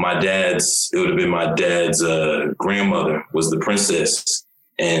would have been my dad's grandmother was the princess,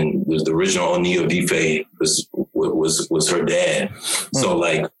 and was the original Oni of Ife was her dad. So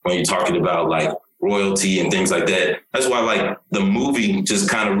like when you're talking about like royalty and things like that, that's why like the movie just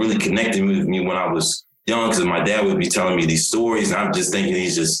kind of really connected with me when I was young, because my dad would be telling me these stories, and I'm just thinking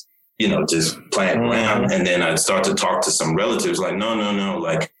he's just, you know, just playing around. And then I'd start to talk to some relatives like, no,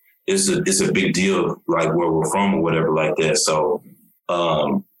 like it's a big deal, like where we're from or whatever like that. So,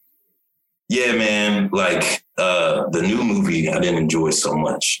 yeah, man, like the new movie I didn't enjoy so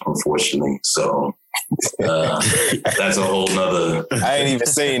much, unfortunately. So that's a whole nother. I ain't even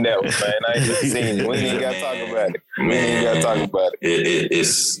seen that one, man. I ain't even seen it. We ain't got to talk about it.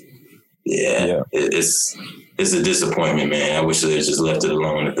 It's a disappointment, man. I wish they just left it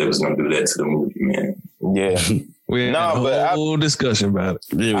alone if they was going to do that to the movie, man. Yeah. We had a whole discussion about it.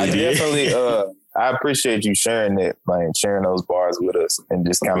 Yeah, I definitely, I appreciate you sharing that, like sharing those bars with us and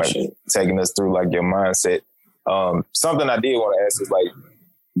just kind of taking us through like your mindset. Something I did want to ask is like,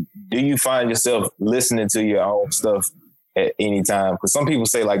 do you find yourself listening to your own stuff at any time? Because some people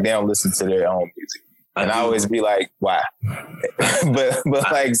say like they don't listen to their own music. And I always be like, why? but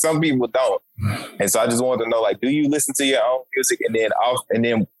like some people don't. And so I just wanted to know, like, do you listen to your own music? And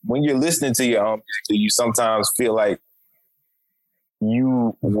then when you're listening to your own music, do you sometimes feel like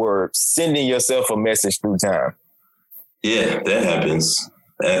you were sending yourself a message through time? Yeah, that happens.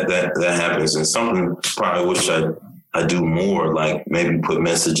 That happens. And something probably wish I do more, like maybe put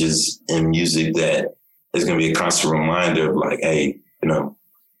messages in music that is going to be a constant reminder of like, hey, you know,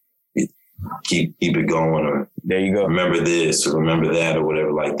 keep it going, or there you go, remember this or remember that or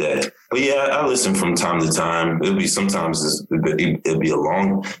whatever like that. But yeah, I listen from time to time. It'll be sometimes it'll be a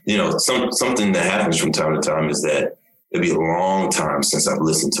long, you know, something that happens from time to time is that it'll be a long time since I've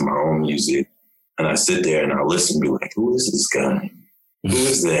listened to my own music, and I sit there and I listen and be like, who is this guy? Who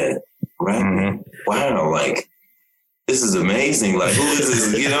is that? Right? Mm-hmm. Wow, like this is amazing. Like, who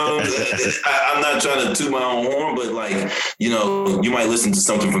is this? You know, I'm not trying to toot my own horn, but like, you know, you might listen to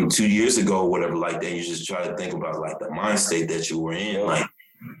something from 2 years ago or whatever like that. You just try to think about like the mind state that you were in. Like,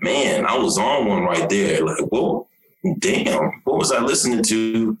 man, I was on one right there. Like, whoa, damn, what was I listening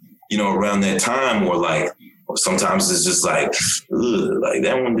to, you know, around that time? Or like, sometimes it's just like, ugh, like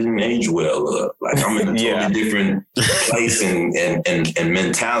that one didn't age well. Like I'm in a totally different place and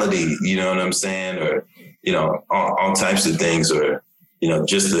mentality, you know what I'm saying? Or, you know, all types of things, or, you know,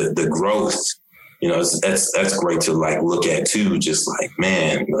 just the growth, you know, that's great to like look at too. Just like,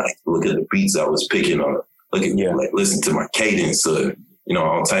 man, like look at the beats I was picking on, look at like listen to my cadence, or, you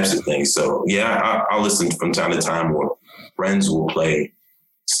all types of things. So yeah, I'll listen from time to time, or friends will play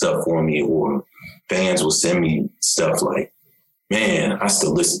stuff for me, or fans will send me stuff like, man, I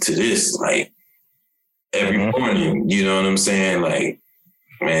still listen to this like every morning. You know what I'm saying? Like,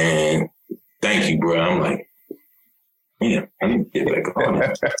 man, thank you, bro. I'm like, yeah, I need to get back on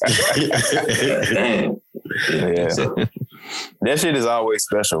it. Dang. Yeah. That shit is always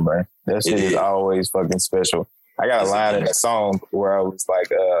special, man. That shit is always fucking special. I got a line in a song where I was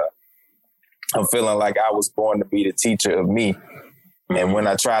like, I'm feeling like I was born to be the teacher of me. And when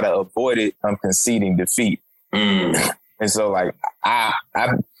I try to avoid it, I'm conceding defeat. And so like, I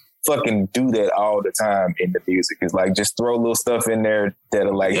fucking do that all the time in the music. It's like, just throw little stuff in there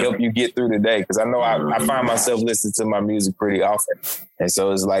that'll like help you get through the day. Cause I know I find myself listening to my music pretty often. And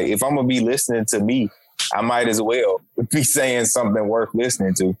so it's like, if I'm gonna be listening to me, I might as well be saying something worth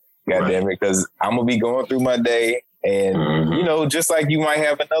listening to. God damn it. Cause I'm gonna be going through my day. And, just like you might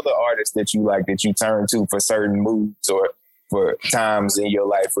have another artist that you like, that you turn to for certain moods or for times in your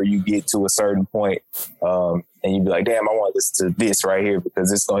life where you get to a certain point, and you be like, damn, I want to listen to this right here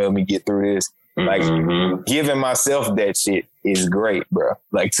because it's going to help me get through this. Like, giving myself that shit is great, bro.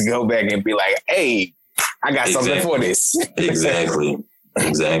 Like, to go back and be like, hey, I got something for this. Exactly.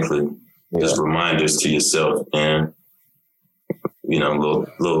 Just reminders to yourself, man.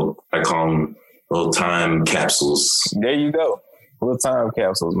 Little, I call them little time capsules. There you go. Little time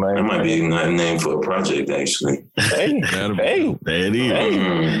capsules, man. That might be a name for a project, actually. Hey. There it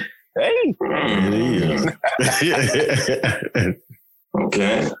is. Hey.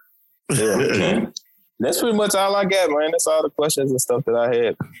 Okay. Okay. That's pretty much all I got, man. That's all the questions and stuff that I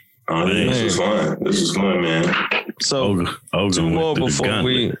had. Oh, man. This was fun, man. So two more before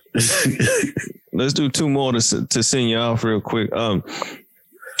we let's do two more to send you off real quick.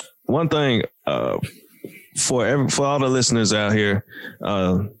 One thing for all the listeners out here,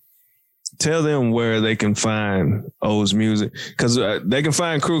 tell them where they can find O's music, because they can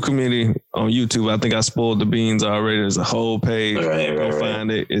find Crew Committee on YouTube. I think I spoiled the beans already. There's a whole page. Go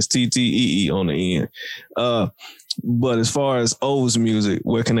find it. It's TTEE on the end. But as far as O's music,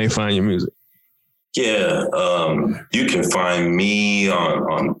 where can they find your music? Yeah, you can find me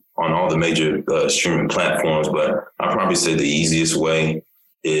on all the major streaming platforms, but I'll probably say the easiest way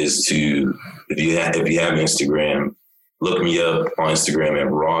is to, if you have Instagram, look me up on Instagram at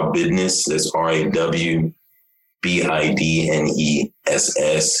Raw Business. That's RAWBIDNESS.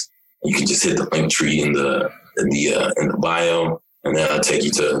 You can just hit the link tree in the bio, and then I'll take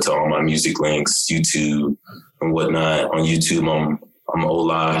you to all my music links, YouTube and whatnot. On YouTube, I'm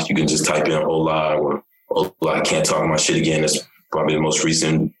Ola. You can just type in Ola or Ola, I Can't Talk My Shit Again. That's probably the most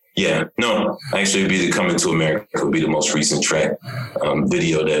recent. Yeah, no, actually, it'd be the Coming to America. It would be the most recent track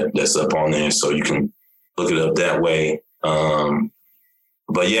video that's up on there, so you can look it up that way.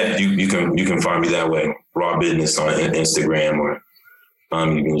 But yeah, you can find me that way. Raw Business on Instagram, or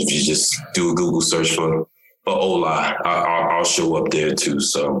if you just do a Google search for Ola, I'll show up there too.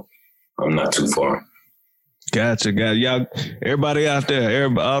 So I'm not too far. Gotcha. Y'all, everybody out there,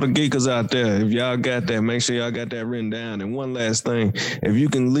 all the geekers out there, if y'all got that, make sure y'all got that written down. And one last thing, if you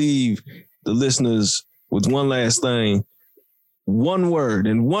can leave the listeners with one last thing, one word,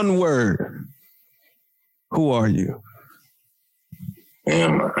 who are you?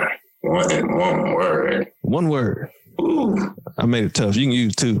 Am I? One word. One word. Ooh. I made it tough. You can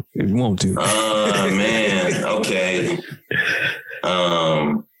use two if you want to. Man. Okay.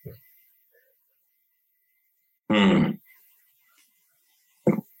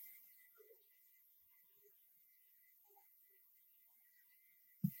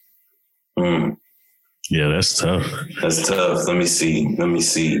 Yeah, that's tough. That's tough. Let me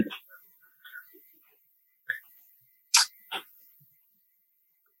see.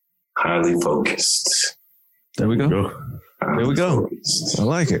 Highly focused. There we go. There we go. I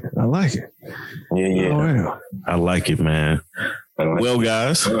like it. Yeah. Oh, yeah. I like it, man. Well,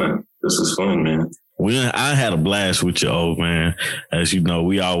 guys, this was fun, man. I had a blast with you, old man. As you know,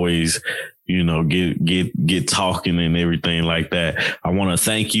 we always, get talking and everything like that. I want to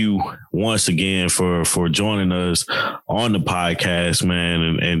thank you once again for joining us on the podcast,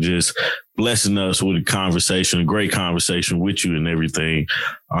 man, and just blessing us with a great conversation with you and everything.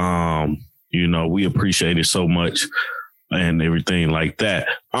 We appreciate it so much and everything like that.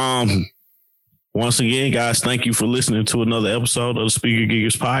 Once again, guys, thank you for listening to another episode of the Speaker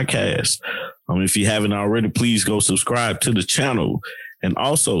Geekers podcast. If you haven't already, please go subscribe to the channel and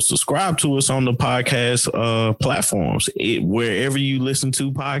also subscribe to us on the podcast platforms. Wherever you listen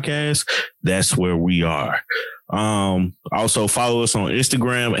to podcasts, that's where we are. Also follow us on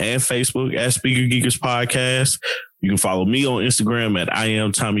Instagram and Facebook at Speaker Geekers Podcast. You can follow me on Instagram at I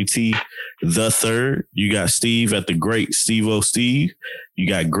am Tommy T the Third. You got Steve at the Great Steve-O Steve. You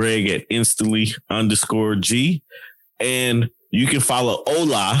got Greg at instantly_G. And you can follow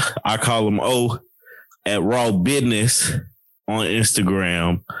Ola, I call him O, at Raw Business on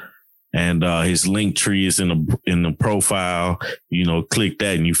Instagram. And his link tree is in the profile. You know, click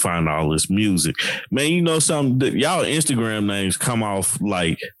that and you find all his music. Man, you know something? Y'all Instagram names come off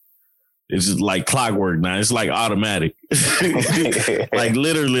like, it's just like clockwork now. It's like automatic. Like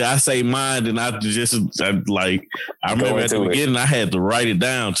literally, I say mine and I remember at the beginning I had to write it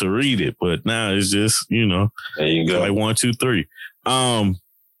down to read it, but now it's just, you know, there you go. Like 1, 2, 3.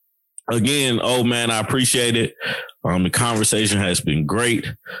 Again, oh man, I appreciate it. The conversation has been great.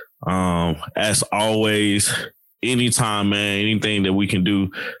 As always, anytime, man, anything that we can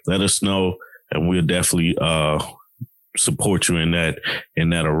do, let us know, and we'll definitely support you in that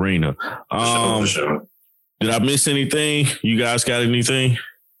arena. For sure. Did I miss anything? You guys got anything?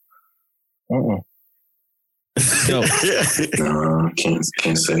 No,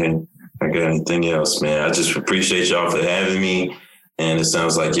 can't say I got anything else, man. I just appreciate y'all for having me, and it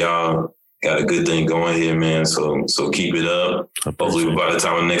sounds like y'all got a good thing going here, man. So keep it up. Hopefully, by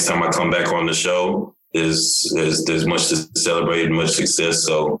the next time I come back on the show, there's much to celebrate, much success.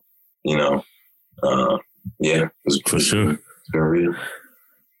 So, you know, yeah, for sure. Very real.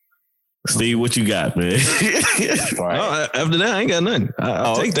 Steve, what you got, man? Right. After that, I ain't got nothing.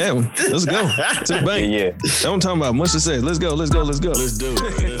 I'll take that one. Let's go to the bank. Yeah, that's what I'm talking about. Much to say. Let's go. Let's do it.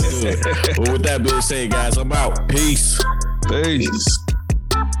 Well, with that being said, guys, I'm out. Peace.